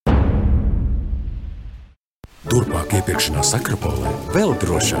Turpmāk iepirkšanās Akropolē vēl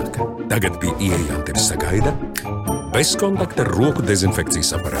drošāk. Tagad pie ieejantes sagaida bezkontakta roku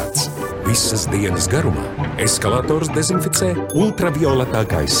dezinfekcijas aparāts. Visas dienas garumā eskalators dezinficē ultravioletā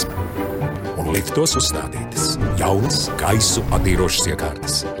gaisma. Un liftos uzstādītas jaunas gaisu attīrošas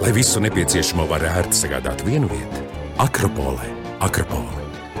iekārtas, lai visu nepieciešamo var ērti sagādāt vienu vietu. Akropolē. Akropole.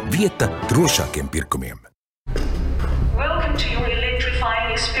 Vieta drošākiem pirkumiem. Welcome to your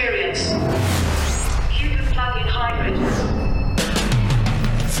electrifying experience. Cupid plug-in hybrid.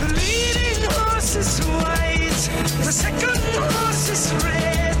 The leading horse is white, the second horse is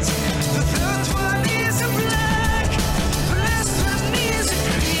red, the third one is a black, the last one is a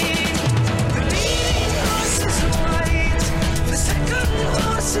green. The leading horse is white, the second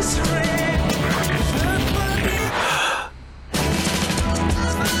horse is red, the third one is...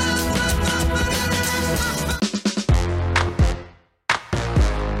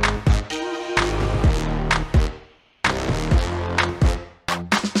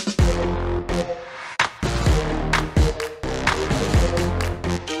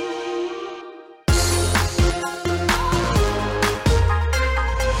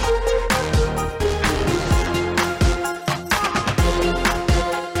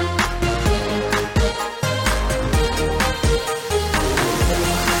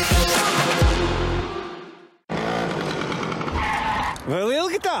 Vēl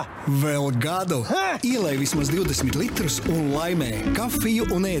ilgi tā? Vēl gadu. Ielej vismaz 20 litrus un laimē kafiju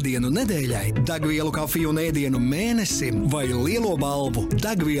un ēdienu nedēļai, degvielu kafiju un ēdienu mēnesim vai lielo balvu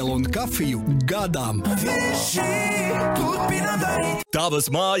degvielu un kafiju gadam. Tavas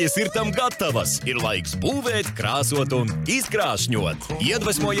mājas ir tam gatavas. Ir laiks būvēt, krāsot un izkrāšņot.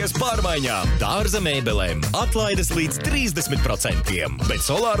 Iedvesmojies pārmaiņām, dārza mēbelēm, atlaides līdz 30%, bet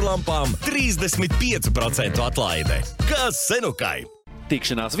solārlampām 35% atlaide. Kas senukai?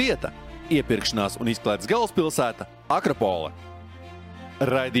 Tikšanās vieta, iepirkšanās un izklaides galvaspilsēta Akropole.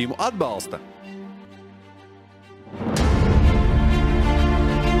 Raidījumu atbalsta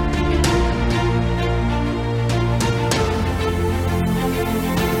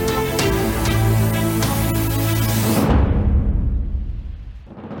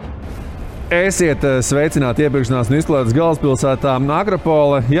Esiet sveicināti iepirkšanās un izklaides galvaspilsētā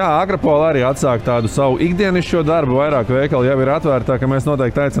Akropole. Jā, Akropole arī atsāk tādu savu ikdienišķo darbu. Vairāk veikali jau ir atvērti, tā ka mēs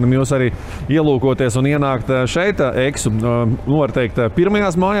noteikti aicinām jūs arī ielūkoties un ienākt šeit. Eksu, var teikt,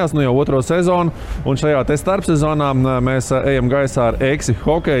 pirmajās mājās, nu jau otro sezonu. Un šajā te starpsezonā mēs ejam gaisā ar Eksi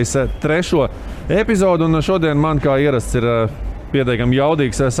hokejas 3. epizodu. Un šodien man kā ierasts ir pietiekami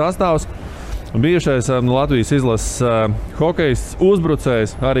jaudīgs sastāvs. Bijušais Latvijas izlases hokejs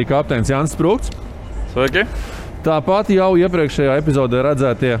uzbrucējs, arī kapteinis Jānis Sprūgts. Sveiki! Tāpat jau iepriekšējā epizodē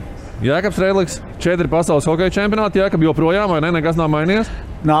redzētie Jākabs Reiliks, 4 pasaules hokeja čempionāti. Jākab joprojām, vai ne? Nekas nav mainījies?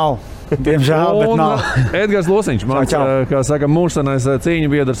 Nav. Diemžēl, bet nav. Edgars Losiņš, mans, kā saka, mūžsanais cīņu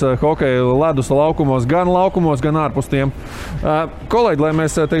biedrs hokeja ledus laukumos, gan ārpus tiem. Kolēģi, lai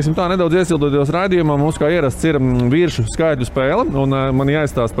mēs, teiksim tā, nedaudz iesildoties raidījumā, mums kā ierasts ir viršu skaitļu spēle, un man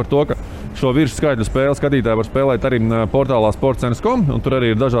jāizstāsta par to, ka šo viršu skaitļu spēli skatītāji var spēlēt arī portālā sportcenas.com, un tur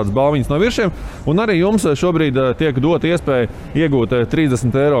arī ir dažādas balviņas no viršiem, un arī jums šobrīd tiek dot iespēja iegūt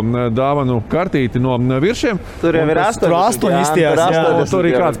 30 eiro dāvanu kartīti no viršiem. Tur jau ir 8 izties, tur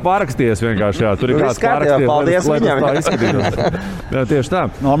ir kāds paraksties vienkārši, jā. Tur ir kāds paraksties, paldies viņam. Tā izskatītos. Jā, tieši tā.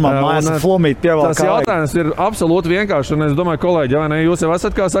 Normāli mājas flumīt pievēl. Tas jautājums ir absolūti vienkārši, un es domāju, kolēģi, vai ne, jūs jau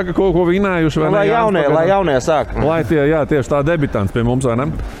esat, kā saka, ko vinējuši, vai ne? Lai jaunie sāk. Lai tie, jā, tieši tā debitants pie mums, vai ne?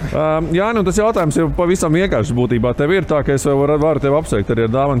 Jā, nu tas jautājums jau pavisam vienkārši būtībā tev ir, tā ka es varu tev apsveikt arī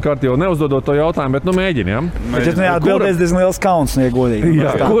ar dāvanu karti, jau neuzdodot to jautājumu, bet nu mēģini, jā? Bet es neatbildēs diezgan liels kauns, negodīgi.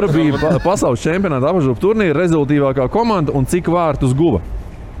 Jā, kura bija pasaules čempionāta apžūpu turnīra rezultīvākā komanda un cik vārtus guva?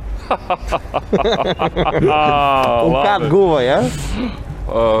 Un kādu guva, ja?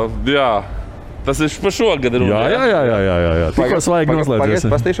 Jā. Tas ir par šogad runa. Jā. Tikko svaigi noslēdzies.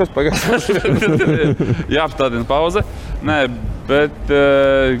 Pastīšos. Jāapstādina pauze. Nē, bet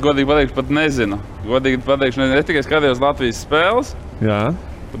godīgi pateikšu, pat nezinu. Godīgi pateikšu, ne tikai skatījos Latvijas spēles, jā.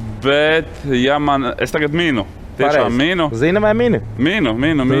 Bet ja es tagad minu. Tiešām minu. Zina vai mini? Minu.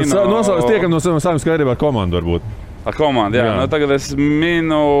 Nosauc tiekam no saviem skaidrībā ar komandu varbūt. Ar komandu, jā. Nu, tagad es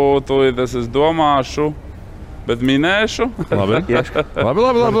minu, tūlīt es domāšu, bet minēšu. Labi.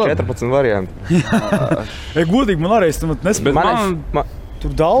 14 varianti. Godīgi man arī nespēj.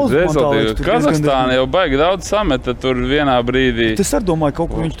 Tur daudz rezultātu. Kazahstāna jau baigi daudz sameta tur vienā brīdī. Es arī domāju, kaut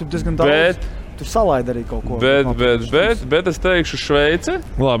ko viņš tur diezgan daudz. Tur salaida arī kaut ko. Bet es teikšu Šveice.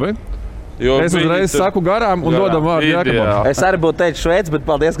 Labi. Es uzreiz saku garām un dodam vārdu Jākabam. Es arī būtu teicis Šveici, bet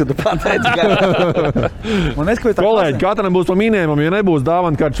paldies, ka tu pateici garām. Kolēģi, katram būs pa minējumam, ja nebūs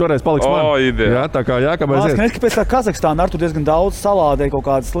dāvana, kāds šoreiz paliks man. Jā, tā kā Jākab aiziet. Es pēc tā Kazahstāna ar tu diezgan daudz salādē kaut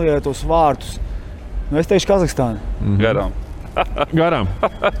kādas lietus, vārtus. Es teikšu Kazahstāna. Garām.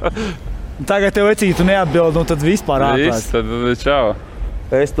 Tagad tev vecīgi, tu neatbildi, un tad vispār ātrās. Tad čau.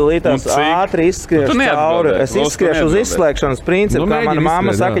 Es tūlītās ātri izskriešu cauri. Es izskriešu uz izslēgšanas principu, kā mana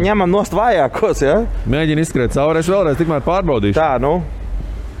mamma saka, ņemam nost vājākos, ja? Mēģini izskriet cauri, es vēlreiz tikmēr pārbaudīšu. Tā, nu.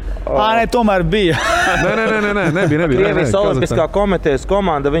 Nē, tomēr bija. Nē, nebija. Krievijas olimpiskā komitejas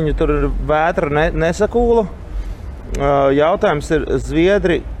komanda, viņu tur vētra nesakūla. Jautājums ir,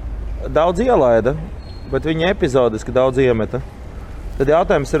 Zviedri daudz ielaida, bet viņi epizodiski daudz iemeta. Tad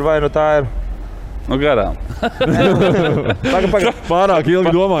jautājums ir, vai nu tā ir... Garām. Pārāk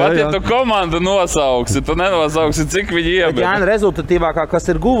ilgi domāju. Pat ja tu komandu nosauksi, tu nenosauksi, cik viņi iemeta. Bet Jāni, rezultatīvākā, kas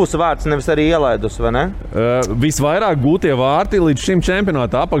ir guvusi vārds, nevis arī ielaidus, vai ne? Visvairāk gūtie vārti līdz šim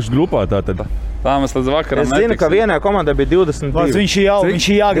čempionāta apakšgrupā tātad. Tā mēs līdz vakaram netiksim. Es zinu, ka vienā komandā bija 22. Viņš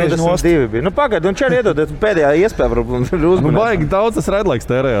jāgriež nost. Nu pagaid, un čēri iedodiet pēdējā iespēja varbūt uzmanēt. Nu baigi daudz tas redlaiks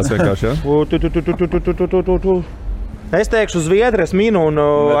tērējās vienkārši, ja? Es teikšu Zviedri, es minu un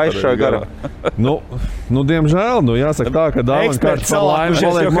aizšauju garām. Nu, diemžēl, jāsaka tā, ka dāvana kārtas par laimi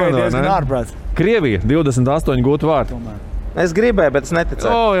paliek manā, ne? Krievija, 28 gūtu vārtu. Es gribēju, bet es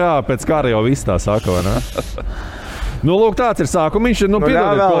neticēju. Jā, pēc kara jau viss tā saka, vai ne? Nu, lūk, tāds ir sākumiņš.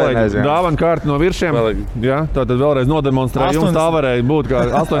 Piedodiet, kolēģi, dāvana kārta no viršiem. Jā, tātad vēlreiz nodemonstrēju. Jums tā varēja būt kā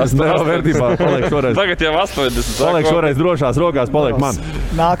 80 eiro vērtībā. Paliek šoreiz. Tagad jau 80. Paliek šoreiz drošās rokās, paliek man.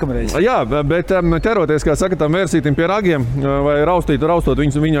 Nākamreiz. Jā, bet ķeroties, kā saka, tam vērsītim pie ragiem vai raustot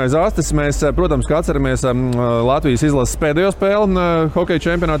viņu aiz astes, mēs, protams, kā atceramies Latvijas izlases pēdējo spēli hokeja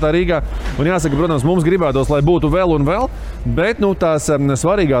čempionātā Rīgā. Un jāsaka, protams, mums gribētos, lai būtu vēl un vēl, bet tās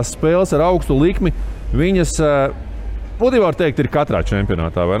svarīgās spēles ar augstu likmi, viņas būtībā var teikt, ir katrā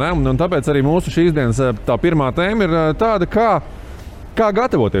čempionātā, vai ne? Un tāpēc arī mūsu šīs dienas tā pirmā tēma ir tāda, kā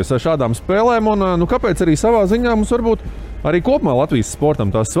gatavoties šādām spēlēm un kāpēc arī savā ziņā mums varbūt arī kopumā Latvijas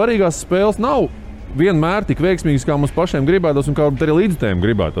sportam tās svarīgās spēles nav vienmēr tik veiksmīgas, kā mums pašiem gribētos un kā arī līdzutējiem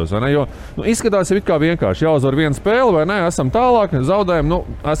gribētos. Jo izskatās jau it kā vienkārši jāuzvar viena spēle, vai ne? Esam tālāk, zaudējam,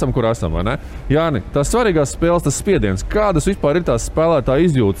 esam, kur esam, vai ne? Jāni, tās svarīgās spēles, tas spiediens, kādas vispār ir tās spēlētāja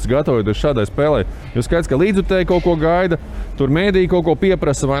izjūtas, gatavojoties šādai spēlē? Jo skaidrs, ka līdzutēji kaut ko gaida, tur mēdīji kaut ko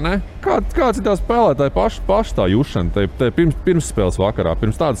pieprasa, vai ne? Kāds ir tā spēlētāja paša tā jušana pirms spēles vakarā,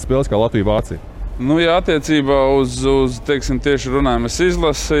 pirms tādas spēles kā Latvija-Vācija? Ja attiecībā uz teiksim, tieši runājumas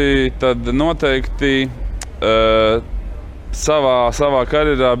izlasi, tad noteikti savā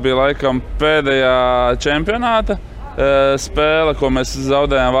karjerā bija laikam pēdējā čempionāta spēle, ko mēs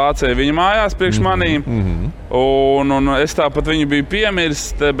zaudējām Vācijai viņa mājās priekš manīm. Un es tāpat viņu biju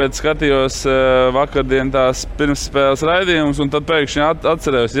piemirst, bet skatījos vakardien tās pirmsspēles raidījumus, un tad pēkšņi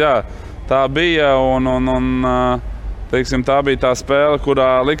atcerējos, jā, tā bija teiksim, tā bija tā spēle,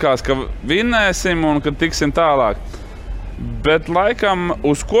 kurā likās, ka vinnēsim un ka tiksim tālāk. Bet laikam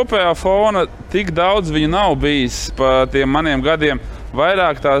uz kopējā fona tik daudz viņu nav bijis pa tiem maniem gadiem.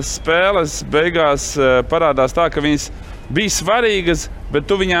 Vairāk tās spēles beigās parādās tā, ka viņas bija svarīgas, bet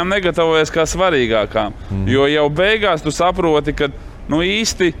tu viņām negatavojies kā svarīgākām. Jo jau beigās tu saproti, ka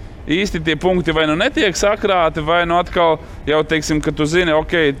īsti tie punkti vai netiek sakrāti, vai atkal jau, teiksim, ka tu zini,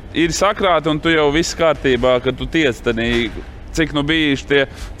 ok, ir sakrāti un tu jau viss kārtībā, ka tu tiec tādī, cik bijuši tie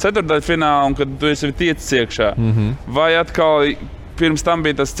ceturtdaļfināli un kad tu esi tiecis iekšā. Vai atkal pirms tam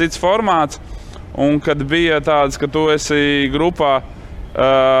bija tas cits formāts, un kad bija tāds, ka tu esi grupā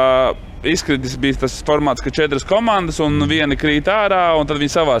izkritis, bija tas formāts, ka 4 komandas un viena krīt ārā, un tad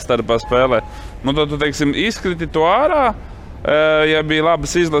viņi savā starpā spēlē. Tad tu, teiksim, izkriti to ārā, ja bija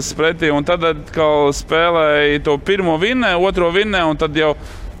labas izlases pretī, un tad atkal spēlēja to pirmo vinnē, otro vinnē, un tad jau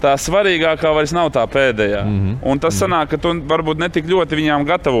tā svarīgākā vairs nav tā pēdējā. Un tas sanāk, ka tu varbūt netik ļoti viņām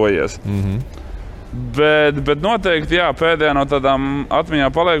gatavojies. Bet noteikti, jā, pēdējā no tādām atmiņā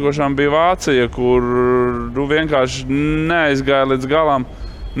paliekošām bija Vācija, kur vienkārši neaizgāja līdz galam,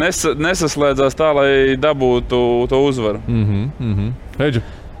 nesaslēdzās tā, lai dabūtu to uzvaru. Heidži?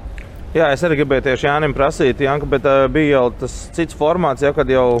 Jā, es arī gribēju tieši Jānim prasīt, Janka, bet bija jau tas cits formāts, kad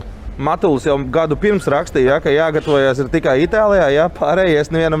jau Matulis jau gadu pirms rakstīja, ka jāgatavojas ir tikai Itālijā,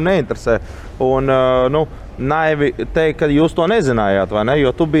 pārējais nevienam neinteresē. Un, naivi teikt, ka jūs to nezinājāt, vai ne?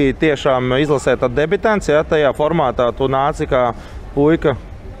 Jo tu biji tiešām izlasē tad debitants, tajā formātā tu nāci kā puika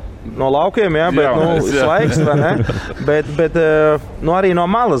no laukiem, bet svaigs, vai ne? Bet arī no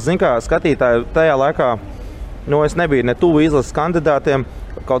malas, zin kā, skatītāji tajā laikā, es nebiju ne tuvu izlases kandidātiem,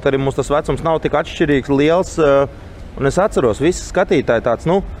 kaut arī mums tas vecums nav tik atšķirīgs, liels. Un es atceros, visi skatītāji tāds,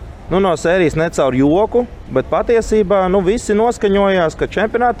 no sērijas ne caur joku, bet patiesībā visi noskaņojās, ka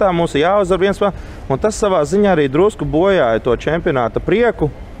čempionātā mums ir jāuzvar viens spēle. Un tas savā ziņā arī drusku bojāja to čempionāta prieku.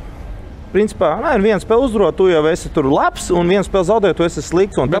 Principā, viena spēle uzvarot, tu jau esi tur labs, un viena spēle zaudējot, tu esi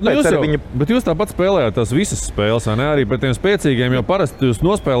slikts. Bet jūs tāpat spēlējāt tās visas spēles, vai ne? Arī pret tiem spēcīgiem jau parasti jūs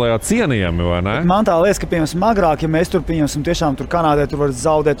nospēlējāt cienījami, vai ne? Man tā liekas, ka, piemēram, agrāk, ja mēs tur, piemēram, tiešām tur Kanādē tur var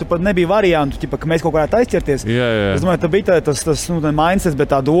zaudēt, tur pat nebija variantu, ka mēs kaut kā varētu aizķerties. Jā. Es domāju, tā bija tas mindsets,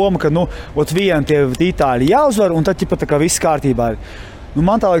 bet tā doma, ka, viena tie itāļi jāuzvar, un tad, tā kā viss kārtībā ir.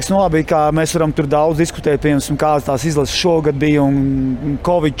 Man tā liekas, labi, ka mēs varam tur daudz diskutēt, piemēram, kādas tās izlases šogad bija un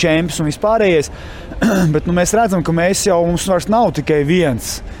Covid čempions un vispārējais. Bet mēs redzam, ka mums vairs nav tikai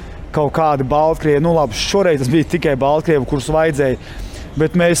viens kaut kāda Baltkrievi. Labi, šoreiz tas bija tikai Baltkrievi, kurus vajadzēja.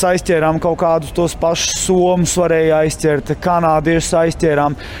 Bet mēs aizķērām kaut kādus tos pašus somus, varēja aizķert, kanādiešus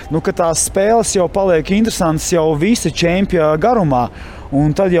aizķērām. Ka tās spēles jau paliek interesantas jau visa čempiona garumā.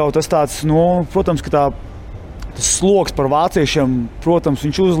 Un tad jau tas tāds, protams, ka tas sloks par vāciešiem, protams,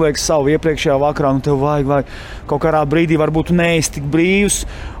 viņš uzliek savu iepriekšējā vakarā. Tev vajag kaut kādā brīdī varbūt neesi tik brīvs.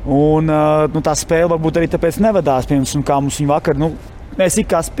 Un tā spēle varbūt arī tāpēc nevedās, piemēram, kā mums viņa vakar. Mēs it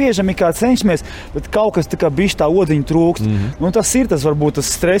kā spiežam, it kā cenšamies, bet kaut kas tā odziņa trūkst. Tas ir tas, varbūt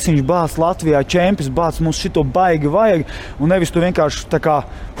tas stresiņš bāc Latvijā, čempions bāc, mums šito baigi vajag. Un nevis tu vienkārši tā kā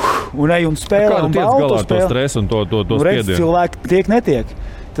un ej un spēlē. Kādu tiec galā to stresu un to spiedienu? Cilvēki netiek.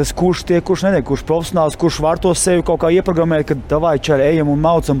 Tas, kurš tiek, kurš netiek, kurš profesionāls, kurš var to sevi kaut kā ieprogrammēt, ka davai čari ejam un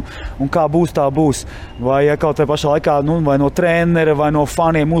maucam, un kā būs, tā būs. Vai kaut tajā pašā laikā, vai no trenera, vai no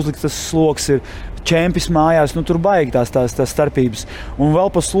faniem uzlikt tas sloks ir čempions mājās, tur baigi tās starpības. Un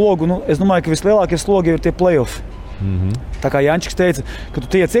vēl par slogu, es domāju, ka vislielākie slogi ir tie play-off. Tā kā Jančiks teica, ka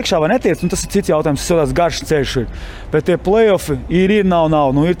tu tiec iekšā vai netiec, tas ir cits jautājums, tas jau tāds garš ceļš ir. Bet tie play-offi ir, nav.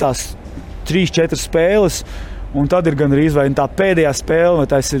 Ir tās 3-4 spēles. Un tad ir gan arī tā pēdējā spēle, vai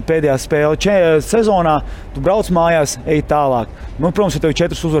tā ir pēdējā spēle sezonā. Tu brauc mājās, ej tālāk. Protams, ja tev ir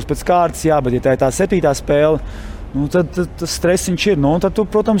 4 uzvaras pēc kārtas, jā, bet ja tā ir tā 7. spēle, tad tas stresiņš ir. Un tad,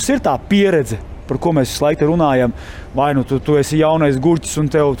 protams, ir tā pieredze, par ko mēs visu laiku runājam. Vai tu esi jaunais gurķis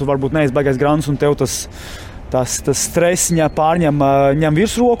un tu varbūt neesi baigais grants un tev tas stress ņem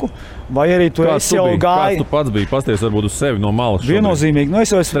virsroku. Vai arī tu esi jau gājis? Kāds tu pats biji? Pasties varbūt uz sevi no malas. Viennozīmīgi.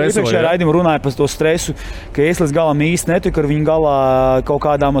 Es jau iepriekšējā raidījumā runāju par to stresu, ka es līdz galam īsti netiku ar viņu galā kaut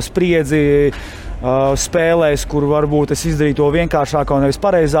kādām spriedzi spēlēs, kur varbūt es izdarīju to vienkāršāko, nevis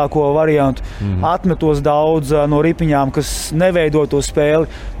pareizāko variantu. Atmetos daudz no ripiņām, kas neveido to spēli.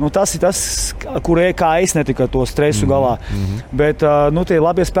 Tas ir tas, kā es netiku ar to stresu galā. Bet tie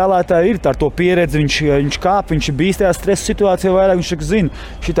labie spēlētāji ir ar to pieredzi. Viņš kāp, viņš ir bijis tajā stresa situācijā vairāk, viņš zina.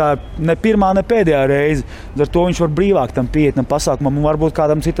 Šitā ne pirmā, ne pēdējā reize. Ar to viņš var brīvāk tam pieiet pasākumam un varbūt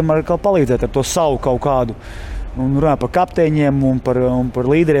kādam citam var palīdzēt ar to savu kaut kādu. Un runā par kapteiņiem un par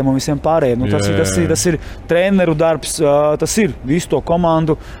līderiem un visiem pārējiem. Tas ir treneru darbs, tas ir visu to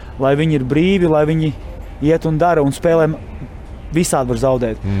komandu, lai viņi ir brīvi, lai viņi iet un dara un spēlē visādi var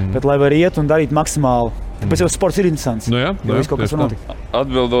zaudēt. Bet lai var iet un darīt maksimāli. Tāpēc jau sports ir interesants. Jā, kaut kas var notikt.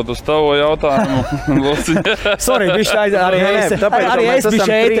 Atbildot uz tavu jautājumu, Sorry, arī es biju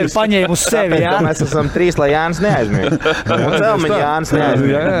šeit, paņēmu uz sevi. Mēs esam 3, lai Jānis neaizmirst. Un Celmiņa Jānis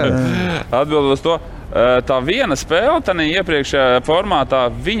neaizmirst. Atbildot uz to. Tā viena spēle, tā iepriekšējā formātā,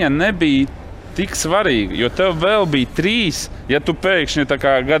 viņa nebija tik svarīga, jo tev vēl bija 3, ja tu pēkšņi tā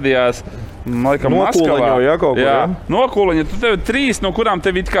kā gadījās, laikam, Maskavā. Nokūliņa, tu tev 3, no kurām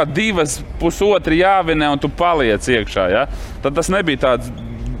tev it kā 2,5 jāvinē un tu paliec iekšā, ja? Tad tas nebija tāds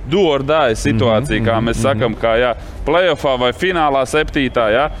do or die situācija, kā mēs sakam, kā play-offā vai finālā 7.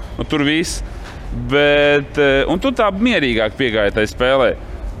 Ja? Tur viss. Bet, un tu tā mierīgāk piegāji tai spēlē.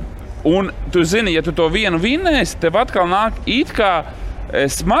 Un tu zini, ja tu to vienu vinnēsi, tev atkal nāk it kā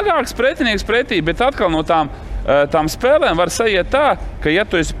smagāks pretinieks pretī, bet atkal no tām spēlēm var sajiet tā, ka ja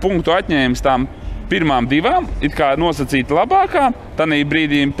tu esi punktu atņēmis tām pirmām 2, it kā nosacīti labākām, tad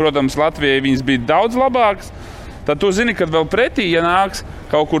brīdī, protams, Latvijai viņas bija daudz labākas, tad tu zini, ka vēl pretī, ja nāks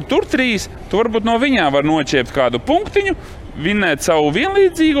kaut kur tur 3, tu varbūt no viņām var noķēpt kādu punktiņu, vinnēt savu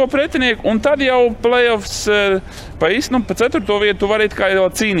vienlīdzīgo pretinieku, un tad jau play-offs pa 4. vietu varētu kā jau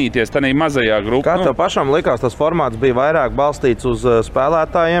cīnīties tādā mazajā grupā. Kā tev pašam likās, tas formāts bija vairāk balstīts uz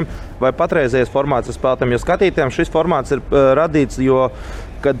spēlētājiem vai patreizējais formāts ar spēlētājiem? Jo skatītājiem šis formāts ir radīts, jo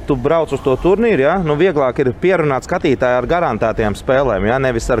kad tu brauc uz to turnīru, vieglāk ir pierunāt skatītāju ar garantētajām spēlēm,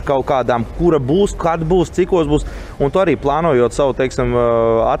 nevis ar kaut kādām, kura būs, kad būs, cikos būs. Un tu arī plānojot savu,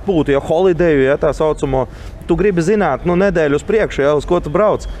 atpūtu, holideju, tā saucamo, tu gribi zināt, nedēļu uz priekšu, uz ko tu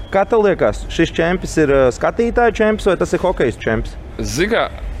brauc. Kā tev liekas, šis čempions ir skatītāju čempions vai tas ir hokejs čempions? Zini,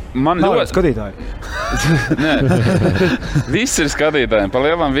 man ļoti skatītāji. Viss ir skatītājiem. Pa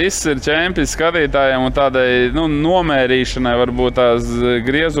lielam viss ir čempions skatītājiem un tādai nomērīšanai varbūt tās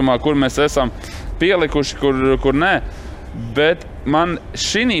griezumā, kur mēs esam pielikuši, kur nē. Bet man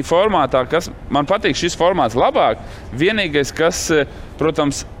šī formātā, man patīk šis formāts labāk, vienīgais, kas,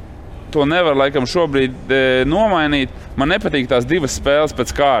 protams, to nevar laikam šobrīd nomainīt, man nepatīk tās divas spēles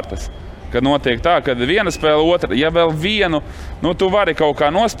pēc kārtas. Kad notiek tā, ka viena spēle, otra, ja vēl vienu, tu vari kaut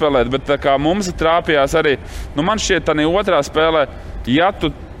kā nospēlēt, bet tā kā mums trāpījās arī, man šķiet, tā otrā spēlē, ja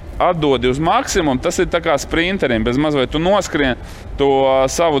tu atdodi uz maksimumu, tas ir tā kā sprinterim, bez maz vai tu noskrien to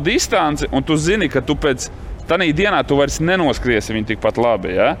savu distanci, un tu zini, ka tu pēc tanī dienā tu vairs nenoskriesi viņu tikpat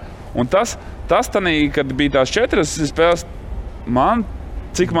labi, ja? Un tas tanī, kad bija tās 4 spēles,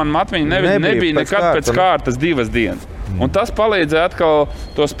 cik man matmiņa nebija nekad pēc kārtas 2 dienas. Un tas palīdzēja atkal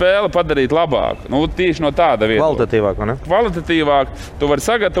to spēli padarīt labāku. Tieši no tāda viedokļa. Kvalitatīvāk, vai ne? Kvalitatīvāk, tu vari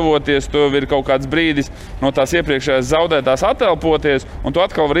sagatavoties, tu ir kaut kāds brīdis no tās iepriekšējās zaudētās atelpoties, un tu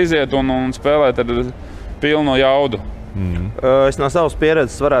atkal vari iziet un spēlēt ar pilnu jaudu. Es no savas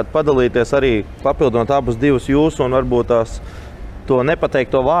pieredzes varētu padalīties arī papildinot abus divus jūsu un varbūt to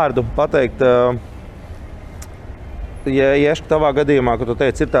nepateikto vārdu, pateikt, Ieška tavā gadījumā, ka tu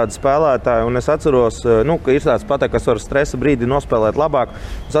teici, ir tādi spēlētāji, un es atceros, ka ir tāds pateikt, kas var stresa brīdī nospēlēt labāk.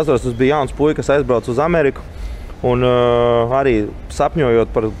 Es atceros, tas bija jauns puika, kas aizbrauca uz Ameriku, un arī sapņojot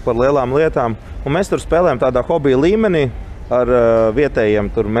par lielām lietām. Un mēs tur spēlējam tādā hobija līmenī ar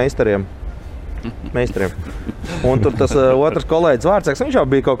vietējiem tur meistariem. Un tur tas otrs kolēģis Vārtsēks, viņš jau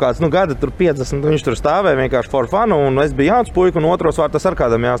bija kaut kāds, gada tur 50, viņš tur stāvēja vienkārši for fun, un es biju jauns puika, un otros vārtas ar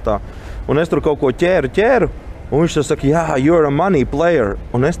kādam jāstāv. Un es tur kaut ko ķēru. Un viņš saka, you're a money player.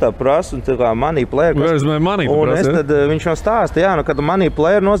 Un es tā prasu, un tā kā money player. Where's my money? Un tad viņš man stāsta, ka money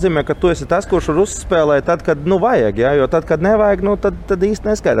player nozīmē, ka tu esi tas, kurš var uzspēlēt tad, kad vajag. Jo tad, kad nevajag, tad īsti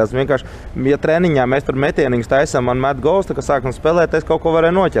neskaidrs. Vienkārši, ja treniņā mēs tur metienīgus taisām, man met gols, tad, kad sākam spēlēt, es kaut ko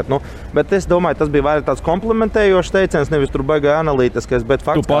varēju noķert. Bet es domāju, tas bija vairāk tāds komplementējošs teiciens, nevis tur baigā analītiskais, bet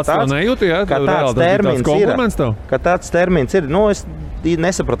fakts, tu pats to nejūti, ja? Ka tāds termins ir. Es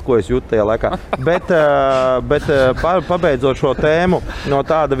nesapratu, ko es jūtu tajā laikā. Bet pabeidzot šo tēmu no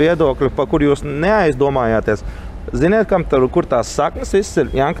tāda viedokļa, pa kur jūs neaizdomājāties, ziniet, kur tās saknes viss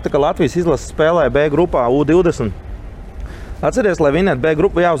ir? Janka, tā kā Latvijas izlase spēlēja B grupā U20. Atceries, lai vinētu B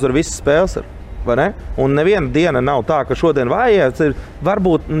grupu, jāuzvar visas spēles ir. Vai ne? Un neviena diena nav tā, ka šodien vājās ir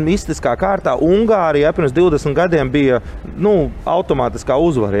varbūt mistiskā kārtā Ungārija pirms 20 gadiem bija automātiskā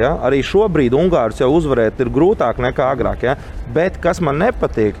uzvara. Ja? Arī šobrīd Ungārus jau uzvarēt ir grūtāk nekā agrāk. Ja? Bet kas man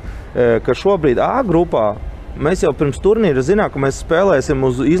nepatīk, ka šobrīd A grupā mēs jau pirms turnīra zinām, ka mēs spēlēsim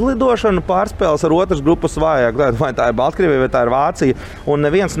uz izlidošanu pārspēles ar otras grupas vājāk. Vai tā ir Baltkrievija, vai tā ir Vācija. Un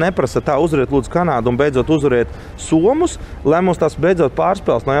neviens neprasa tā uzvariet lūdzu Kanādu un beidzot uzvariet Somus, lai mums tās beidzot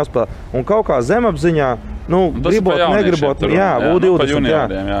pārspēles nav jāspēlē. Un kaut kā zemapziņā, gribot, negribot, U20,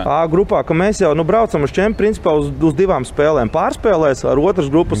 A grupā, ka mēs jau braucam uz čempionu principā uz 2 spēlēm pārspēlēs ar otras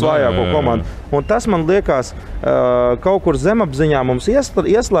grupas vājāko komandu. Un tas man liekas kaut kur zemapziņā mums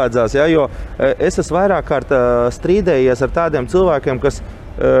ieslēdzās, jo es esmu vairāk kārt strīdējies ar tādiem cilvēkiem, kas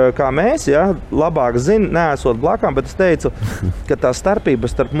kā mēs, labāk zina, neesot blakām, bet es teicu, ka tā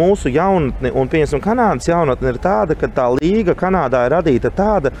starpības starp mūsu jaunatni un, piemēram, Kanādas jaunatni ir tāda, ka tā līga Kanādā ir radīta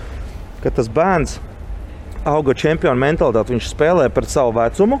tāda, ka tas bērns auga čempionu mentalitāti, viņš spēlē pret savu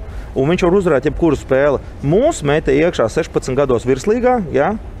vecumu, un viņš var uzvarēt jebkuru spēli. Mūs meta iekšā 16 gados virslīgā,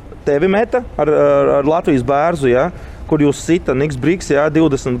 tevi meta ar Latvijas bērzu, kur jūs sita Niks Briks,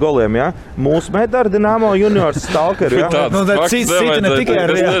 20 goliem, Mūsu meta ar Dinamo juniors stalkeru, Cita ne tikai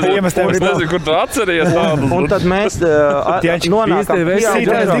ar iemestiem. Es nezinu, kur tu atceries tādu. Un tad mēs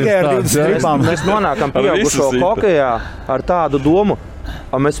nonākam pieaugušo hokejā ar tādu domu,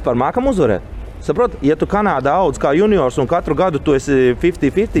 mēs par mākam uzvarēt. Saprot, ja tu Kanādā audz kā juniors un katru gadu tu esi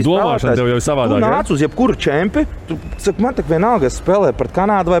 50-50 domāšana tev jau ir savādāk. Tu nāc uz jebkuru čempi, tu saki, man tak vienalga, es spēlēju pret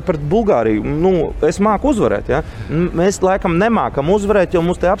Kanādu vai pret Bulgāriju. Es māku uzvarēt, Mēs laikam nemākam uzvarēt, jo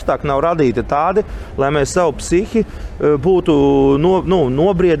mums tie apstākļi nav radīti tādi, lai mēs savu psihi būtu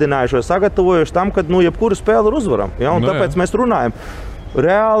nobriedinājuši vai sagatavojuši tam, kad jebkuru spēli ir uzvaram. Un tāpēc mēs runājam.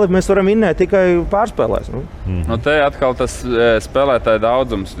 Reāli mēs varam vinnēt tikai pārspēlēs. Te atkal tas spēlētāju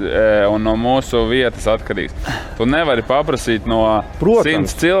daudzums un no mūsu vietas atkarīgs. Tu nevari paprasīt no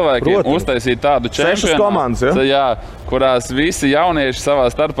 100 cilvēkiem uztaisīt tādu čempionātu, kurās visi jaunieši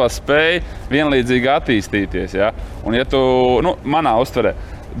savā starpā spēj vienlīdzīgi attīstīties. Un ja tu, manā uztverē,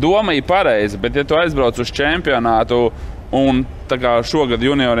 doma ir pareiza, bet ja tu aizbrauc uz čempionātu un tā kā šogad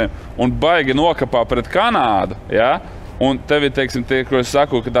junioriem un baigi nokapā pret Kanādu, Un tev ir, teiksim, tie, ko es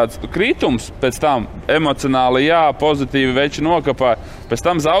saku, ka tāds kritums pēc tam emocionāli, jā, pozitīvi veči nokapā, pēc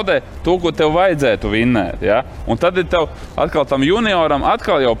tam zaudē to, ko tev vajadzētu vinnēt, ja? Un tad ir tev atkal tam junioram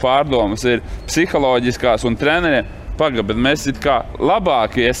atkal jau pārdomas ir psiholoģiskās un treneriem. Bet mēs it kā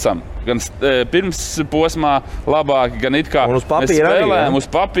labāki esam. Gan pirms posmā labāki, gan it kā mēs spēlējam uz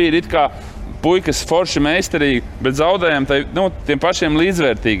papīra, it kā puikas forši meistarīgi, bet zaudējam tiem pašiem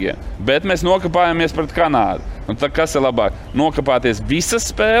līdzvērtīgiem. Bet mēs nokapājamies pret Kanādu. Un tad kas ir labāk? Nokapāties visas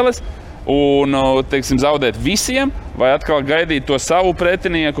spēles un, teiksim, zaudēt visiem, vai atkal gaidīt to savu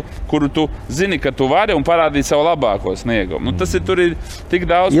pretinieku, kuru tu zini, ka tu vari un parādīt savu labāko sniegumu. Tas tur ir tik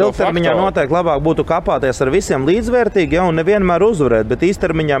daudz to faktoru. Ilgtermiņā noteikti labāk būtu kapāties ar visiem līdzvērtīgi, ja, un nevienmēr uzvarēt, bet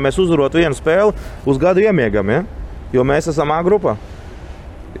īstermiņā mēs uzvarot vienu spēli uz gadu iemiegam, ja? Jo mēs esam A grupā.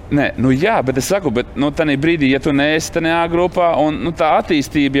 Nē, jā, bet es saku, tādā brīdī, ja tu neesi tajā grupā, un tā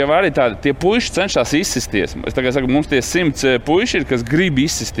attīstība jau arī tāda, tie puiši cenšas izsisties. Es tagad saku, mums tie 100 puiši ir, kas grib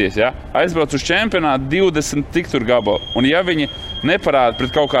izsisties. Ja? Aizbrauc uz čempionātu 20 tik tur gabalu. Un ja viņi neparāda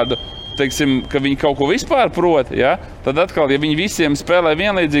pret kaut kādu, teiksim, ka viņi kaut ko vispār prot, ja? Tad atkal, ja viņi visiem spēlē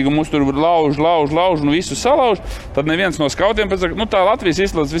vienlīdzīgi un mums tur lauž un visu salauž, tad neviens no skautiem pēc tā Latvijas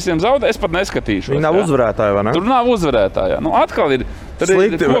izlases visiem zaudē, es pat neskatīšos. Viņi nav uzvarētāji, vai ne? Tur nav uzvarētāji. Atkal ir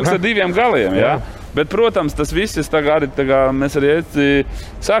koks ar diviem galiem. Ja? Bet, protams, tas viss mēs arī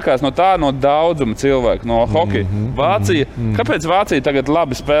sākās no daudzuma cilvēku, no hokeja. Vācija, kāpēc Vācija tagad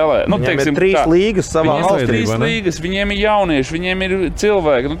labi spēlē? Teiksim, ir 3 līgas savā valstī. 3 līgas, viņiem ir jaunieši, viņiem ir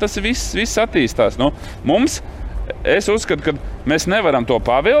cilvēki. Tas viss attīstās. Es uzskatu, ka mēs nevaram to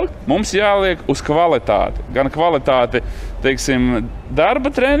pavilkt. Mums jāliek uz kvalitāti. Gan kvalitāti, teiksim,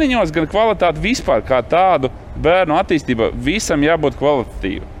 darba treniņos, gan kvalitāti vispār kā tādu bērnu attīstībā. Visam jābūt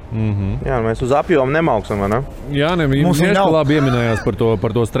kvalitatīvi. Jā, mēs uz apjomu nemauksam, vai ne? Jā, mums ir labi ieminējās par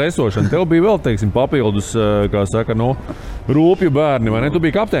to stresošanu. Tev bija vēl, teiksim, papildus, kā saka, rūpju bērni, vai ne? Tu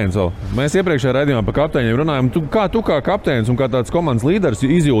biji kapteinis vēl. Mēs iepriekšējā raidījumā par kapteiņiem runājam. Kā tu kā kapteinis un kā tāds komandas līderis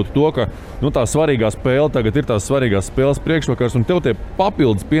izjūti to, ka tā svarīgā spēle tagad ir tās svarīgās spēles priekšvakars, un tev tie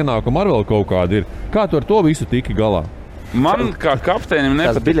papildus pienākumi arī vēl kaut kādi ir. Kā tu ar to visu tiki galā? Man kā kapteinim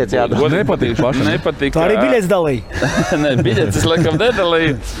nepatīk. Tā arī biļetes dalīja. Nē, biļetes laikam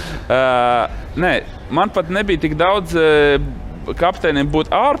nedalīja. Man pat nebija tik daudz kapteinim būt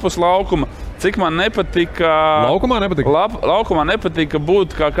ārpus laukuma, cik man nepatika. Laukumā nepatika? Laukumā nepatika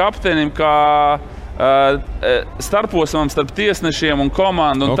būt kā kapteinim, kā starposmam starp tiesnešiem un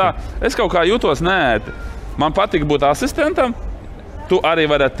komandu. Un es kaut kā jutos neērti. Man patika būt asistentam. Tu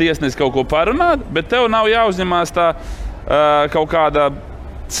arī vari ar tiesnesi kaut ko parunāt, bet tev nav jāuzņemās tā kaut kāda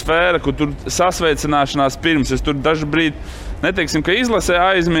sfēra, kur tur sasveicināšanās pirms. Es tur dažu brīdi, neteiksim, ka izlasē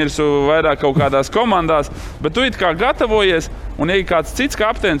aizmirsu vairāk kaut kādās komandās, bet tu it kā gatavojies, un ja ir kāds cits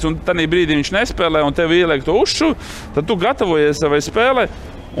kapteinis, un tādā brīdī viņš nespēlē, un tev ieliek to uzšu, tad tu gatavojies savai spēlē.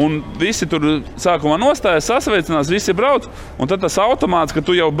 Un visi tur sākumā nostājas, sasveicinās, visi brauc. Un tad tas automāts, ka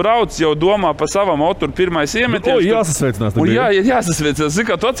tu jau brauc, jau domā par savam tur pirmais iemetiens. Jāsasveicinās. Jāsasveicinās. Zini,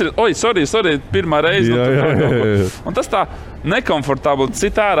 kā tu atceries, sorry, pirmā reize. Un tas tā nekomfortabli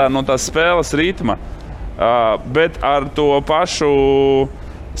cit ārā no tās spēles ritma. Bet ar to pašu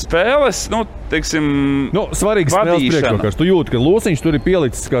spēles, teiksim, svarīgs spēles priekšvakars. Tu jūti, ka Lūsiņš tur ir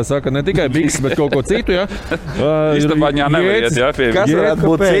pielicis, kā saka, ne tikai bikses, bet kaut ko citu, ja? Istabaņā nevajag, ja? Kas varētu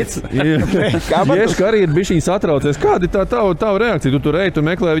būt cits? Jēška arī ir bišķiņ satraucies. Kāda ir tā tava reakcija? Tu tur ej, tu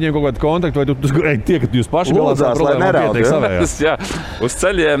meklē viņiem kaut kādu kontaktu, vai tu tiekat jūs paši galā tā problēma pietiek savējās? Jā, uz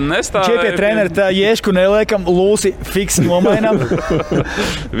ceļiem nestāvēja. Čie pie treneri tā Jēšku neliekam, Lūsi fiks nomainām.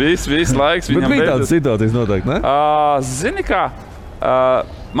 Viss laiks viņam. Bet bija tādas situācijas noteikti, ne? Zini kā?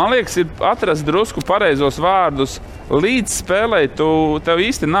 Man liekas, ir atrast drusku pareizos vārdus. Līdz spēlē tev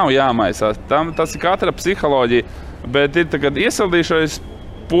īsti nav jāmaisās. Tas ir katra psiholoģija. Bet ir tagad iesildīšais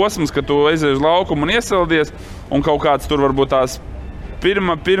posms, kad tu aizies uz laukumu un iesildies. Un kaut kāds tur varbūt tās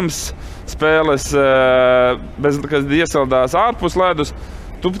pirms spēles, kad iesildās ārpus ledus.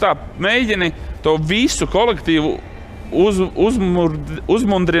 Tu tā mēģini to visu kolektīvu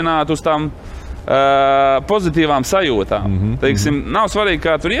uzmundrināt uz tām pozitīvām sajūtām. Teiksim, nav svarīgi,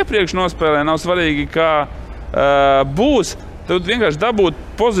 kā tur iepriekš nospēlē, nav svarīgi, kā būs. Tev vienkārši dabūt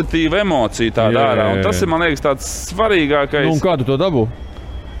pozitīvu emociju tādā ārā. Un tas ir, man liekas, tāds svarīgākais. Un kā tu to dabū?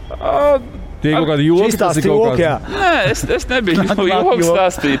 Tie kaut kādi joki, tas ir kaut kāds. Nē, es nebiju joku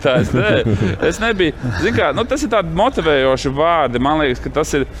stāstītājs. Es nebiju. Zin kā, tas ir tādi motivējoši vārdi. Man liekas, ka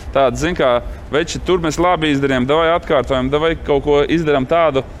tas ir tāds, zin kā, veči, tur mēs labi izdarījām, davai atkārtojam, davai kaut ko izdarām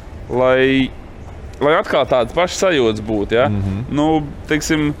tādu, lai atkal tādas pašas sajūtas būtu. Ja?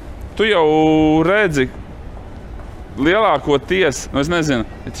 Teiksim, tu jau redzi, lielākoties, es nezinu,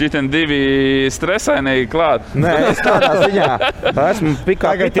 šitien 2 stresainīgi klāt. Nē, es tādā ziņā esmu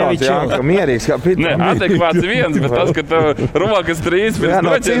pikā pitons, ka mierīgs kā pitons. Nē, adekvāts viens, bet tas, ka tev rokas trīs pirms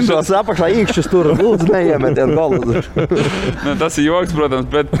no cimdos apakšā īkšķus tur, lūdzu, neiemetiet golu. Tas ir joks, protams,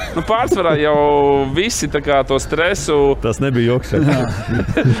 bet pārsvarā jau visi tā kā to stresu... Tas nebija joks.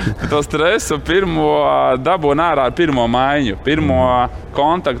 To stresu pirmo dabūna ārā ar pirmo maiņu, pirmo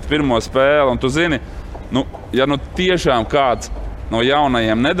kontaktu, pirmo spēli, un tu zini, ja tiešām kāds no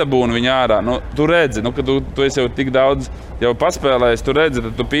jaunajiem nedabūna viņu ārā, tu redzi, ka tu esi jau tik daudz jau paspēlējis, tu redzi,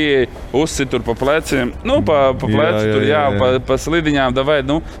 tad tu pieeji, uzsit tur pa pleciem, pa pleci tur, pa slidiņām, davai,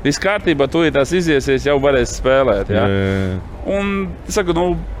 viss kārtībā, tu, ja tās iziesies, jau varēsi spēlēt, jā. Un, saku,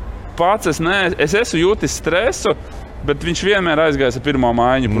 pats es esmu jūtis stresu, bet viņš vienmēr aizgājis ar pirmo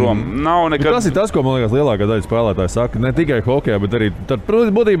mājiņu prom. Nav nekad... Tas ir tas, ko, man liekas, lielākā daļa spēlētāji saka. Ne tikai hokejā, bet arī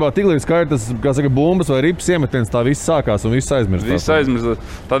būtībā tik līdz skaitas, kā saka, bumbas vai ripas iemetiens, tā viss sākās un viss aizmirstās. Viss aizmirstās.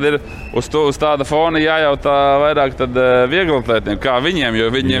 Tad ir uz tāda fona jājautā vairāk vieglatlētiem, kā viņiem,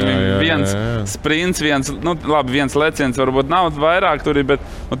 jo viņiem viens sprints, viens leciens varbūt nav vairāk tur, bet,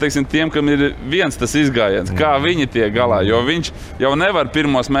 teiksim, tiem, kam ir viens tas izgājiens, kā viņi tiek galā, jo viņš jau nevar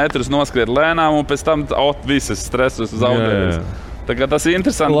pirmos metrus noskriet lēnām un pēc tam visas stresus zaudējums. Tā kā tas ir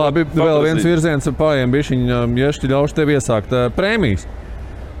interesanti. Labi, vēl viens virziens pārējiem bišķiņ, Ješķi, ļaušu tev iesākt prēmijas.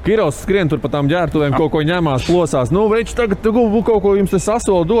 Kirovs skrien tur pa tām ģērtuvēm, kaut ko ņemās, plosās. Vreči, tagad kaut ko jums te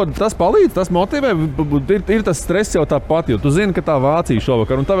sasoli dod. Tas palīdz, tas motivē. Ir tas stress jau tāpat, jo tu zini, ka tā Vācija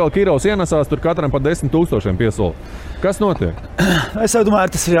šovakar. Un tā vēl Kirovs ienesās tur katram pa 10 000 piesoli. Kas notiek? Es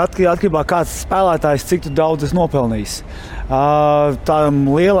domāju, tas ir atkarībā kāds spēlētājs, cik tu daudz esi nopelnījis. Tādam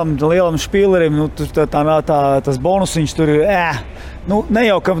lielam špīlerim, tas bonusiņš tur ir, ne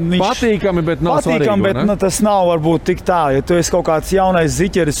jau, ka viņš patīkami, bet nav svarīgi, bet tas nav varbūt tik tā. Ja tu esi kaut kāds jaunais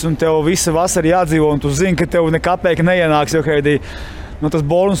ziķeris un tev visa vasara jādzīvo un tu zini, ka tev nekapēka neienāks, jo Heidī, tas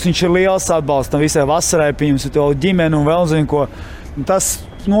bonusiņš ir liels atbalsts tam visai vasarai, pieņems, tev ģimeni un vēl zinu ko. Tas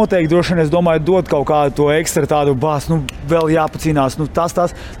noteikti droši vien, es domāju, dod kaut kādu to ekstra tādu bāzi, vēl jāpacīnās,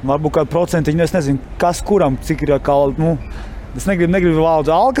 tas, varbūt kādu procentiņu, es nezinu, kas kuram, cik ir kā, es negribu vāldz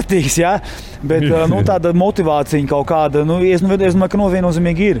alkatīgs, ja? Bet tāda motivācija kaut kāda, es domāju, ka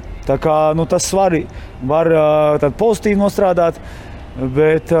viennozīmīgi ir. Tā kā tas var tādu pozitīvi nostrādāt,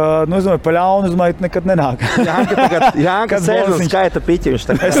 bet, es domāju, pa ļaunu, nekad nenāk. Jānka sēž un skaita piķiņš.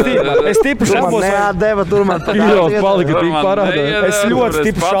 Es stipri šaubos. Neatdeva tur man Kirovs palika tik parādā. Es ļoti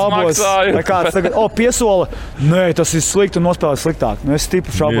stipri šaubos. Kāds tagad, piesola, nē, tas ir slikti un nospēlē sliktāk. Es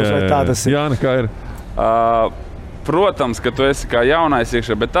stipri šaubos, vai tā tas ir. Jāna, kā ir? Protams, ka tu esi kā jaunais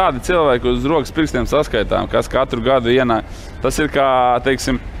iekšā, bet tādi cilvēki uz rokas pirkstiem saskaitām, kas katru gadu ienāk. Tas ir kā,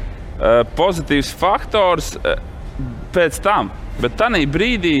 teiksim, pozitīvs faktors pēc tam. Bet tanī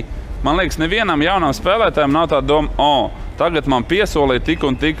brīdī, man liekas, nevienam jaunam spēlētājam nav tā doma, tagad man piesolīja tik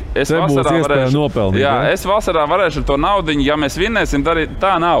un tik, es vasarā varēšu ar to naudiņu, ja mēs vinnēsim,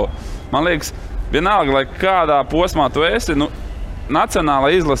 tā nav. Man liekas, vienalga, lai kādā posmā tu esi, nacionālā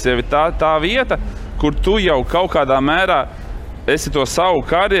izlase jau ir tā vieta, kur tu jau kaut kādā mērā esi to savu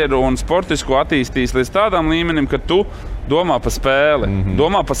karjeru un sportisko attīstījis līdz tādam līmenim, ka tu domā par spēli,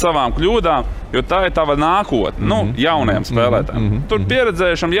 domā par savām kļūdām, jo tā ir tava nākotne, jaunajiem spēlētājiem. Tur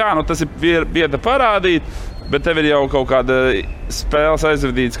pieredzējušam, tas ir vieta parādīt, bet tev ir jau kaut kāda spēles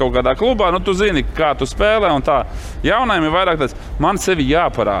aizvadīts kaut kādā klubā, tu zini, kā tu spēlē un tā. Jaunajiem ir vairāk tāds, man sevi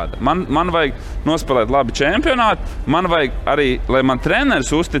jāparāda, man vajag nospēlēt labi čempionātu, man vajag arī, lai man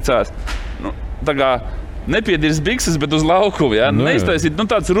treneris uzticās, tā kā nepiedirs bikses, bet uz laukumu, ja? Neiztaisīt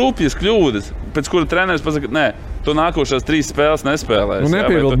tāds rūpjas kļūdas, pēc kura treneris pasaka, nē, tu nākošās 3 spēles nespēlēsi.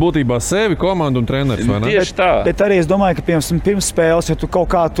 Nepievilt būtībā sevi, komandu un treneris, vai ne? Tieši tā. Bet arī es domāju, ka pirms spēles, ja tu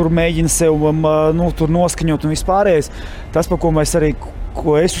kaut kā tur mēģini sev tur noskaņot un vispārējais, tas, par ko mēs arī,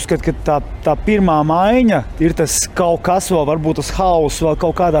 ko es uzskatu, ka tā pirmā maiņa ir tas kaut kas vēl, varbūt tas hauss vēl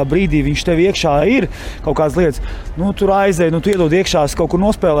kaut kādā brīdī, viņš tev iekšā ir kaut kādas lietas, tur aizēj, tu iedod iekšā, kaut kur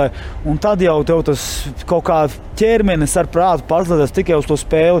nospēlē, un tad jau tev tas kaut kā ķermenis ar prātu pārslēdzas tikai uz to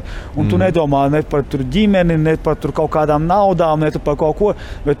spēli, un tu nedomā ne par tur ģimeni, ne par tur kaut kādām naudām, ne par kaut ko,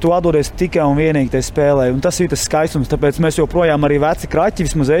 bet tu atdodies tikai un vienīgi tai spēlē, un tas ir tas skaistums, tāpēc mēs joprojām arī veci kraķi,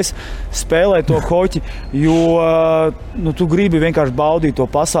 vismaz es spēlēju to hoķi, jo tu gribi vienkārši baudīt to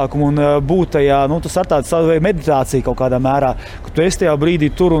pasākumu un būt tajā, tas ar tādu savu meditāciju kaut kādā mērā, ka tu esi tajā brīdī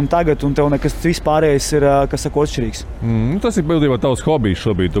tur un tagad, un tev nekas vispārējais ir, kas saka, atšķirīgs. Tas ir būtībā tavs hobijs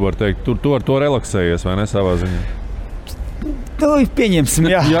šobrīd, tu vari teikt, tu ar to relaksējies, vai ne, savā ziņā? Pieņemsim,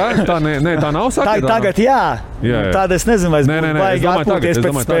 jā. Jā, tā nav sakta? Tagad jā. Tāda es nezinu, vai es būtu baigi atpūties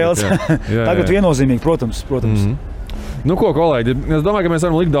pēc spēles. Tagad viennozīmīgi, protams. Nu, ko, kolēģi, es domāju, ka mēs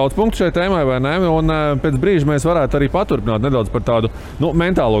varam likt daudz punktu šai tēmai, vai ne? Un pēc brīža mēs varētu arī paturpināt nedaudz par tādu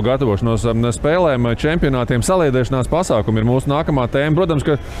mentālo gatavošanos spēlēm, čempionātiem, saliedēšanās pasākumu ir mūsu nākamā tēma. Protams,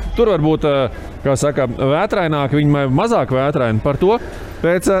 ka tur var būt, kā saka, vētraināki, viņi mazāk vētraini par to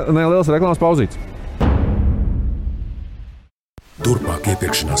pēc nelielas reklāmas pauzītes. Turpmāk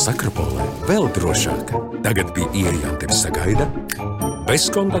iepirkšanās Akropolē vēl drošāk. Tagad pie ieejām tevi sagaida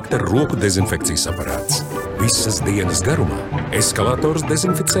bezkontakta roku dezinfekcijas aparāts. Visas dienas garumā eskalators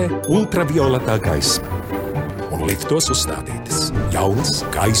dezinficē ultravioletā gaisma. Un liftos uzstādītas jaunas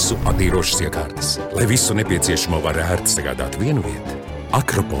gaisu attīrošas iekārtas, lai visu nepieciešamo var ērti sagādāt vienu vietu.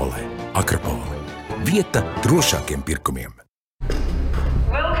 Akropolē. Akropole. Vieta drošākiem pirkumiem.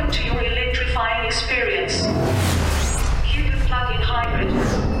 Welcome to your electrifying experience. Plug-in hybrid.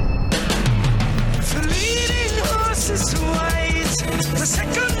 The leading horse is white, the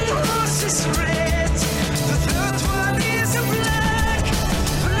second horse is red, the third one is a black,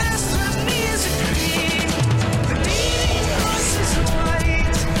 the last one is a green. The leading horse is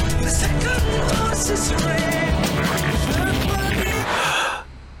white, the second horse is red, the third one is...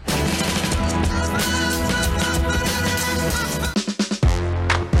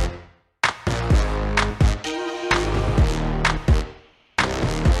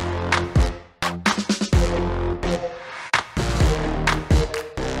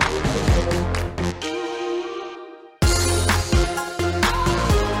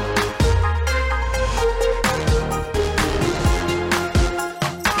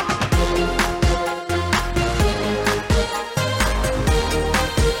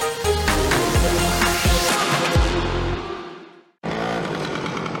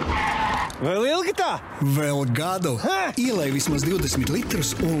 Vēl gadu. Ielej vismaz 20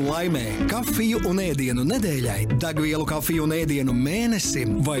 litrus un laimē kafiju un ēdienu nedēļai, degvielu kafiju un ēdienu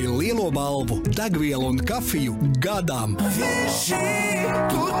mēnesim vai lielo balvu degvielu un kafiju gadam.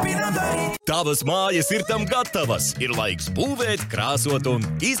 Tavas mājas ir tam gatavas. Ir laiks būvēt, krāsot un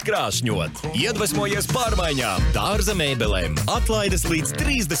izkrāšņot. Iedvesmojies pārmaiņām, dārza mēbelēm, atlaides līdz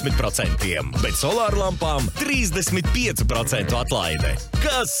 30%, bet solārlampām 35% atlaide.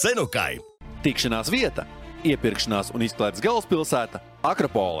 Kas senukai? Tikšanās vieta, iepirkšanās un izklaides galvaspilsēta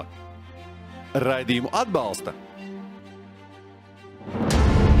Akropole. Raidījumu atbalsta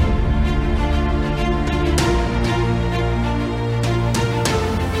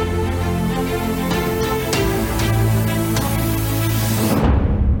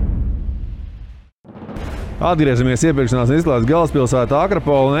Atgriežamies iepirkšanās un izklaides galvaspilsētā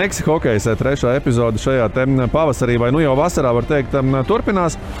Akropole un Eksi hokejs 3. epizode šajā pavasarī, vai nu jau vasarā, var teikt,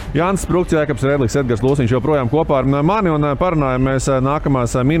 turpinās. Jānis Sprukts, Jēkabs Redlis, Edgars Lūsiņš joprojām kopā ar mani un parunājamies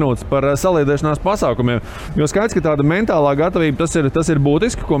nākamās minūtes par saliedēšanās pasākumiem. Jo skaidrs, ka tāda mentālā gatavība, tas ir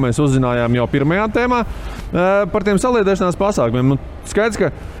būtiski, ko mēs uzzinājām jau pirmajā tēmā par tiem saliedēšanās pasākumiem. Skaidrs, ka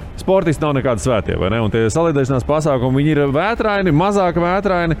sportisti nav nekādi svētie, vai ne? Un tie saliedēšanās pasākumi, viņi ir vētraini, mazāk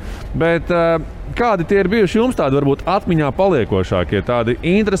vētraini, bet kādi tie ir bijuši jums tādi varbūt atmiņā paliekošākie, tādi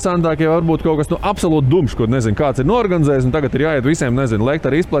interesantākie, varbūt kaut kas absolūti dumšs, ko nezinu, kāds ir norganizējis, un tagad ir jāiet visiem, nezinu, lekt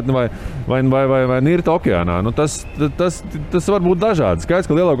ar izpletni vai nirta okeānā. Tas var būt dažādi. Skaidrs,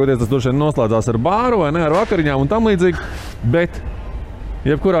 ka lielākoties tas droši vien noslēdzās ar bāru vai ne, ar vakariņām un tam līdzīgi, bet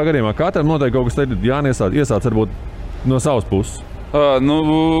jebkurā gadījumā katram noteikti kaut kas te jāiesāc varbūt no savas puses.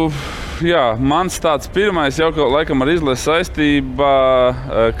 Jā, mans tāds pirmais jau laikam ar izlases saistībā,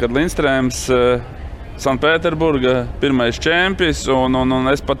 kad Lindstrēms Sanktpēterburga pirmais čempions, un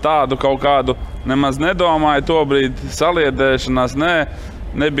es pat tādu kaut kādu nemaz nedomāju, tobrīd saliedēšanās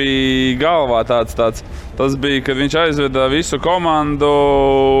nebija galvā tāds. Tas bija, kad viņš aizveda visu komandu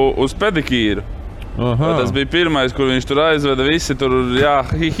uz pedikīru. Aha. Tas bija pirmais, kur viņš tur aizveda, visi tur,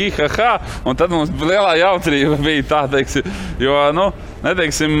 un tad mums lielā jautrība bija tā, teiksim, jo,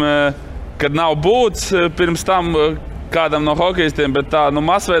 neteiksim, kad nav būts pirms tam kādam no hokejistiem, bet tā,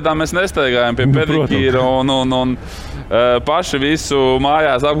 masveidā mēs nestaigājam pie pedikīra un paši visu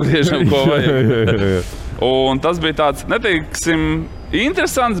mājās apgriežam, ko vajag. Un tas bija tāds, neteiksim,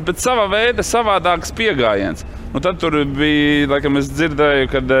 interesants, bet savā veida savādāks piegājiens. Tad tur bija, laikam es dzirdēju,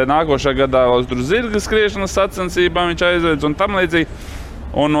 kad nākošā gadā tur zirga skriešanas sacensībām viņš aizvedz un tam līdzīgi.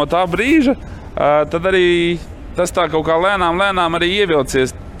 Un no tā brīža tad arī tas tā kaut kā lēnām arī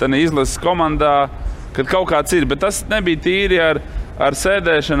ievilcies tādā izlases komandā, kad kaut kāds ir. Bet tas nebija tīri ar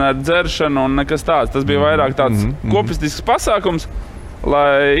sēdēšanu, ar dzeršanu un nekas tāds. Tas bija vairāk tāds kopistisks pasākums,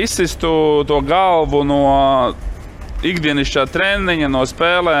 lai izsistu to galvu no ikdienišķā treniņa, no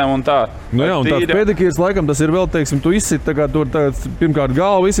spēlēm un tā. Jā, un tāds pedikīrs, laikam, tas ir vēl, teiksim, tu izsit tur pirmkārt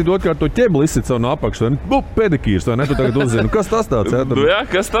galvu izsit, otrkārt to ķebli izsit savu no apakšu, vai ne? Pedikīrs, vai ne? Tu tagad uzzini, kas tas tāds? Jā,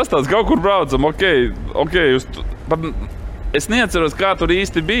 kas tas tāds? Kaut kur braucam, ok, es neatceros, kā tur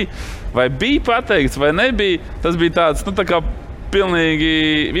īsti bija. Vai bija pateikts, vai nebija. Tas bija tāds, tā kā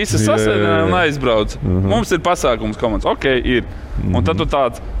pilnīgi visas sasēdināja un aizbrauc. Mums ir pasākums komandas. Ok, ir. Un tad tu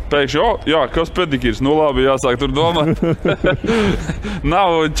tāds pēkšņi, kas pedikīrs? Nu labi, jāsāk tur domāt.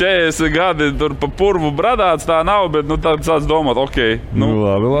 Nav 40 gadi tur pa purvu bradāts, tā nav, bet tad sāc domāt, ok,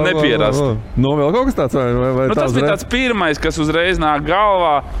 labi, nepierast. Vēl kaut kas tāds vai tas bija tāds pirmais, kas uzreiz nāk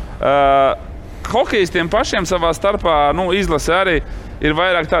galvā. Hokejistiem pašiem savā starpā, izlase arī ir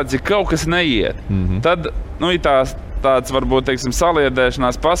vairāk tāds, ja kaut kas neiet. Tad, ir tāds varbūt, teiksim,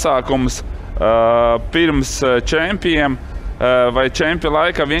 saliedēšanās pasākums pirms čempiem vai čempi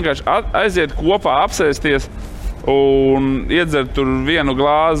laikā vienkārši aiziet kopā, apsēsties un iedzert tur vienu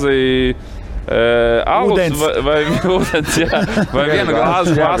glāzi alus vai ūdens, vai vienu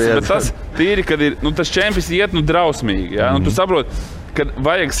glāzi masu, bet tas tīri, kad ir, tas čempis iet, drausmīgi, tu saproti, kad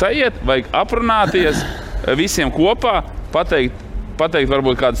vajag sajiet, vajag aprunāties visiem kopā, pateikt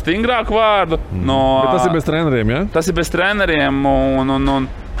varbūt kādu stingrāku vārdu. Bet tas ir bez treneriem, ja? Tas ir bez treneriem un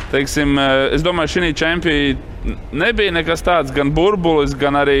teiksim, es domāju, šī čempī nebija nekas tāds, gan burbulis,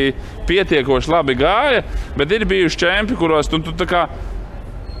 gan arī pietiekoši labi gāja, bet ir bijuši čempi, kuros tu tā kā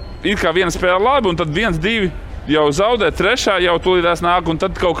ir kā viena spēle labi, un tad 1-2 jau zaudē, trešā jau tūlītās nāk, un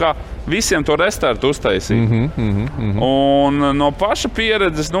tad kaut kā visiem to restartu uztaisīt. Un no paša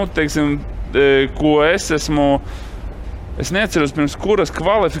pieredzes, teiksim, ko es esmu, es neatceros pirms kuras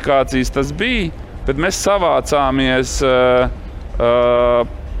kvalifikācijas tas bija, bet mēs savācāmies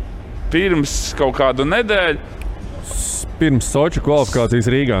pirms kaut kādu nedēļu. Pirms Soču kvalifikācijas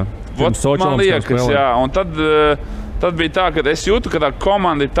Rīgā. Man liekas, jā. Un tad bija tā, ka es jūtu, ka tā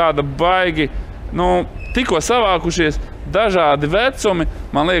komanda ir tāda baigi, tikko savākušies, dažādi vecumi.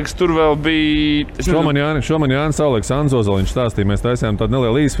 Man liekas, tur vēl bija... Šoman Jānis Saulēks Anzoza, viņš stāstīja, mēs taisījām tādu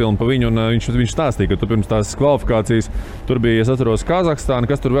nelielu īsfilmu pa viņu, un viņš stāstīja, ka tu pirms tās kvalifikācijas tur bija, es atceros, Kazahstāna,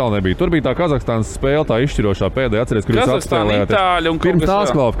 kas tur vēl nebija. Tur bija tā Kazahstānas spēle, tā izšķirošā pēdējā, atceries, kur jūs apspēlējāties. Pirms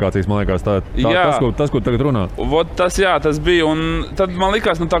tās kvalifikācijas, man liekas, tas, ko tagad runā. Tas bija, un tad man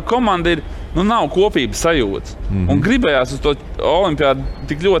likās, tā komanda ir, nav kopības sajūtas. Un gribējās uz to olimpiādu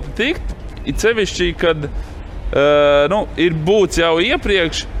tik ļoti tikt, it sevišķi, kad ir būts jau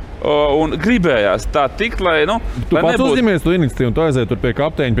iepriekš un gribējās tā tikt, lai Tu pats uzņemies to iniciatīvu un tu aiziet tur pie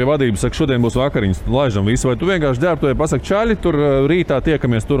kapteiņa, pie vadības, saka, šodien būs vakariņas, laižam visu, vai tu vienkārši ģērbtoji pasaki, čaļi, tur rītā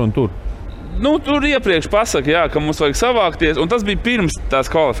tiekamies tur un tur? Tur iepriekš pasaka, ka mums vajag savākties, un tas bija pirms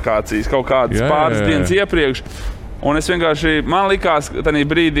tās kvalifikācijas, kaut kādas pāris dienas iepriekš. Un es vienkārši, man likās tajā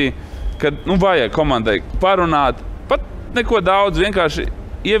brīdī, kad vajag komandai parunāt, pat neko daudz, vienkārši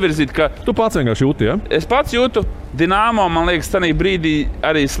ievirzīt, ka... Tu pats vienkārši jūti, ja? Es pats jūtu. Dinamo, man liekas, tajā brīdī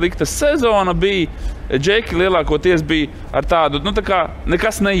arī slikta sezona bija. Džeki lielākoties bija ar tādu, tā kā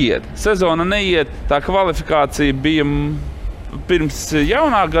nekas neiet. Sezona neiet, tā kvalifikācija bija pirms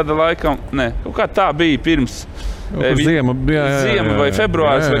jaunā gada laikam. Ne, kaut kā tā bija pirms ziema vai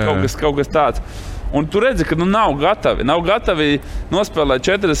februārs vai kaut kas tāds. Un tu redzi, ka nav gatavi. Nav gatavi nospēlēt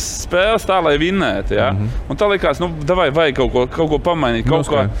 4 spēles tā, lai vinnētu. Ja? Un tā likās, vajag kaut ko pamainīt.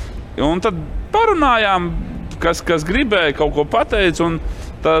 Un tad parunājām, kas gribēja, kaut ko pateica, un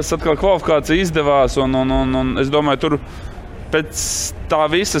tas atkal kvalifikācija izdevās. Un es domāju, tur pēc tā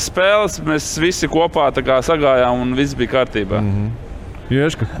visas spēles mēs visi kopā tā kā sagājām un viss bija kārtībā.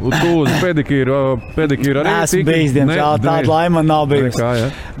 Ieška, tu uz pedikīru arī esmu bijis, diemžēl, tāda laima man nav bijusi.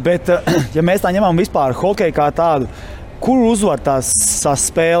 Bet, ja mēs tā ņemam vispār hokeju kā tādu, kur uzvar tās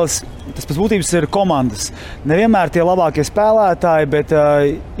spēles, tas pēc būtības ir komandas. Nevienmēr tie labākie spēlētāji, bet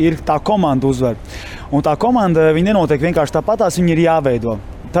ir tā komanda uzvar. Un tā komanda, viņi nenotiek vienkārši tāpatās, viņi ir jāveido.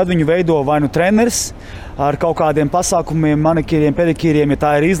 Tad viņu veido vai treneris ar kaut kādiem pasākumiem, manikīriem, pedikīriem. Ja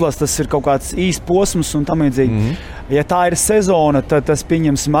tā ir izlase, tas ir kaut kāds īsts posms un tam līdzīgi. Ja tā ir sezona, tad tas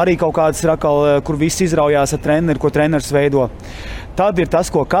pieņemsim arī kaut kāds ir atkal, kur viss izraujās ar treneri, ko treneris veido. Tad ir tas,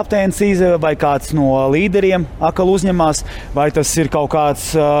 ko kapteinis vai kāds no līderiem atkal uzņemās, vai tas ir kaut kāds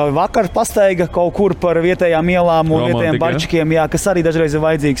vakar pastaiga kaut kur par vietējām ielām un vietējiem barčikiem, kas arī dažreiz ir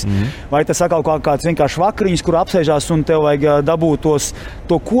vajadzīgs. Vai tas atkal kāds vienkārši vakariņas, kur apsēžās un tev vajag dabūt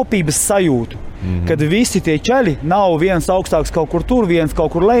to kopības sajūtu. Kad visi tie ceļi nav viens augstāks kaut kur tur, viens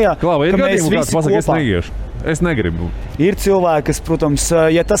kaut kur lejā. Vai ir gadījumi, kāds pasaka, es neiešu? Es negribu. Ir cilvēki, kas, protams,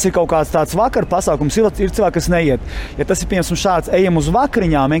 ja tas ir kaut kāds tāds vakar pasākums, ir cilvēki, kas neiet. Ja tas ir, piemēram, šāds, ejam uz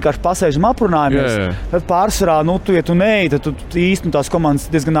vakariņām, vienkārši pasēžam, aprunājamies, tad pārsvarā, ja tu neej, tad tu īsti tās komandas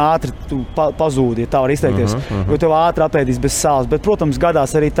diezgan ātri pazūdi, ja tā var izteikties. Jo tev ātri apēdīs bez sāls. Bet, protams,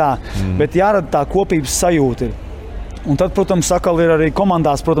 gadās arī tā. Bet jārada tā kopības sajūta. Un tad, protams, sakal ir arī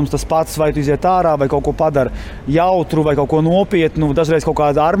komandās, protams, tas pats, vai tu iziet ārā, vai kaut ko padara jautru, vai kaut ko nopietnu, dažreiz kaut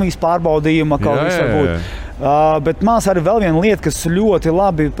kāda armijas pārbaudījuma, kaut kas var būt. Bet mās arī vēl viena lieta, kas ļoti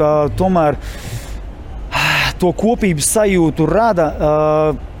labi tomēr to kopības sajūtu rada.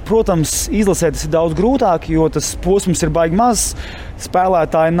 Protams, izlasēt tas ir daudz grūtāk, jo tas posms ir baigi mazs.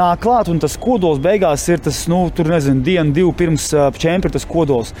 Spēlētāji nāk klāt, un tas kodols beigās ir tas, tur nezinu, dienu, divu pirms čempionāta tas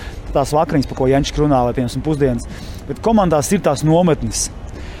kodols. Tās vakariņas, par ko Jančs runā, vai piemēram pusdienas. Bet komandās ir tās nometnes.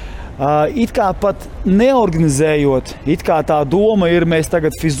 It kā pat neorganizējot, it kā tā doma ir, mēs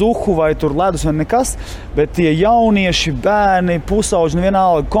tagad fizuhu vai tur ledus vai nekas, bet tie jaunieši, bērni, pusauģi,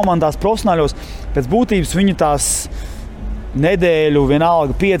 vienalga komandās profesionāļos, pēc būtības viņi tās nedēļu,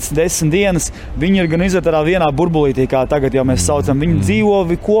 vienalga 5, 10 dienas, viņi ir gan izvērtā vienā burbulītī, kā tagad jau mēs saucam. Viņi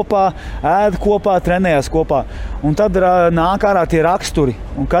dzīvo kopā, ēd kopā, trenējas kopā. Un tad nāk ārā tie raksturi,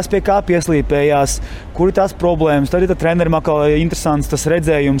 un kas pie kā pieslīpējās, kur ir tās problēmas. Tad ir trenerim atkal interesants tas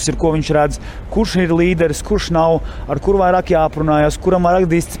redzējums, ir, ko viņš redz, kurš ir līderis, kurš nav, ar kuru vairāk jāprunājas, kuram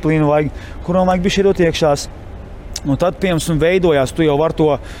vairāk disciplīnu vajag, kuram vajag bišķi iedot iekšās. Tad, piemēram, veidojās, tu jau vari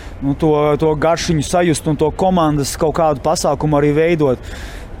to garšiņu sajust un to komandas kaut kādu pasākumu arī veidot.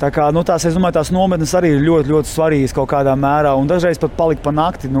 Tā kā, es domāju, tās nometnes arī ir ļoti, ļoti svarīgas kaut kādā mērā. Un dažreiz pat palika pa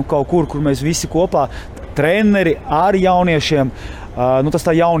nakti, kaut kur mēs visi kopā, treneri ar jauniešiem. Tas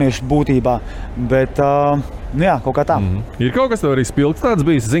tā jauniešu būtībā. Bet, kaut kā tā. Ir kaut kas tev arī spilgts tāds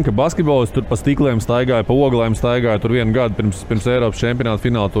bijis. Es zinu, ka basketbolists tur pa stikliem staigāja, pa oglēm staigāja tur vienu gadu pirms Eiropas čempionāta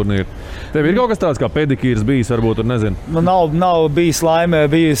fināla turnīra. Tev ir kaut kas tāds kā pedikīrs bijis, varbūt, tur nezinu? Nav bijis laime,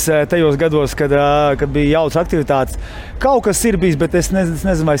 bijis tajos gados, kad bija jauts aktivitātes. Kaut kas ir bijis, bet es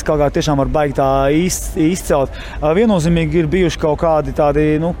nezinu, vai es kaut kā tiešām var baigt tā izcelt. Viennozīmīgi ir bijuši kaut kādi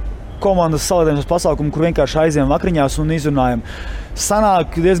tādi, komandas salīdzināšanas pasākumu, kur vienkārši aizējām vakariņās un izrunājam.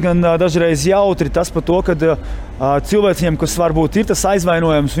 Sanāk diezgan dažreiz jautri tas par to, ka cilvēciem, kas varbūt ir tas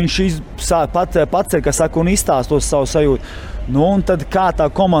aizvainojums, viņš paceļ, kas saka, un izstāst to savu sajūtu. Un tad kā tā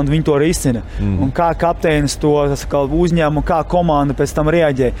komanda to risina, un kā kapteinis to uzņem, un kā komanda pēc tam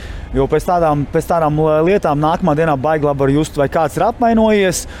reaģē. Jo pēc tādām lietām nākamā dienā baigi labi var just, vai kāds ir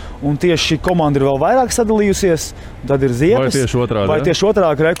apmainojies, un tieši komanda ir vēl vairāk sadalījusies, tad ir ziepes. Vai tieši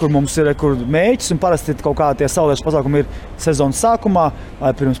otrādi, kur mums ir mēģis, un parasti kaut kā tie saulēšanas pasākumi ir sezonas sākumā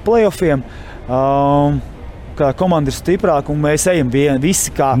vai pirms playoffiem. Kā komanda ir stiprāka un mēs ejam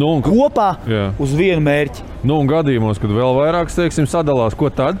visi kā kopā uz vienu mērķi. Un gadījumos, kad vēl vairāk, teiksim, sadalās, ko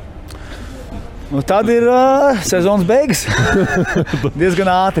tad? Tad ir sezonas beigas.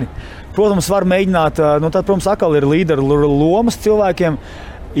 Diezgan ātri. Protams, var mēģināt, tad, protams, atkal ir līderu lomas cilvēkiem,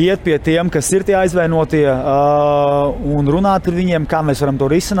 iet pie tiem, kas ir tie aizvainotie, un runāt ar viņiem, kā mēs varam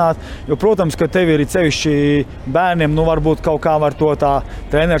to risināt. Jo, protams, ka tev ir cevišķi bērniem, varbūt kaut kā var to tā,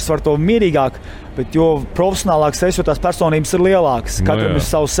 treneris var to mierīgāk, bet jo profesionālāks es, jo tās personības ir lielākas. Katram ir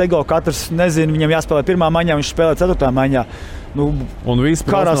savs ego, katrs nezina, viņam jāspēlē pirmā maiņā, viņš spēlē ceturtā maiņā. Un visi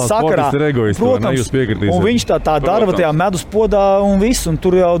profesionāli sportisti ir egoisti, vai ne? Jūs piekritīsiet. Un viņš tā darba tajā medus podā un viss, un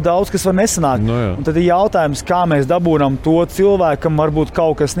tur jau daudz kas var nesanākt. Un tad ir jautājums, kā mēs dabūnam to cilvēkam, varbūt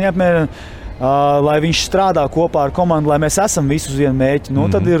kaut kas neapmierina, lai viņš strādā kopā ar komandu, lai mēs esam visi uz vienu mērķi.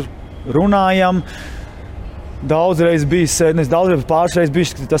 Tad ir runājam. Daudzreiz bijis, pāris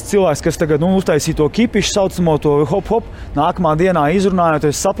bijis tas cilvēks, kas tagad uztaisīja to kipišu, saucamo to hop, nākamā dienā izrunājot,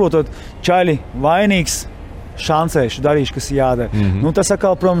 saprotot, čaļi vainīgs, šancēšu, darīšu, kas jādara. Tas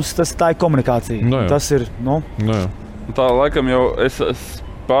atkal, protams, tā ir komunikācija. Tas ir, Tā laikam jau es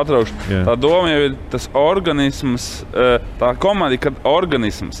pārtraukšu. Tā doma jau ir tas organisms, tā komanda ir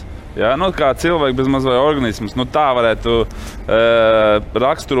organisms. Ja? Kā cilvēki bez maz vai organisms, tā varētu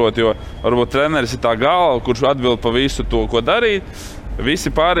raksturot, jo varbūt treneris ir tā galva, kurš atbild pa visu to, ko darīt.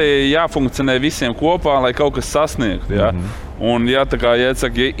 Visi pārējie jāfunkcionē visiem kopā, lai kaut kas sasniegtu. Ja? Un, ja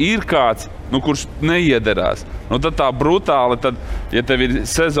ir kāds, kurš neiederās, tad tā brutāli, tad, ja tev ir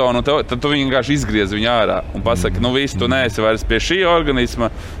sezona, tad tu vienkārši izgriez viņu ārā un pasaki, visi, tu neesi vairs pie šī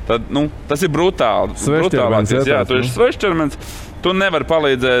organisma, tad, tas ir brutāli. Tu esi svešķermens. Tu nevari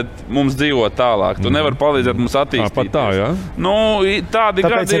palīdzēt mums dzīvot tālāk, tu nevari palīdzēt mums attīstīties. Pat tā, jā? Tādi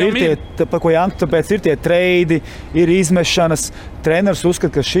gadījumi ir. Tāpēc ir tie treidi, ir izmešanas. Treneris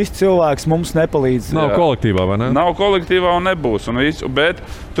uzskata, ka šis cilvēks mums nepalīdz. Nav kolektīvā, vai ne? Nav kolektīvā un nebūs. Bet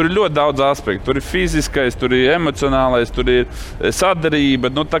tur ir ļoti daudz aspektu. Tur ir fiziskais, tur ir emocionālais, tur ir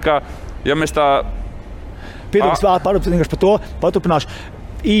sadarība. Ja mēs tā... Par to paturpināšu.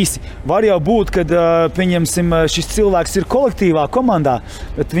 Īsi. Var jau būt, kad šis cilvēks ir kolektīvā komandā,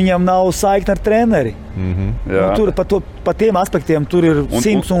 bet viņam nav saikne ar treneri. Tur par tiem aspektiem tur ir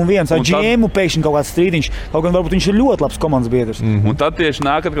 101. Ar džēmu pēkšņi kaut kāds strīdiņš, kaut gan varbūt viņš ir ļoti labs komandas biedrs. Un tad tieši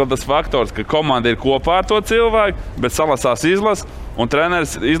nāk atkal tas faktors, ka komanda ir kopā ar to cilvēku, bet salasās izlas, un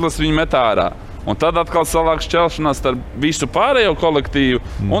treneris izlas viņu met ārā. Un tad atkal salāks šķelšanās starp visu pārējo kolektīvu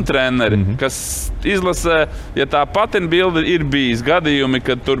un treneri, kas izlasē, ja tā patina bilde ir bijis gadījumi,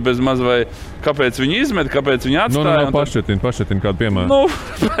 kad tur bez maz vai kāpēc viņi izmet, kāpēc viņi atstāja. Pašķetin kādu piemēru. Nu,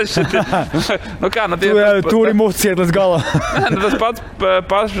 pašķetin. Tur ir mūsu ciet līdz galam. Tas pats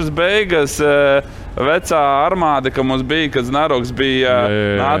pašas beigas vecā armāde, ka mums bija, kad Znaroks bija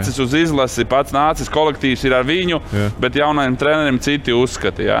nācis uz izlasi, pats nācis, kolektīvs ir ar viņu, bet jaunajiem treneriem citi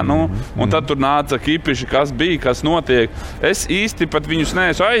uzskati. Ja? Un tad tur nāca kipiši, kas bija, kas notiek. Es īsti pat viņus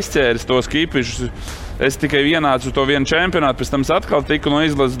neesmu aizķēris, tos kipišus. Es tikai ienācu uz to vienu čempionātu, pēc tam es atkal tiku no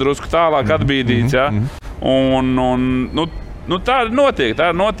izlases drusku tālāk atbīdīts. Ja? Tā ir notiek.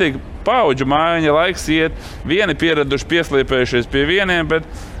 Paudžu mājiņa, laiks iet, vieni pieraduši pieslīpējušies pie vieniem, bet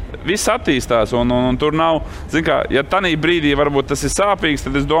viss attīstās. Un tur nav, ja tanī brīdī varbūt tas ir sāpīgs,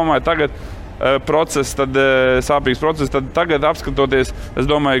 tad es domāju, tagad sāpīgs process, tad tagad apskatoties, es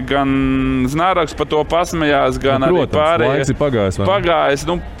domāju, gan Znaroks par to pasmējās, gan arī pārējie. Protams, laiks ir pagājis.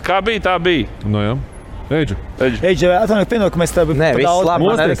 Kā bija, tā bija. No jā. Eidži, atvainojiet, pienāk, ka mēs tā Nē, viss labi,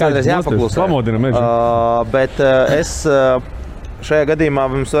 man arī kādreiz jāpaklusē. Pamodinam, Eidži. Bet es šajā gadījumā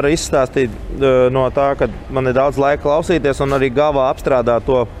jums varu izstāstīt no tā, ka man ir daudz laika klausīties un arī galvā apstrādāt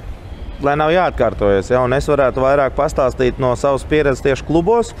to, lai nav jāatkārtojas. Ja? Un es varētu vairāk pastāstīt no savas pieredzes tieši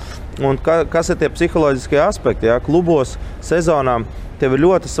klubos, un kas ir tie psiholoģiskie aspekti. Ja? Klubos sezonām tev ir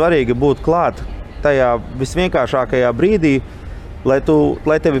ļoti svarīgi būt klāt tajā visvienkāršākajā brīdī, lai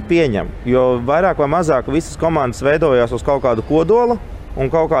tevi pieņem. Jo vairāk vai mazāk visas komandas veidojās uz kaut kādu kodolu, un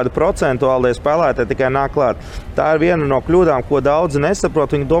kaut kādi procentuālie spēlētāji tikai nāk klāt. Tā ir viena no kļūdām, ko daudzi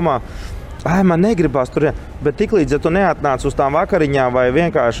nesaprot. Viņi domā, man negribās tur, bet tiklīdz, ja tu neatnāc uz tām vakariņām vai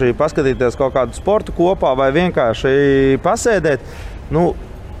vienkārši paskatīties kaut kādu sportu kopā vai vienkārši pasēdēt,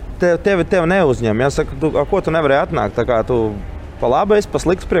 tevi neuzņem. Ja? Saka, ko tu nevarēji atnākt? Tā kā tu pa labais, pa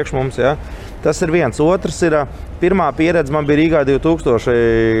slikts priekš mums. Ja? Tas ir viens. Otrs ir, pirmā pieredze man bija Rīgā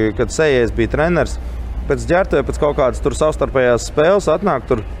 2000, kad Sejais bija treneris. Pēc ģērbtuve, pēc kaut kādas tur savstarpējās spēles atnāk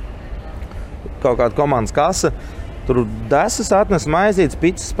tur kaut kāda komandas kase. Tur desas atnes maizītes,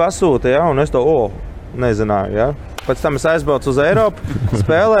 pizzas pasūta, ja? Un es to nezināju. Ja? Pēc tam es aizbraucu uz Eiropu,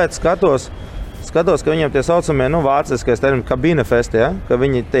 spēlēt, skatos, ka viņiem tie saucamie, vāciskais termins, kabinefesti, ja? Ka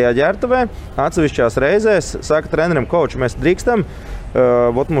viņi tajā ģērbtuvē atsevišķās reizēs saka trenerim, coach, mēs drīkstam,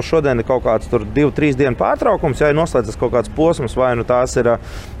 mums šodien ir kaut kāds 2-3 dienu pārtraukums, ja ir noslēdzas kaut kāds posms, vai tās ir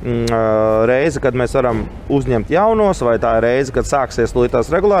reize, kad mēs varam uzņemt jaunos, vai tā ir reize, kad sāksies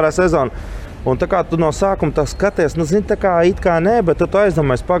tās regulārā sezona. Un tā kā tu no sākuma tā skaties, tā kā it kā nē, bet tu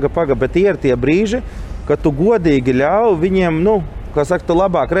aizdomājies, paga, bet tie ir tie brīži, kad tu godīgi ļauj viņiem, kā saka, tu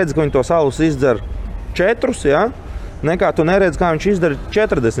labāk redzi, ka viņi to salus izdzer 4, ja? Nekā tu neredzi, kā viņš izdara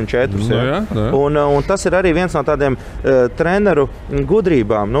 44. Ja? Un tas ir arī viens no tādiem treneru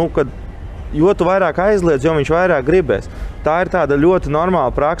gudrībām, jo tu vairāk aizliedz, jo viņš vairāk gribēs. Tā ir tāda ļoti normāla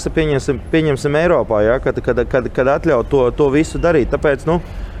praksa, pieņemsim Eiropā, ja? kad atļaut to visu darīt. Tāpēc,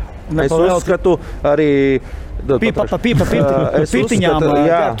 es uzskatu arī Pītiņām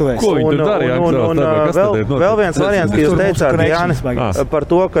ģērbtuvēs. Ko viņi tur darīja? Vēl viens variants, ka jūs teicāt, Jānis, par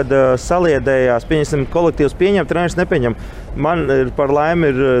to, kad saliedējās, kolektīvs pieņem, treneris nepieņem. Man par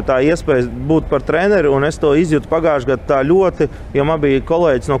laimi ir tā iespēja būt par treneri, un es to izjūtu pagājušajā gadā tā ļoti, jo man bija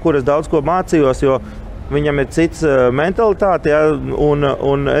kolēģis, no kuras daudz ko mācījos, jo viņam ir cits mentalitāte, ja,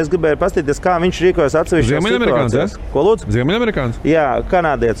 un es gribēju paskatīties, kā viņš rīkojas atsevišķās situācijās. Ko lūdzu? Ziemeļamerikāns? Jā,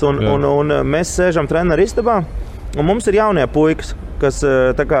 kanādietis. Un mēs sēžam treneru istabā, un mums ir jaunie puikas, kas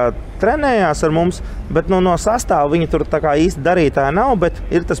tā kā trenējās ar mums, bet no sastāva viņi tur tā kā īsti darītāji nav, bet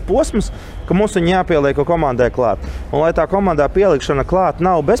ir tas posms, ka mums viņi jāpieliek komandai klāt. Un lai tā komandā pielikšana klāt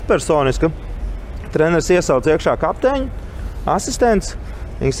nav bezpersoniska, treneris iesauc iekšā kapteiņu, asistents.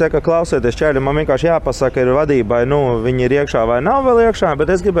 Viņi saka, klausieties, čēļi, man vienkārši jāpasaka, ir vadībai, viņi ir iekšā vai nav vēl iekšā, bet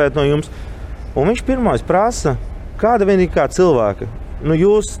es gribētu no jums. Un viņš pirmais prasa, kāda viņi ir kā cilvēki.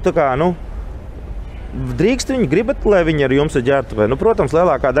 Jūs tā kā, drīkst viņi, gribat, lai viņi ar jums ir ģērbtuvē. Protams,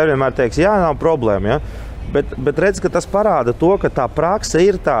 lielākā daļa vienmēr teiks, jā, nav problēma, ja? Bet redz, ka tas parāda to, ka tā prakse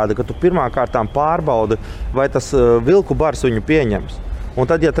ir tāda, ka tu pirmkārtām pārbaudi, vai tas vilku bars viņu pieņems. Un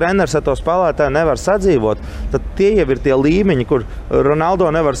tad, ja treneris ar to spēlētāju nevar sadzīvot, tad tie jau ir tie līmeņi, kur Ronaldo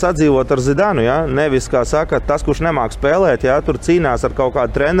nevar sadzīvot ar Zidanu. Ja? Nevis, kā saka, tas, kurš nemāk spēlēt, ja? Tur cīnās ar kaut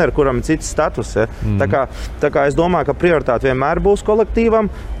kādu treneru, kuram ir cits status. Ja? Tā kā es domāju, ka prioritāte vienmēr būs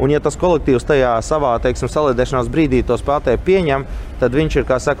kolektīvam, un ja tas kolektīvs tajā savā, saliedēšanās brīdī to spēlētāju pieņem, tad viņš ir,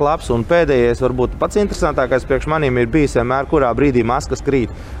 kā saka, labs. Un pēdējais, varbūt pats interesantākais priekš manīm ir bijis vienmēr, kurā brīdī maskas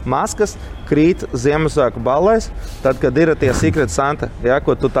krīt. Maskas krīt Ziemassvētku ballēs, tad, kad ir tie Secret Santa, ja,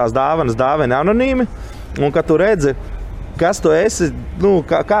 ko tu tās dāvanas dāvini anonīmi, un kad tu redzi kas tu esi,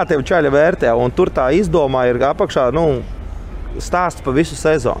 kā tev čaļa vērtē. Un tur tā izdomā ir apakšā stāsts pa visu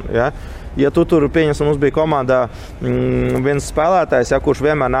sezonu. Ja? Ja tu tur, pieņemsim, mums bija komandā viens spēlētājs, kurš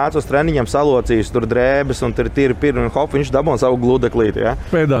vienmēr nāca uz treniņiem salocījis, tur drēbes un tur tīri pirmi un hop, viņš dabūja savu gludeklīti. Ja?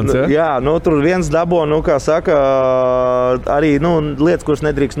 Pēdants, ja? Jā, tur viens dabūja, kā saka, arī lietas, kuras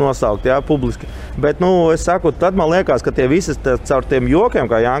nedrīkst nosaukt, ja, publiski. Bet, es saku, tad man liekas, ka tie visi caur tiem jokiem,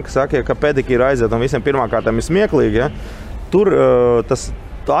 kā Janka saka, ka pedikīri aiziet un visiem pirmkārtām ir smieklīgi, ja? Tur tas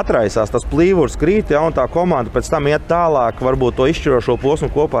atraisās, tas plīvurs krīt, ja, un tā komanda pēc tam iet tālāk, varbūt to izšķirošo posmu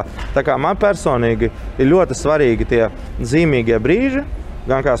kopā. Tā kā man personīgi ir ļoti svarīgi tie zīmīgie brīži,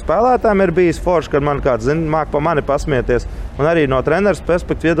 gan kā spēlētājiem ir bijis forši, kad man kāds māk pa mani pasmieties, un arī no treneras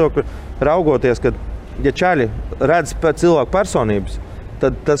perspektīvas viedokļa raugoties, ka, ja čaļi redz cilvēku personības,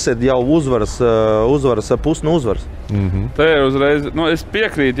 tad tas ir jau uzvaras pusnu uzvaras. Te ir uzreiz, es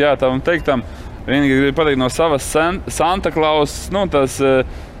piekrītu, jā, tam teiktam, vienīgi gribu pateikt no savas Santa Claus, tas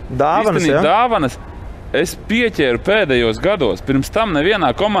dāvanas. Es pieķēru pēdējos gados. Pirms tam nevienā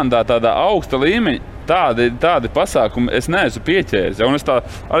komandā tādā augsta līmeņa tādi pasākumi es neesmu pieķēris. Ja? Un es tā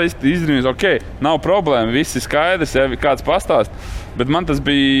arī izdarīju, ok, nav problēma, viss ir skaidrs, ja kāds pastāst. Bet man tas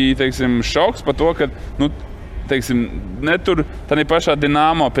bija, teiksim, šoks par to, ka, ne tur tādā pašā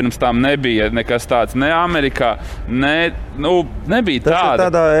Dinamo pirms tam nebija nekas tāds, ne Amerikā, nebija tāda. Tas ir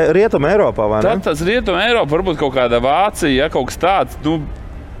tādā Rietuma Eiropā, vai ne? Tas Rietuma Eiropā, varbūt kaut kāda Vācija, ja, kaut kas tāds,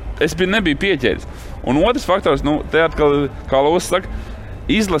 es nebiju pieķēris. Un otrs faktors, te atkal, kā Lūsis saka,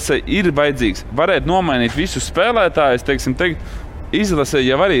 izlase ir vajadzīgs. Varētu nomainīt visus spēlētājus, teikt, izlasē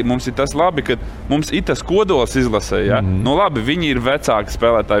jau arī mums ir tas labi, ka mums ir tas kodols izlasē. Ja? Labi, viņi ir vecāki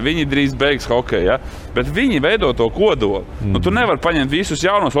spēlētāji, viņi drīz beigs hokeju, ja? Bet viņi veido to kodolu. Tu nevar paņemt visus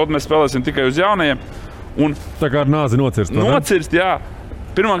jaunos, mēs spēlēsim tikai uz jaunajiem. Un tā kā ar nāzi nocirst. Nocirst, jā.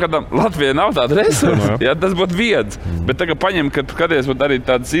 Pirmkārt, Latvijai nav tāda resursa, ja? Tas būtu viens. Bet tagad paņem, kad skaties arī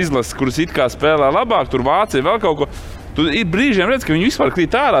tādas izlases, kuras it kā spēlē labāk, tur Vācija vēl kaut ko. Tu ir brīžiem redz, ka viņi vispār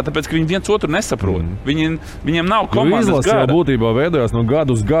krīt ārā, tāpēc, ka viņi viens otru nesaprot. Viņiem nav komandas gara. Izlase jau būtībā veidojās no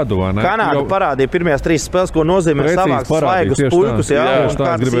gadu uz gadu, vai ne? Kanāda parādīja pirmajās 3 spēles, ko nozīmē savākt svaigus puikus, jā, un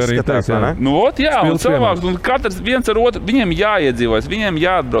kāds izskatās, vai ne? Un savākt, un katrs viens ar otru, viņiem jāiedzīvojas, viņiem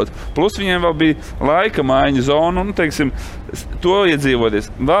jāatbrauc. Plus viņiem vēl bija laika maiņa zona, un, teiksim, to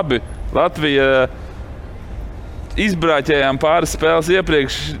iedzīvoties. Labi, Latvija izbrāķējām pāris spēles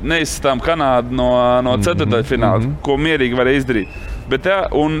iepriekš, neizsatām Kanādu no ceturtdaļfināla, ko mierīgi varēja izdarīt. Bet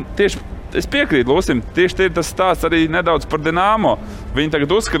un tieši es piekrītu Lūsim, tieši ir tas stāsts arī nedaudz par Dinamo. Viņi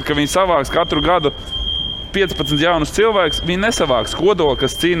tagad uzskata, ka viņi savāks katru gadu 15 jaunus cilvēkus, viņi nesavāks kodolu,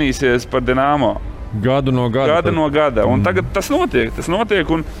 kas cīnīsies par Dinamo. Gadu no gada. Un tagad tas notiek,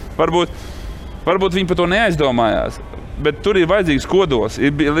 un varbūt viņi par to neaizdomājās. Bet tur ir vajadzīgs kodols.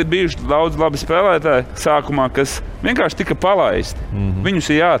 Ir bijuši daudz labi spēlētāji sākumā, kas vienkārši tika palaisti. Viņus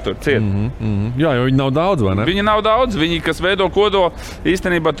ir jātur ciet. Jā, jo viņi nav daudz, vai ne? Viņi nav daudz. Viņi, kas veido kodolu,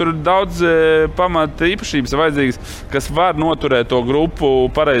 īstenībā tur ir daudz pamata īpašības vajadzīgas, kas var noturēt to grupu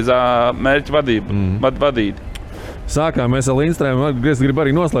pareizā mērķa vadīt. Sākām mēs ar Lindstrēmu, es gribu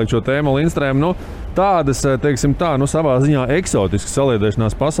arī noslēgt šo tēmu Lindstrēmu. Tādas, teiksim tā, savā ziņā eksotiskas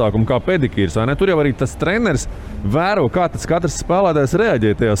saliedēšanās pasākumu kā pedikīrs, vai ne? Tur jau arī tas treneris vēro, kā tas katrs spēlētājs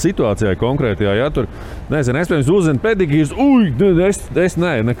reaģē tajā situācijā konkrētajā. Ja tur, nezinu, es pirms uzzinu pedikīrs, es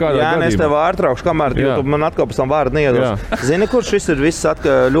nekādā gadījumā. Jā, es tev ārtraukšu, kamēr tu man atkal pēc tam vārdu neiedos. Zini, kurš šis ir viss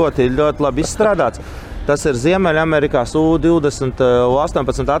ļoti, ļoti labi izstrādāts? Tas ir Ziemeļamerikās U20,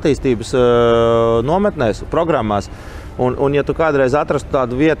 U18 attīstības nometnēs, programmās. Un ja tu kādreiz atrastu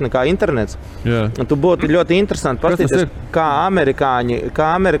tādu vietni kā internets, tu būtu ļoti interesanti paskatīties, kā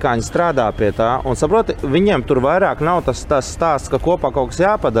amerikāņi strādā pie tā. Un saproti, viņiem tur vairāk nav tas stāsts, ka kopā kaut kas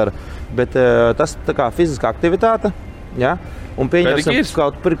jāpadara, bet tas tā kā fiziskā aktivitāte. Ja? Un pieņemsim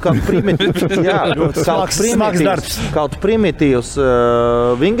kaut primitīvs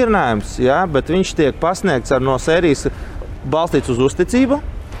vingrinājums, ja? Bet viņš tiek pasniegts no sērijas balstīts uz uzticību,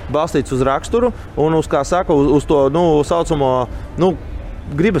 balstīts uz raksturu un uz, kā saka, uz to saucamo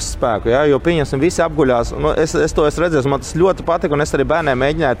gribas spēku. Ja? Jo pieņemsim, visi apguļās. Es to esmu redzējis, man tas ļoti patika, un es arī bērniem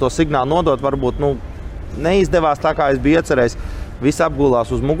mēģināju to signālu nodot. Varbūt neizdevās tā, kā es biju iecerējis. Visi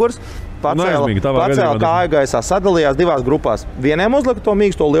apgulās uz muguras. Pacēla kāju gaisā, sadalījās 2 grupās. Vieniem uzlika to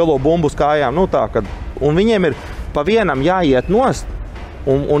mīksto lielo bumbu uz kājām, un viņiem ir pa vienam jāiet nost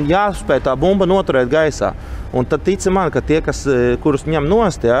un jāspēj tā bumba noturēt gaisā. Un tad tici man, ka tie, kurus ņem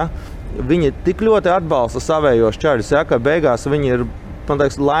nost, viņi tik ļoti atbalsta savējos čaļus, ka beigās viņi ir, man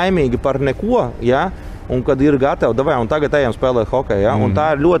teiks, laimīgi par neko, un kad ir gatavi, un tagad ejam spēlēt hokeju. Un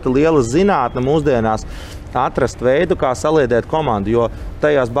tā ir ļoti liela zinātne mūsdienās atrast veidu, kā saliedēt komandu, jo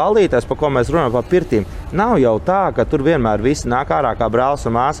tajās ballītēs, pa ko mēs runājam par pirtīm, nav jau tā, ka tur vienmēr visi nāk ārā kā brālis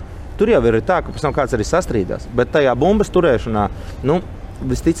un māsa. Tur jau ir tā, ka pēc tam kāds arī sastrīdās. Bet tajā bumbas turēšanā,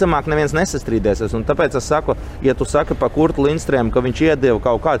 visticamāk, neviens nesastrīdēsies. Un tāpēc es saku, ja tu saki par Kurtu Lindstrēmu, ka viņš iedeva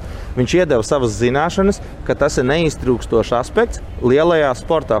kaut kādu, viņš iedeva savas zināšanas, ka tas ir neiztrūkstošs aspekts lielajā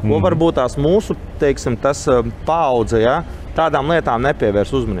sportā, ko varbūt tās mūsu, teiksim, tas paudze, ja, tādām lietām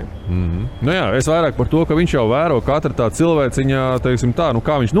nepievērs uzmanību. Nu jā, es vairāk par to, ka viņš jau vēro katra tā cilvēciņā, teiksim tā,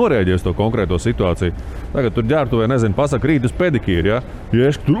 kā viņš norēģies to konkrēto situāciju. Tagad tur ģērbtuvē, nezinu, pasaka rīt uz pedikīru, ja?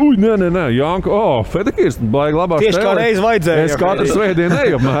 Jieši tur, nē, Janka, pedikīrs, baigi labāk tieši kā reiz vajadzēja. Es katru svētdienu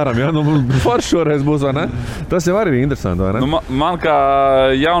eju apmēram, ja? Forši šoreiz būs, vai ne? Tas jau arī interesanti, vai ne? Man kā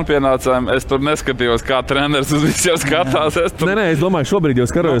jaunpienācējiem, es tur neskatījos, kā treneris uz visiem skatās. Nē, es domāju, šobrīd jau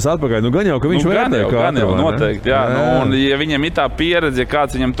skarojos atpakaļ. Gan jau, ka viņš vērtē kā gan jau, noteikti, jā. Un ja viņam ir tā pieredze, ja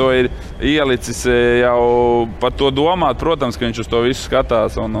kāds viņam to ir ielicis jau par to domāt, protams, ka viņš uz to visu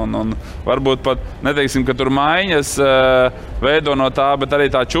skatās. Un varbūt pat, neteiksim, ka tur maiņas veido no tā, bet arī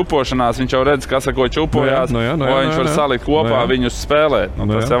tā čupošanās, viņš jau redz, kas ar ko čupojās, vai viņš var salikt kopā viņus spēlēt.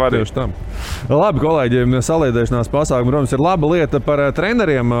 Tas jau arī. Labi, kolēģi, saliedēšanās pasākumi, protams, ir laba lieta par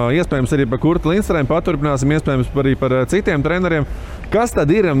treneriem, iespējams arī par Kurtu Lindstrēmu paturpināsim, iespējams arī par citiem treneriem. Kas tad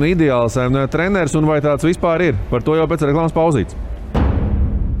ir ideāls treneris un vai tāds vispār ir? Par to jau pēc reklāmas pauzītes.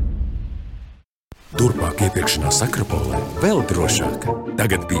 Turpmāk iepirkšanās Akropolē vēl drošāk.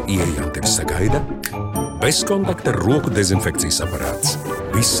 Tagad pie ieejām tevi sagaida bezkontakta roku dezinfekcijas aparāts.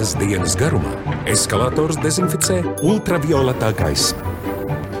 Visas dienas garumā eskalators dezinficē ultravioletā gaisma.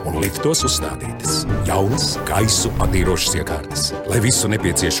 Un liftos uzstādītas jaunas gaisu attīrošas iekārtas, lai visu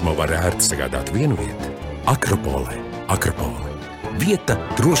nepieciešamo var ērti sagādāt vienu vietu. Akropolē. Akropole. Vieta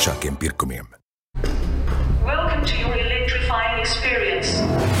drošākiem pirkumiem. Welcome to your electrifying experience.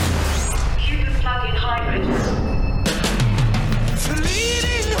 Plug-in hybrid. The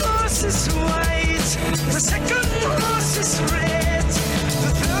leading horse is white, the second horse is red,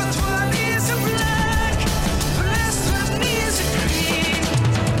 the third one is a black, the last one is a green.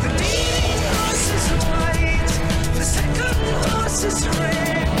 The leading horse is white, the second horse is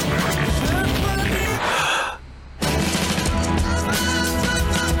red, the third one is...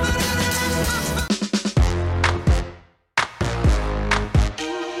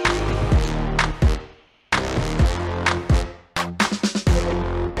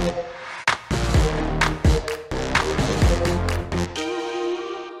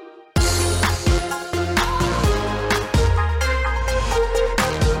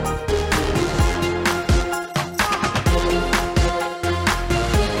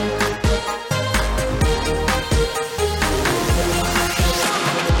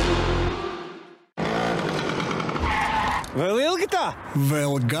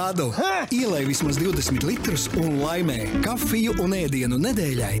 Vēl gadu. Ielej vismaz 20 litrus un laimē kafiju un ēdienu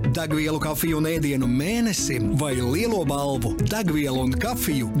nedēļai, degvielu kafiju un ēdienu mēnesim vai lielo balvu degvielu un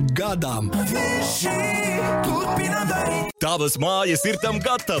kafiju gadām. Tavas mājas ir tam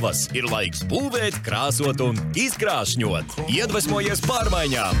gatavas. Ir laiks būvēt, krāsot un izkrāšņot. Iedvesmojies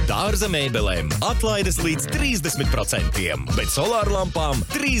pārmaiņām, dārza mēbelēm, atlaides līdz 30%, bet solārlampām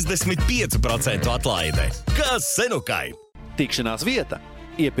 35% atlaide. Kas senukai? Tikšanās vieta,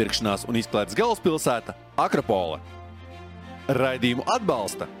 iepirkšanās un izklaides galvaspilsēta Akropole. Raidījumu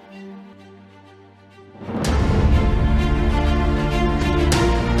atbalsta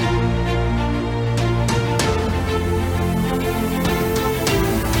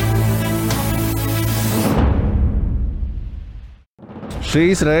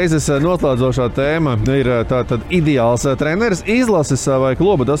Šīs reizes noslēdzošā tēma ir tātad ideāls treneris. Izlases vai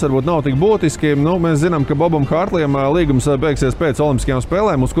kluba tas varbūt nav tik būtiski. Mēs zinām, ka Bobam Hārtlijam līgums beigsies pēc Olimpiskajām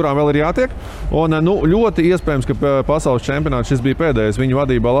spēlēm, uz kurām vēl ir jātiek. Un ļoti iespējams, ka pasaules čempionāts šis bija pēdējais viņu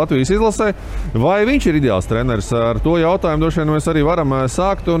vadībā Latvijas izlasē. Vai viņš ir ideāls treneris? Ar to jautājumu droši vien mēs arī varam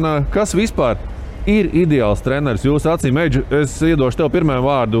sākt. Un kas vispār ir ideāls treneris? Jūs acīm, Eģi, es iedošu tev pirmajam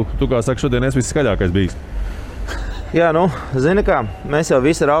vārdu. Tu, kā saka, šodien esi viskaļākais bijis. Jā, zini kā, mēs jau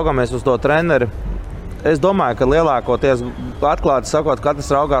visi raugāmies uz to treneri. Es domāju, ka lielākoties, atklāti sakot,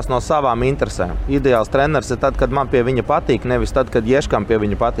 katrs raugās no savām interesēm. Ideāls treneris ir tad, kad man pie viņa patīk, nevis tad, kad Ješkam pie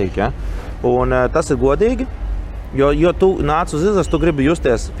viņa patīk. Ja? Un tas ir godīgi, jo tu nāc uz izlasi, tu gribi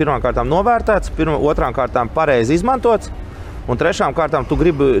justies pirmām kārtām novērtēts, otrām kārtām pareizi izmantots, un trešām kārtām tu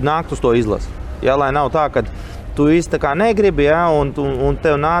gribi nākt uz to izlasi. Ja, lai nav tā, ka tu īsti tā kā negribi, ja, un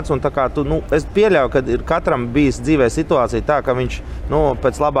tev nāc, un tā kā tu, es pieļauju, ka ir katram bijis dzīvē situācija tā, ka viņš,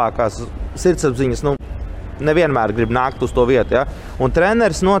 pēc labākās sirdsapziņas, nevienmēr grib nākt uz to vietu, ja. Un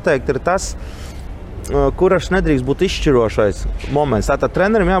treneris noteikti ir tas, kuras nedrīkst būt izšķirošais moments. Tātad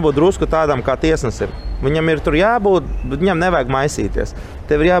trenerim jābūt drusku tādam kā tiesnesim. Viņam ir tur jābūt, bet viņam nevajag maisīties.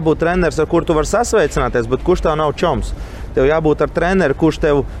 Tev ir jābūt treneris, ar kuru tu vari sasveicināties, bet kurš tev nav čoms. Tev jābūt ar treneri, kurš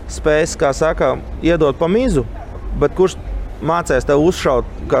tev spēs, kā saka, iedot pa mizu, bet kurš mācēs tev uzšaut,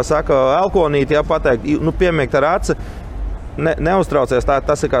 kā saka, elkonīti, pateikt, piemiegt ar aci, neuztraucies,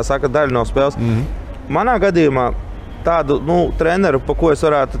 tas ir, kā saka, daļa no spēles. Manā gadījumā tādu treneru, pa ko es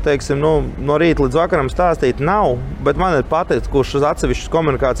varētu, teiksim, no rīta līdz vakaram stāstīt, nav, bet man ir pateicis, kurš uz atsevišķas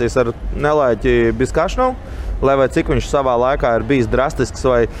komunikācijas ar Nelaiķi Biskašnovu, lai vai cik viņš savā laikā ir bijis drastisks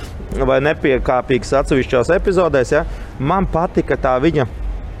vai nepiekāpīgs atsevišķās epizodēs, ja? Man patika tā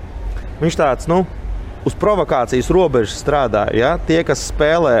viņš tāds, uz provokācijas robežas strādāja. Ja? Tie, kas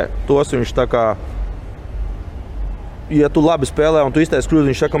spēlē, tos viņš tā kā, ja tu labi spēlē un tu izteici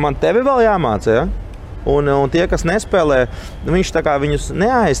kļūdu, viņš saka, man tevi vēl jāmāca. Ja? Un tie, kas nespēlē, viņš tā kā viņus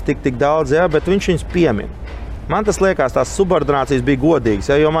neaiztik tik daudz, ja? Bet viņš viņus piemin. Man tas liekas, tās subordinācijas bija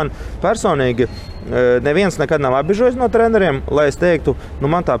godīgas, ja? Jo man personīgi neviens nekad nav apbežojis no treneriem, lai es teiktu,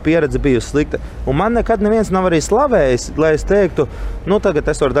 man tā pieredze bijusi slikta. Un man nekad neviens nav arī slavējis, lai es teiktu,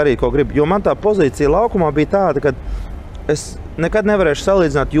 tagad es varu darīt, ko gribu. Jo man tā pozīcija laukumā bija tāda, ka es nekad nevarēšu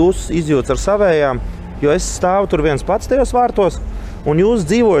salīdzināt jūsu izjūtas ar savējām, jo es stāvu tur viens pats tajos vārtos, un jūs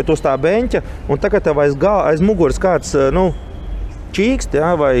dzīvojat uz tā beņķa, un tagad tev aiz muguras kāds, čīkst,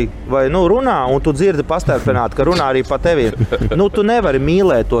 ja, vai runā, un tu dzirdi pastērpenāt, ka runā arī pa tevi. Tu nevari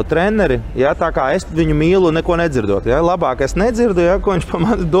mīlēt to treneri, ja, tā kā es viņu mīlu, neko nedzirdot. Ja. Labāk es nedzirdu, ja, ko viņš pa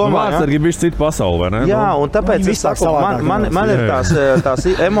mani domā. Vārdsargi bišķi citu pasauli, vai ne? Jā, un tāpēc es saku, man ir tās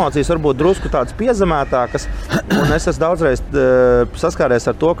emocijas varbūt drusku tādas piezemētākas, un es esmu daudzreiz saskāries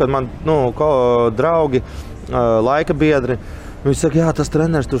ar to, ka man draugi, laika biedri, viņi saka, jā, tas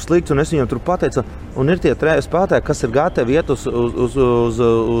treneris tur slikts, un es viņam tur pateicu, un ir tie spēlētāji, kas ir gatavi iet uz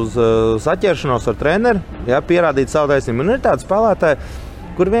saķeršanos ar treneri, ja, pierādīt savu taisnību. Un ir tādi spēlētāji,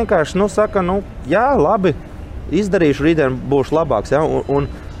 kur vienkārši saka, jā, labi, izdarīšu, rītdien būšu labāks. Ja,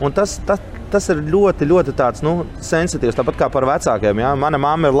 un tas ir ļoti, ļoti tāds, sensitīvs, tāpat kā par vecākiem. Ja. Mana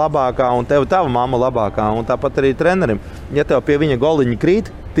mamma ir labākā, un tava mamma labākā, un tāpat arī trenerim. Ja tev pie viņa goliņa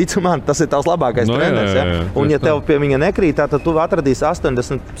krīt, tici man, tas ir tavs labākais treneris. Ja? Un ja tev pie viņa nekrīt, tad tu atradīsi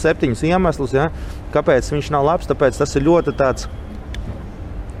 87 iemeslus, ja? Kāpēc viņš nav labs. Tāpēc tas ir ļoti tāds,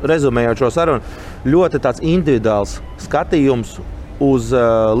 rezumējot šo sarunu, ļoti tāds individuāls skatījums uz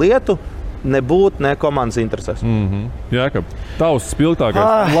lietu, nebūt ne komandas interesēs. Jākab, tavs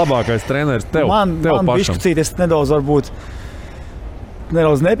spilgtākais, labākais treneris tev pašam. Man bišķicīt, es nedaudz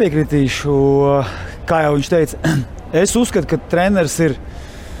nepiekritīšu, kā jau viņš teica. Es uzskatu, ka treneris ir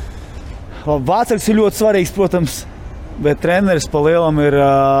vārdsargs ir ļoti svarīgs, protams, bet treneris pa lielam ir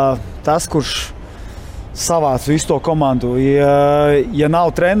tas, kurš savāc visu to komandu. Ja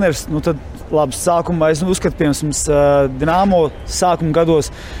nav treneris, tad labi, sākumā es uzskatu, piemēram, Dinamo sākuma gados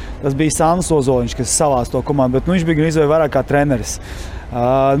tas bija Sandis Ozoliņš, kas savāc to komandu, bet viņš bija gan izvēlēt vairāk kā treneris.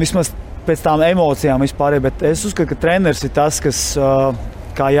 Vismaz pēc tām emocijām vispār, bet es uzskatu, ka treneris ir tas, kas,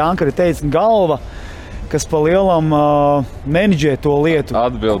 kā Janka arī teica, galva, kas pa lielam menedžē to lietu.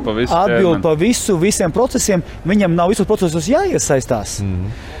 Atbild pa visiem procesiem. Viņam nav visos procesos jāiesaistās.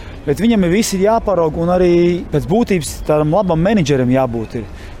 Bet viņam viss ir jāparaug, un arī pēc būtības tādam labam menedžerim jābūt.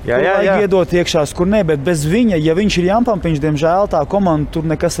 Kur vajag iedot iekšās, kur ne, bet bez viņa, ja viņš ir jāmpampiņš, diemžēl tā komanda tur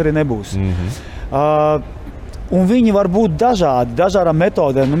nekas arī nebūs. Un viņi var būt dažādām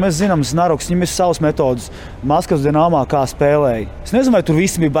metodēm. Mēs zinām, Snaroks, viņam ir savas metodas. Maskavas Dinamo kā spēlēja. Es nezinu, vai tur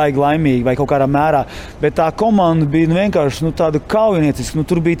visi bija baigi laimīgi vai kaut kādā mērā, bet tā komanda bija vienkārši tāda kaujinieciska.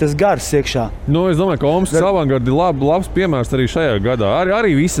 Tur bija tas gars iekšā. Es domāju, ka Omskis Avangards ir labs piemērs arī šajā gadā.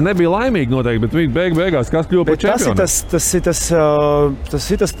 Arī visi nebija laimīgi noteikti, bet viņi beigās kas kļuva par čempionu. Tas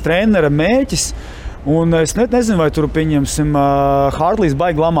ir tas trenera mērķis. Un es nezinu, vai tur, pieņemsim, Hartlīs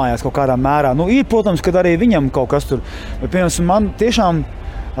baigi lamājās kaut kādā mērā. Ir, protams, kad arī viņam kaut kas tur. Bet, piemēram, man tiešām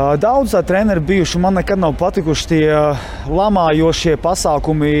daudz tā treneri bijuši, un man nekad nav patikuši tie lamājošie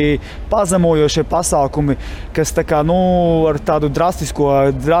pasākumi, pazemojošie pasākumi, kas tā kā, ar tādu drastisko,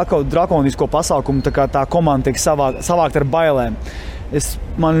 drakonisko pasākumu tā komanda tiek savākt ar bailēm.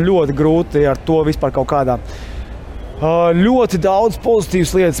 Man ļoti grūti ar to vispār kaut kādā. Ļoti daudz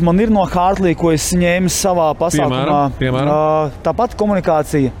pozitīvas lietas man ir no Hartlī, ko es ņēmu savā pasākumā. Piemēram? Tāpat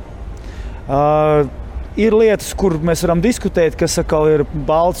komunikācija. Ir lietas, kur mēs varam diskutēt, kas atkal ir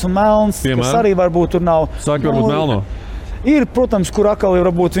balts un melns, Piemēram? Kas arī varbūt tur nav. Saka, varbūt melno. Ir, protams, kur atkal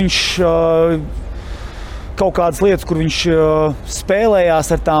varbūt viņš, kaut kādas lietas, kur viņš spēlējās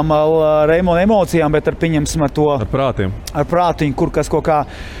ar tām Reimona emocijām, bet pieņemsim ar to. Ar prātiem. Ar prātiņu, kur kas kaut kā.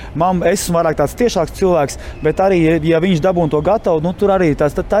 Es esmu vairāk tāds tiešāks cilvēks, bet arī, ja viņš dabūna to gatavu, tur arī tā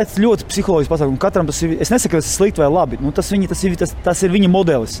ir ļoti psiholoģiski pasākums. Katram tas ir, es nesaku, ka tas ir slikti vai labi, tas ir viņa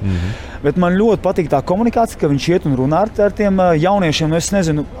modelis. Bet man ļoti patīk tā komunikācija, ka viņš iet un runā ar tiem jauniešiem. Es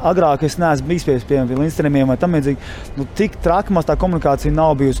nezinu, agrāk es neesmu bijis pie Lindstrēmiem vai tam līdzīgi. Tik traki tā komunikācija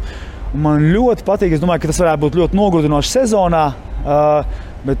nav bijusi. Man ļoti patīk, es domāju, ka tas varētu būt ļoti nogurdinoši sezonā,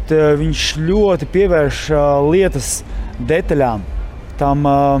 bet viņš ļoti pievērš lietas detaļām. Tam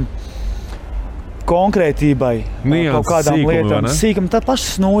konkrētībai, kaut kādām lietām. Sīkam, tā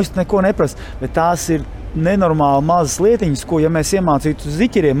pašas snūjas neko neprasa, bet tās ir nenormāli mazas lietiņas, ko, ja mēs iemācītu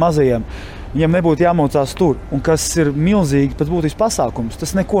ziķeriem mazajiem, viņiem nebūtu jāmaucās tur. Un kas ir milzīgi pēc būtības pasākums.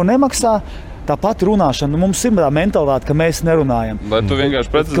 Tas neko nemaksā. Tāpat runāšana, mums ir tā mentalitāte, ka mēs nerunājam. Lai tu vienkārši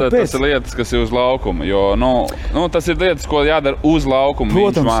precizētu, tas ir lietas, kas ir uz laukuma. Jo, tas ir lietas, ko jādara uz laukuma.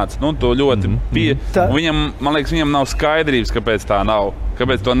 Protams. Viņš māca. Tu ļoti viņam, man liekas, viņam nav skaidrības, kāpēc tā nav.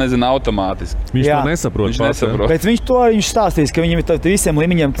 Kāpēc to nezina automātiski? Viņš to nesaprot. Bet viņš to arī stāstīs, ka viņam ir visiem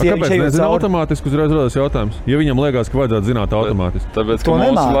līmeņiem cieņa. Kāpēc nezina automātiski? Uzreiz rodas jautājums. Ja viņam liekas, ka vajadzētu zināt automātiski. Tāpēc, ka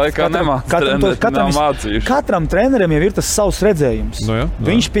mūsu laikā nemāca. Katram trenerim jau ir tas savs redzējums.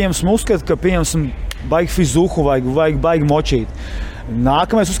 Viņš piemēram uzskata, ka baigi fizuhu vajag baigi močīt.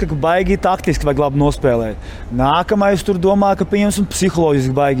 Nākamais uzskata, ka baigi taktiski vajag labi nospēlēt. Nākamais tur domā, ka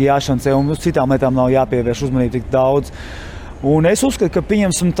psiholoģiski baigi jāšancē un uz citām lietām nav jāpievērš uzmanību tik daudz. Un es uzskatu, ka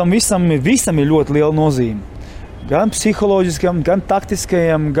tam visam ir ļoti liela nozīme. Gan psiholoģiskam, gan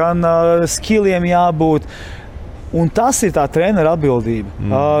taktiskajam, gan skilliem jābūt. Un tas ir tā trenera atbildība.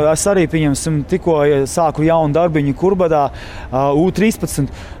 Es arī tikko sāku jaunu darbiņu Kurbadā, U13.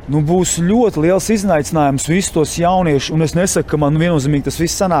 Būs ļoti liels izaicinājums visus tos jauniešus, un es nesaku, ka man viennozīmīgi tas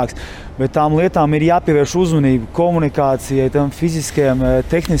viss sanāks, bet tām lietām ir jāpievērš uzmanība komunikācijai, tam fiziskajam,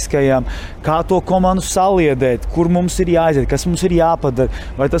 tehniskajam, kā to komandu saliedēt, kur mums ir jāaiziet, kas mums ir jāpadara,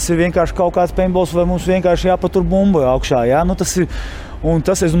 vai tas ir vienkārši kaut kāds paintballs, vai mums vienkārši jāpatur bumbu augšā. Ja? Un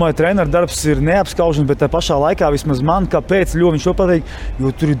tas, es domāju, treneru darbs ir neapskaužams, bet tā pašā laikā vismaz man, kāpēc ļoti viņš to pateikt,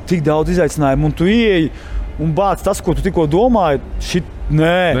 jo tur ir tik daudz izaicinājumu, un tu ieeji un bāc tas, ko tu tikko domāji,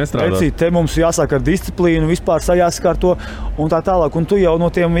 te mums jāsāk ar disciplīnu, vispār sajāskārto un tā tālāk, un tu jau no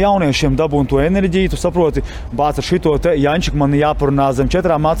tiem jauniešiem dabūni to enerģiju, tu saproti, bāc ar šito te, Jančik man jāparunā zem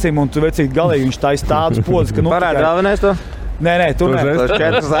 4 acīm, un tu vecīgi galīgi viņš taisa tādus podus, ka Parādi galvenais to? Nē, tur nē.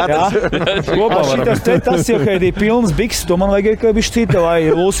 Tas jau ir pilns biks, to man vajag, ka viņš cita vai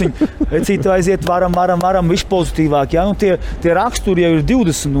lūsiņ. Cita aiziet varam, viņš pozitīvāk. Ja? Tie raksturi jau ir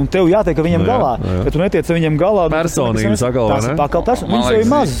 20, un tev jātiek, ka viņam galā. Ja tu netiec viņam galā, personīgi sagalvā, ne? Viņas jau ir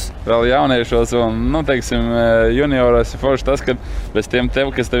mazas. Vēl jauniešos un, junioros ir forši tas, ka bez tiem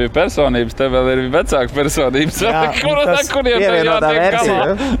tev, kas tev ir personības, tev vēl ir vecāka personības. Kuriem tev jātiek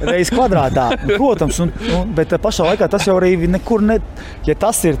galā? Reiz kvadrātā. Protams, bet pašā laikā tas jau arī nekur ja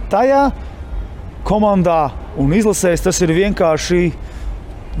tas ir tajā komandā un izlasēs, tas ir vienkārši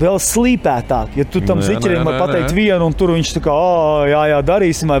vēl slīpētāk. Ja tu tam ziķerim var pateikt vienu, un tur viņš tā kā, jā,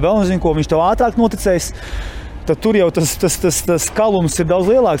 darīsim, vai vēl nezinu, ko viņš tev ātrāk noticēs, tad tur jau tas kalums ir daudz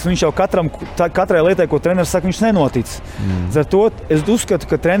lielāks. Viņš jau katrai lietai, ko treneris saka, viņš nenotic. Ar to es uzskatu,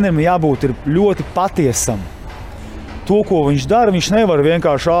 ka trenerim jābūt ir ļoti patiesam. To, ko viņš dara, viņš nevar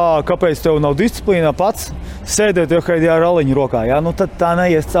vienkārši, kāpēc tev nav disciplīna pats sēdēt jau kādā raliņu rokā. Ja? Tad tā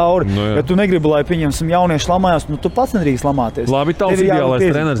neies cauri. Ja tu negribi, lai pieņemsim jaunieši lamājās, tu pats nedrīkst lamāties. Labi, tavs ideālais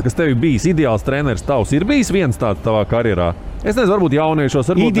treneris, kas tev ir bijis, ideāls treneris tavs, ir bijis viens tāds tavā karjerā? Es nezinu, varbūt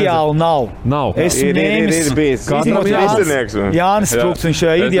jauniešos. Ideāli nav. Esmu ņēmis. Jānis Sprūks, viņš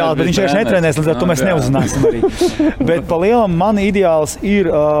ir ideāls, bet viņš vairs netrenēs, līdz ar to mēs neuzzināsim arī. Bet pa lielam man ideāls ir,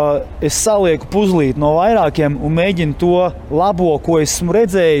 es salieku puzlīt no vairākiem un mēģinu to labo, ko esmu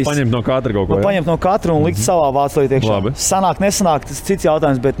redzējis. Paņemt no katra kaut ko. Paņemt no katra un likt savā vāclīt iekšā. Sanāk, nesanāk, tas cits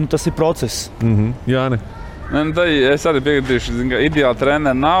jautājums, bet tas ir process. Jāni. Es arī piekritīšu, ka ideāli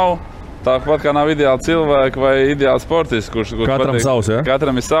treneri nav. Tāpat kā nav ideāli cilvēki vai ideāli sportisti, kurš katram patīk. Savs, ja?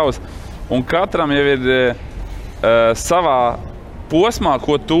 Katram ir savs. Un katram jau ir savā posmā,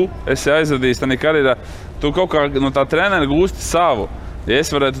 ko tu esi aizvadījis tajā karjerā. Tu kaut kā no tā trenera gūsti savu. Ja es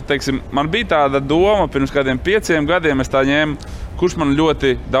varētu, man bija tāda doma pirms kādiem 5 gadiem, es tā ņēmu, kurš man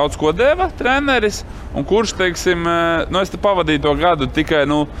ļoti daudz ko deva treneris, un kurš, es te pavadīju to gadu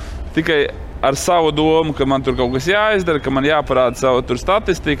tikai ar savu domu, ka man tur kaut kas jāizdara, ka man jāparāda savu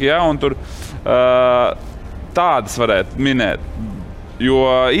statistiku, ja, un tur tādas varētu minēt.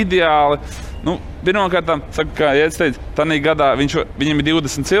 Jo ideāli, pirmkārt, kā Jēdz teica, tanī gadā viņam ir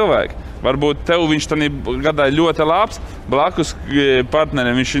 20 cilvēki. Varbūt tev viņš tanī gadā ir ļoti labs, blakus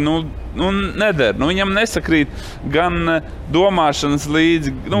partnerim viņš ir, neder. Viņam nesakrīt gan domāšanas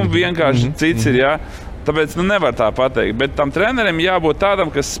līdzi, vienkārši cits ir, jā. Tāpēc nevar tā pateikt. Bet tam trenerim jābūt tādam,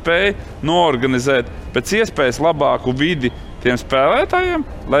 kas spēj noorganizēt pēc iespējas labāku vidi tiem spēlētājiem,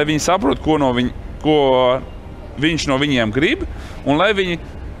 lai viņi saprot, ko viņš no viņiem grib, un lai viņi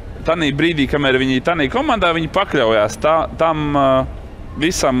tanī brīdī, kamēr viņi tanī komandā, viņi pakļaujās tam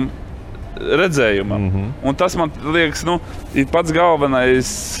visam redzējumam. Un tas, man liekas, ir pats galvenais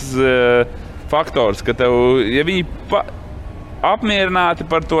faktors, ka tev, ja viņi apmierināti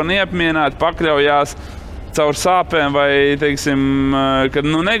par to, neapmierināti, pakļaujās caur sāpēm vai, teiksim, kad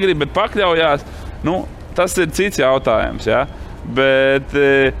negrib, bet pakļaujās, tas ir cits jautājums, jā. Bet,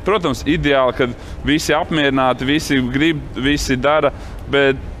 protams, ideāli, kad visi apmierināti, visi grib, visi dara,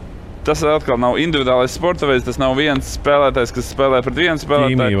 bet tas atkal nav individuālais sporta veids, tas nav viens spēlētājs, kas spēlē pret vienu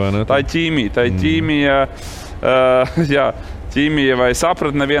spēlētāju. Tā ir ķīmija, jā, ķīmija vai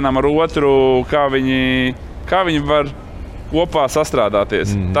sapratne vienam ar otru, kā viņi var kopā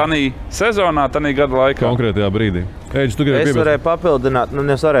sastrādāties. Tanī sezonā, tanī gada laikā. Konkrētajā brīdī. Es varēju papildināt,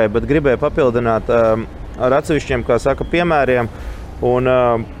 bet gribēju papildināt ar atsevišķiem, kā saka, piemēriem. Un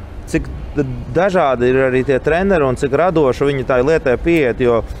cik dažādi ir arī tie treneri un cik radoši viņi tā lietai pieiet,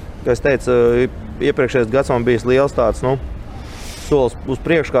 jo, kā es teicu, iepriekšējais gads man bijis liels tāds, solis uz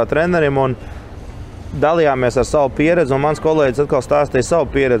priekšu kā trenerim un dalījāmies ar savu pieredzi, un mans kolēģis atkal stāstīja savu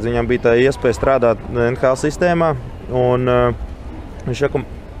pieredzi. Viņam bija tā iespēja strādāt NHL sistēmā. Un viņš saka,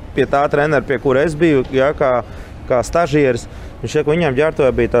 pie tā trenera, pie kura es biju, jā, kā stažieris, viņš saka, viņam ģērbtuvē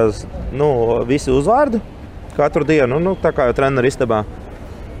bija tās, visi uzvārdi katru dienu, tā kā jau trenera istabā.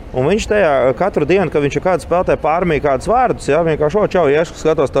 Un viņš tajā katru dienu, kad viņš ir kādu spēlētāju pārmīja kādus vārdus, jā, vienkārši, čau, Ješka,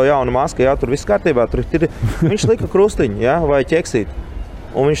 skatos tev jaunu masku, jā, tur viss kārtībā, viņš lika krustiņu, jā, vai ķeksīt.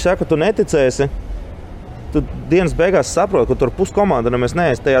 Un viņš saka, tu neticēsi, tu dienas beigās saproti, ka tur puskomanda nemaz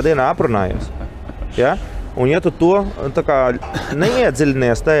neesi tajā dienā aprunājies, jā. Un ja tu to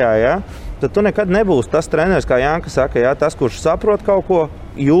neiedziļinies tajā, ja, tad tu nekad nebūsi tas treneris, kā Janka saka, ja, tas, kurš saprot kaut ko,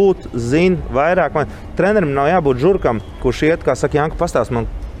 jūt, zina vairāk. Trenerim nav jābūt žurkam, kurš iet, kā saka Janka, pastāst man,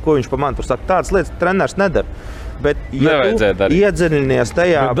 ko viņš pa mani tur saka. Tādas lietas treneris nedara. Bet, ja tu iedziļinies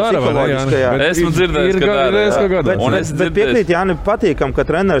tajā psiholoģiskajā... Esmu dzirdējis, ka dara. Bet piekrīt, Jāni, patīkam, ka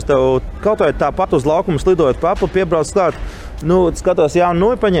treneris tev kaut vai tāpat uz laukumu slidojot pa apli, piebrauc klāt, skatos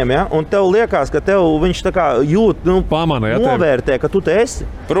jaunu paņem, ja? Un tev liekas, ka viņš tā kā jūt, novērtē, ka tu te esi.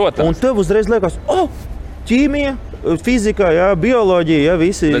 Protams. Un tev uzreiz liekas, ķīmija, fizika, ja, bioloģija, ja,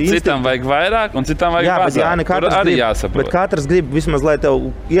 visi bet citam vajag vairāk un citam vajag mazāk. Jā, bet katrs arī jāsaprot. Bet katrs grib vismaz, lai tev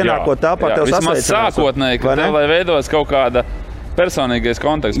ienākot telpā, tev sasveicinās. Vismaz sākotnēji, ka tev, lai veidos kaut kāda personīgais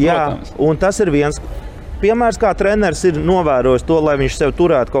kontakts, protams. Jā, un tas ir viens. Piemērs, kā treneris ir novērojis to, lai viņš sev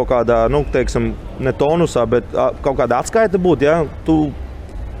turētu kaut kādā, teiksim, ne tonusā, bet kaut kāda atskaita būtu, ja, tu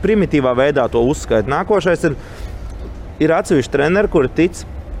primitīvā veidā to uzskaiti. Nākošais ir atsevišķi treneri, kuri tic,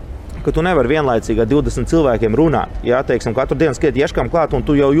 ka tu nevari vienlaicīgi ar 20 cilvēkiem runāt. Ja, teiksim, katru dienu skriet Ješkam klāt, un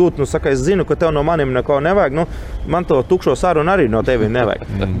tu jau jūti, saka, es zinu, ka tev no manim neko nevajag, man to tukšo sarunu arī no tevi nevajag.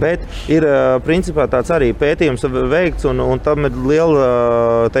 Bet ir principā tāds arī pētījums veikts, un tam ir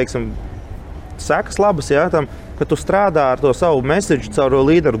liela, teiksim, sekas labas, ja, tam, ka tu strādā ar to savu message caur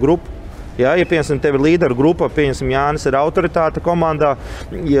līderu grupu. Ja, piemēram, tev ir līderu grupa, piemēram, Jānis ir autoritāte komandā,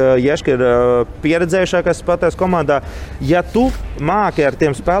 Ješka ir pieredzējušākais spēlētājs komandā. Ja tu māki ar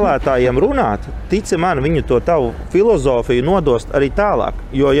tiem spēlētājiem runāt, tici man, viņu to tavu filozofiju nodost arī tālāk.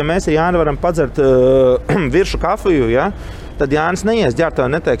 Jo, ja mēs ar Jāni varam padzert viršu kafiju, ja, tad Jānis neies ģērbtuvē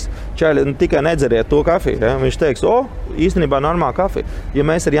un neteiks, čaļi, tikai nedzeriet to kafiju. Ja? Viņš teiks, īstenībā normāla kafija. Ja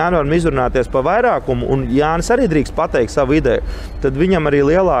mēs ar Jāni varam izrunāties pa vairākumu, un Jānis arī drīkst pateikt savu ideju, tad viņam arī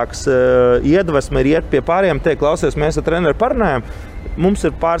lielāks iedvesme ir iet pie pārējiem, teikt, klausies, mēs ar treneri parunājam, mums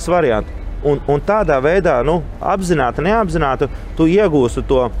ir pāris varianti. Un tādā veidā, apzināti, neapzināti, tu iegūsi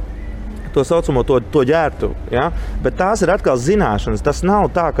to saucamo to ģērbtuvi. Ja? Bet tās ir atkal zināšanas. Tas nav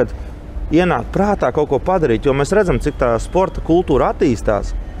tā, ka ienāk prātā kaut ko padarīt, jo mēs redzam, cik tā sporta kultūra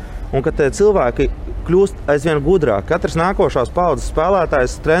attīstās un ka tie cilvēki kļūst aizvien gudrāk. Katrs nākošās paudzes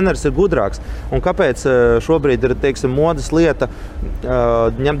spēlētājs, treneris ir gudrāks. Un kāpēc šobrīd ir, teiksim, modes lieta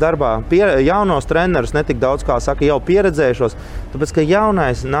ņemt darbā jaunos trenerus, ne tik daudz, kā saka, jau pieredzējušos, tāpēc, ka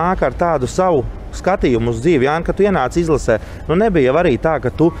jaunais nāk ar tādu savu skatījumu uz dzīvi. Jāni, kad tu ienāc izlasē, nebija jau arī tā, ka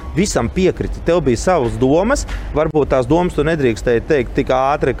tu visam piekriti. Tev bija savas domas, varbūt tās domas tu nedrīkstēji teikt tik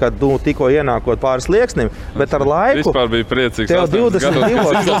ātri, kad tu tikko ienākot pāris slieksnim, bet ar laiku... Vispār bija priecīgs. Tev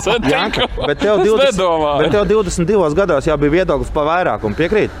 22 gados jau bija viedoklis pa vairākumu,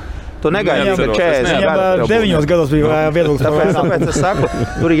 piekrīt? Tu negaidīji, ka 40 gadu. 9 gados bija viedoklis. Tāpēc es saku,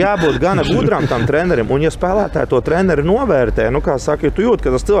 tur jābūt gana gudram tam trenerim. Un, ja spēlētāji to treneri novērtē, kā saka, ja tu jūti,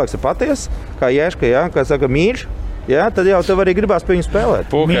 ka tas cilvēks ir patiess, kā Ješka, ja, kā saka, mīļš, ja, tad jau tev arī gribās pie viņu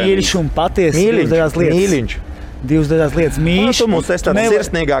spēlēt. Mīļš un patiess. Mīļiņš. Divas dažādas lietas. Mīļš, tu mums esi tāds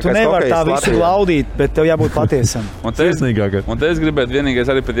sirsnīgākais. Tu nevar tā visu laudīt, bet tev jābūt patiesam. Un te es gribētu vienīgais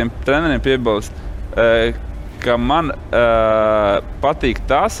arī par tiem treneriem piebilst, ka man patīk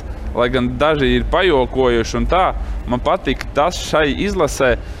tas, lai gan daži ir pajokojuši un tā, man patīk tas šai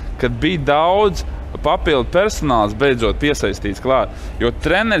izlasē, kad bija daudz papildu personāls beidzot piesaistīts klāt. Jo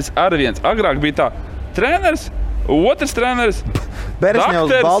treneris arī viens. Agrāk bija tā, treneris, otrs treneris,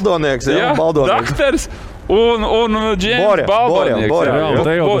 Beresņevs, Baldonieks, dakters, un Džēns Baldonieks. Jā,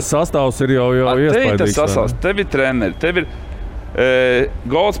 te jau tas sastāvs ir jau iespaidīgs. Tev ir treneri, tev ir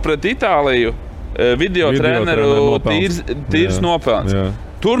gols pret Itāliju, video treneru tīrs nopelns.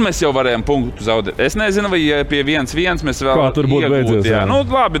 Tur mēs jau varējām punktu zaudēt. Es nezinu, vai pie 1-1 mēs vēl iegūtu. Nu,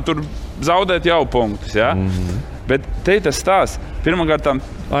 labi, tur zaudēt jau punktus. Ja? Bet te tas stāsts. Pirmkārt,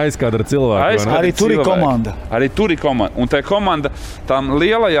 aizkadra cilvēki. Arī tur ir komanda. Arī tur ir komanda. Un tā komanda tām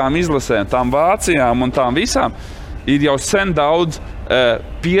lielajām izlasēm, tām Vācijām un tām visām ir jau sen daudz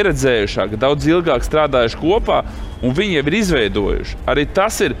pieredzējušāki, daudz ilgāk strādājuši kopā, un viņi jau ir izveidojuši. Arī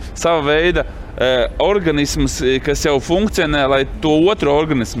tas ir sava veida organisms, kas jau funkcionē, lai to otru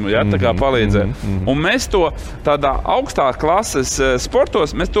organismu tā kā palīdzētu. Un mēs to tādā augstā klases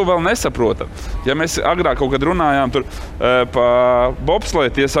sportos, mēs to vēl nesaprotam. Ja mēs agrāk kaut kad runājām tur pa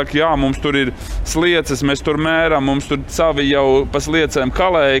bobsleju, tie saka, jā, mums tur ir slieces, mēs tur mēram, mums tur savi jau pa sliecēm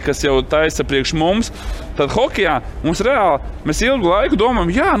kalēji, kas jau taisa priekš mums. Tad hokejā mums reāli, mēs ilgu laiku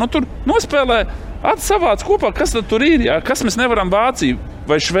domājam, jā, nu tur nospēlē atsavāc kopā, kas tad tur ir, jā? Kas mēs nevaram Vāciju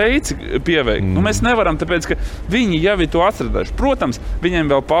vai Šveici pieveikt. Nu, mēs nevaram, tāpēc, ka viņi jau ir to atstrādājuši. Protams,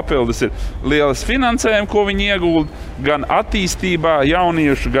 viņiem vēl papildus ir lielas finansējumi, ko viņi iegulda, gan attīstībā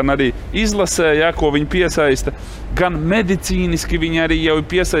jauniešu, gan arī izlasē, ko viņi piesaista, gan medicīniski viņi arī jau ir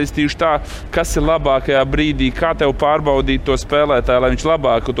piesaistījuši tā, kas ir labākajā brīdī, kā tev pārbaudīt to spēlētāju, lai viņš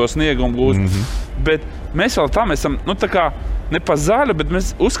labāku to sniegumu gūst. Bet mēs vēl tam esam, nu tā kā ne pa zaļu, bet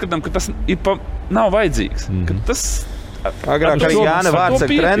mēs uzskatām, ka tas nav vajadzīgs. Ka tas agrāk arī Jāna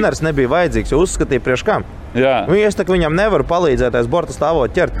Vārtsaka treneris nebija vajadzīgs, jo uzskatīja priekš kam. Es viņam nevaru palīdzēt, es borta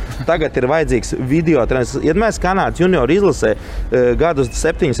stāvot ķert. Tagad ir vajadzīgs video treneris. Ja mēs Kanādas junioru izlasē gadus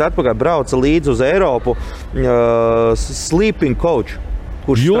 7 atpakaļ brauca līdz uz Eiropu sleeping coach,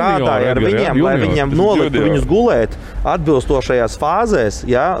 kurš strādāja ar viņiem, lai viņiem noliktu viņus gulēt atbilstošajās fāzēs,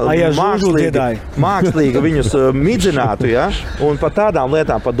 mākslīgi viņus midzinātu, un par tādām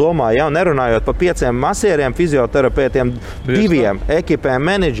lietām padomā, nerunājot par 5 masieriem, fizioterapeitiem, 2 ekipēm,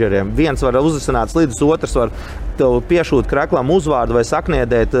 menedžeriem. Viens var uzrisināt slidus, otrs var tev piešūt kraklam uzvārdu vai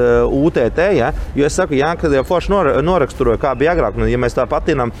sakniedēt UTT, jo es saku, kad jau forši noraksturoja, kā bija agrāk. Ja mēs tā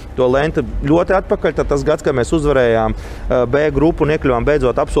patinam to lenti ļoti atpakaļ, tad tas gads, kad mēs uzvarējām B grupu un iekļuvām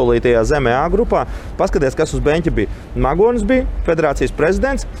beidzot apsolītajā zemē A grupā, paskaties, kas uz beņķa bija. Magonis bija federācijas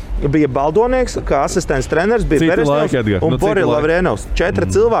prezidents, bija Baldonieks, kā asistents treneris, bija Beresņevs un Borila Lavrenovs. 4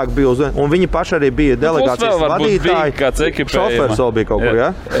 cilvēki bija un viņi paši arī bija delegācijas vadītāji. Šofers vēl bija kaut kur,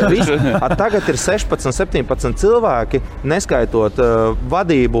 Tagad ir 16, 17 cilvēki, neskaitot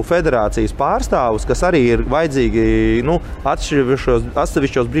vadību federācijas pārstāvus, kas arī ir vajadzīgi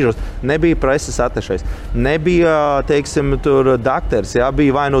atsevišķos brīžos. Nebija preses atešais, nebija, teiksim, tur dakters,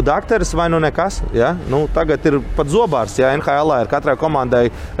 bija vai nu dakters, vai nu nekas. Tagad ir pat zobārs, NHL ir katrai komandai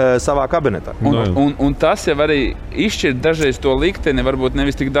savā kabinetā. Un tas jau arī izšķir dažreiz to likteni, varbūt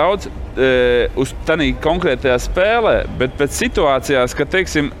nevis tik daudz uz tādā konkrētajā spēlē, bet pēc situācijās, ka,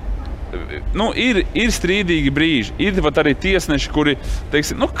 teiksim, ir strīdīgi brīži. Ir pat arī tiesneši, kuri,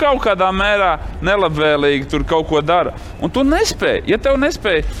 teiksim, kaut kādā mērā nelabvēlīgi tur kaut ko dara. Un tu nespēji. Ja tev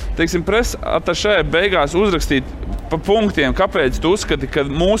nespēji, teiksim, presa atašē beigās uzrakstīt pa punktiem, kāpēc tu uzskati, ka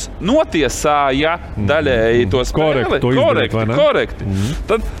mūs notiesāja daļēji to spēli. Korekti.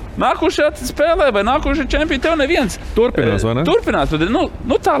 Tad nākošajā spēlē vai nākošajā čempionā tev neviens turpinās, vai ne? Turpinās.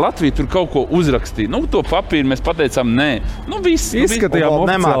 Tā Latvija tur kaut ko uzrakstīja. To papīru mēs pateicām nē. Izskatījām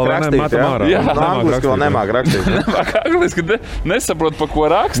nemāk rakstīt. Angliski vēl nemāk rakstīt. Nemāk angliski nesaprot, pa ko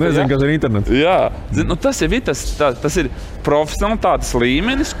raksta. Nezinu, kas ir internets. Jā. Tas ir tas ir profesionalitātes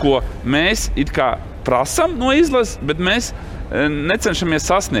līmenis, ko mēs it kā prasam no izlases, bet mēs necenšamies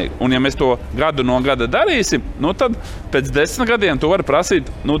sasniegt. Un ja mēs to gadu no gada darīsim, tad pēc 10 gadiem tu vari prasīt,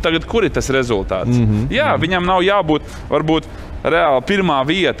 tagad kur ir tas rezultāts. Jā, viņam nav jābūt varbūt reāli pirmā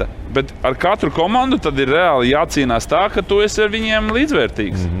vieta. Bet ar katru komandu tad ir reāli jācīnās tā, ka tu esi ar viņiem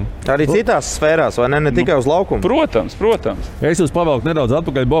līdzvērtīgs. Arī citās sfērās, vai ne tikai uz laukuma? Protams. Es jūs pavelku nedaudz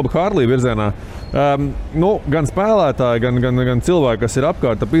atpakaļ Boba Hārlija virzienā. Gan spēlētāji, gan cilvēki, kas ir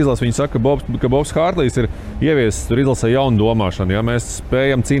apkārt ap izlasi, viņi saka, ka Bobs Hārlijs ir ieviesis tur izlasē jaunu domāšanu. Ja? Mēs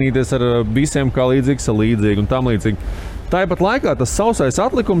spējam cīnīties ar visiem kā līdzīgs ar līdzīgu un tam līdzīgi. Tāpat laikā tas sausais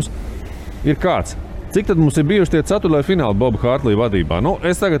atlikums ir kāds. Cik tad mums ir bijuši tie ceturtajā fināli Boba Hārlija vadībā?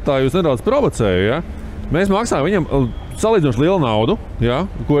 Es tagad tā jūs nedaudz provocēju. Ja? Mēs maksājam viņam salīdzinoši lielu naudu, ja?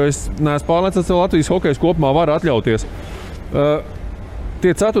 Ko es neesmu pārliecināts, ka Latvijas hokejs kopumā var atļauties.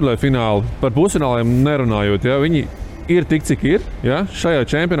 Tie ceturtajā fināli par pusfināliem nerunājot, ja? Viņi ir tik, cik ir. Ja? Šajā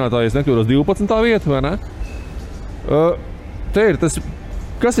čempionātā, ja nekļūdos 12. vieta, vai ne? Te ir tas,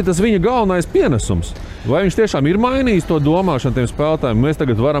 kas ir tas viņa galvenais pienesums? Vai viņš tiešām ir mainījis to domāšanu tiem spēlētājiem? Mēs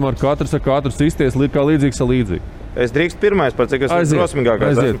tagad varam ar katru cīsties kā līdzīgs ar līdzīgu. Es drīkst pirmais, par cik es esmu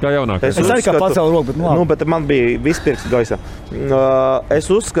drosmīgākais. Aiziet, kā jaunākais. Es arī kā pacēlu roku, bet man bija vispirms gaisā. Es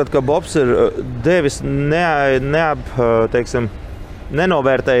uzskatu, ka Bobs ir devis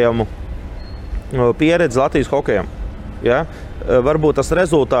nenovērtējumu pieredzi Latvijas hokejam. Ja? Varbūt tas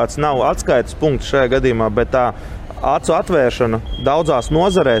rezultāts nav atskaites punkts šajā gadījumā, bet tā acu atvēršana daudzās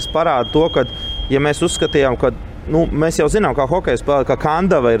nozarēs parāda to, ka, ja mēs uzskatījām, ka mēs jau zinām, kā hokejs spēlē, ka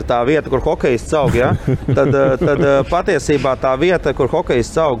Kandava ir tā vieta, kur hokejs caug, ja? tad patiesībā tā vieta, kur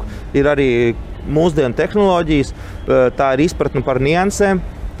hokejs caug, ir arī mūsdienu tehnoloģijas, tā ir izpratne par niansēm,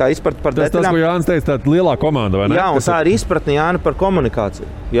 tā izpratne par detaļām. Tas, ko Jānis teica, tāda lielā komanda, vai ne? Jā, un tā ir izpratne, Jāni, par komunikāciju.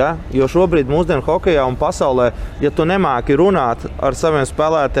 Ja? Jo šobrīd mūsdienu hokejā un pasaulē, ja tu nemāki runāt ar saviem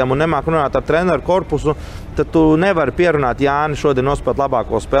spēlētājiem un nemāki runāt ar treneru korpusu, tad tu nevari pierunāt Jāni šodien nospēlēt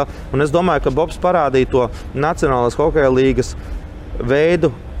labāko spēli. Un es domāju, ka Bobs parādīja to Nacionālās hokeja līgas veidu,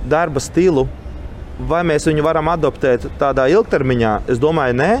 darba stilu. Vai mēs viņu varam adoptēt tādā ilgtermiņā? Es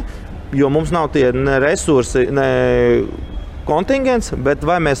domāju, nē, jo mums nav tie ne resursi, ne kontingents, bet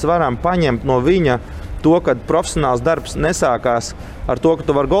vai mēs varam paņemt no viņa to, ka profesionāls darbs nesākās ar to, ka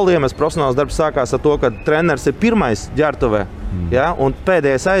tu vari golu iemest, profesionāls darbs sākās ar to, ka treneris ir pirmais ģērbtuvē, ja, un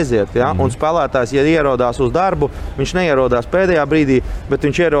pēdējais aiziet. Ja, un spēlētājs, ja ierodās uz darbu, viņš neierodās pēdējā brīdī, bet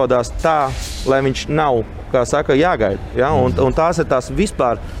viņš ierodās tā, lai viņš nav, kā saka, jāgaida. Ja, un tās ir tās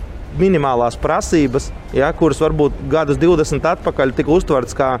vispār minimālās prasības, ja, kuras varbūt gadus 20 atpakaļ tika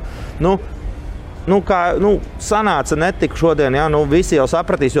uztverts kā, sanāca netika šodien, ja, visi jau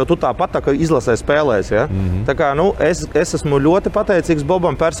sapratīs, jo tu tāpat tā kā izlasē spēlēs. Ja. Tā kā, es esmu ļoti pateicīgs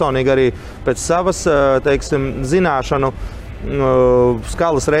Bobam personīgi arī pēc savas, zināšanu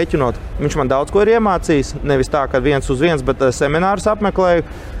skalas rēķinot. Viņš man daudz ko ir iemācījis, nevis tā, ka 1 uz 1, bet seminārus apmeklēju.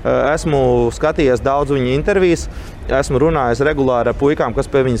 Esmu skatījies daudz viņa intervijas, esmu runājis regulāri ar puikām, kas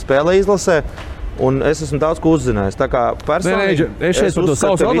pie viņa spēlē izlasē. Un es esmu daudz ko uzzinājis. Tā kā personīgi es šeit par to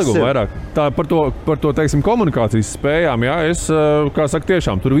savus atlikumu vairāk. Tā par to teiksim, komunikācijas spējām, jā, es, kā saka,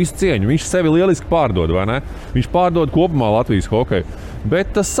 tiešām tur visu cieņu. Viņš sevi lieliski pārdod, vai ne? Viņš pārdod kopumā Latvijas hokeju.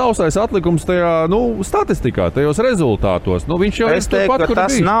 Bet tas sausais atlikums tajā, statistikā, tajos rezultātos, viņš jau es teiktu, ka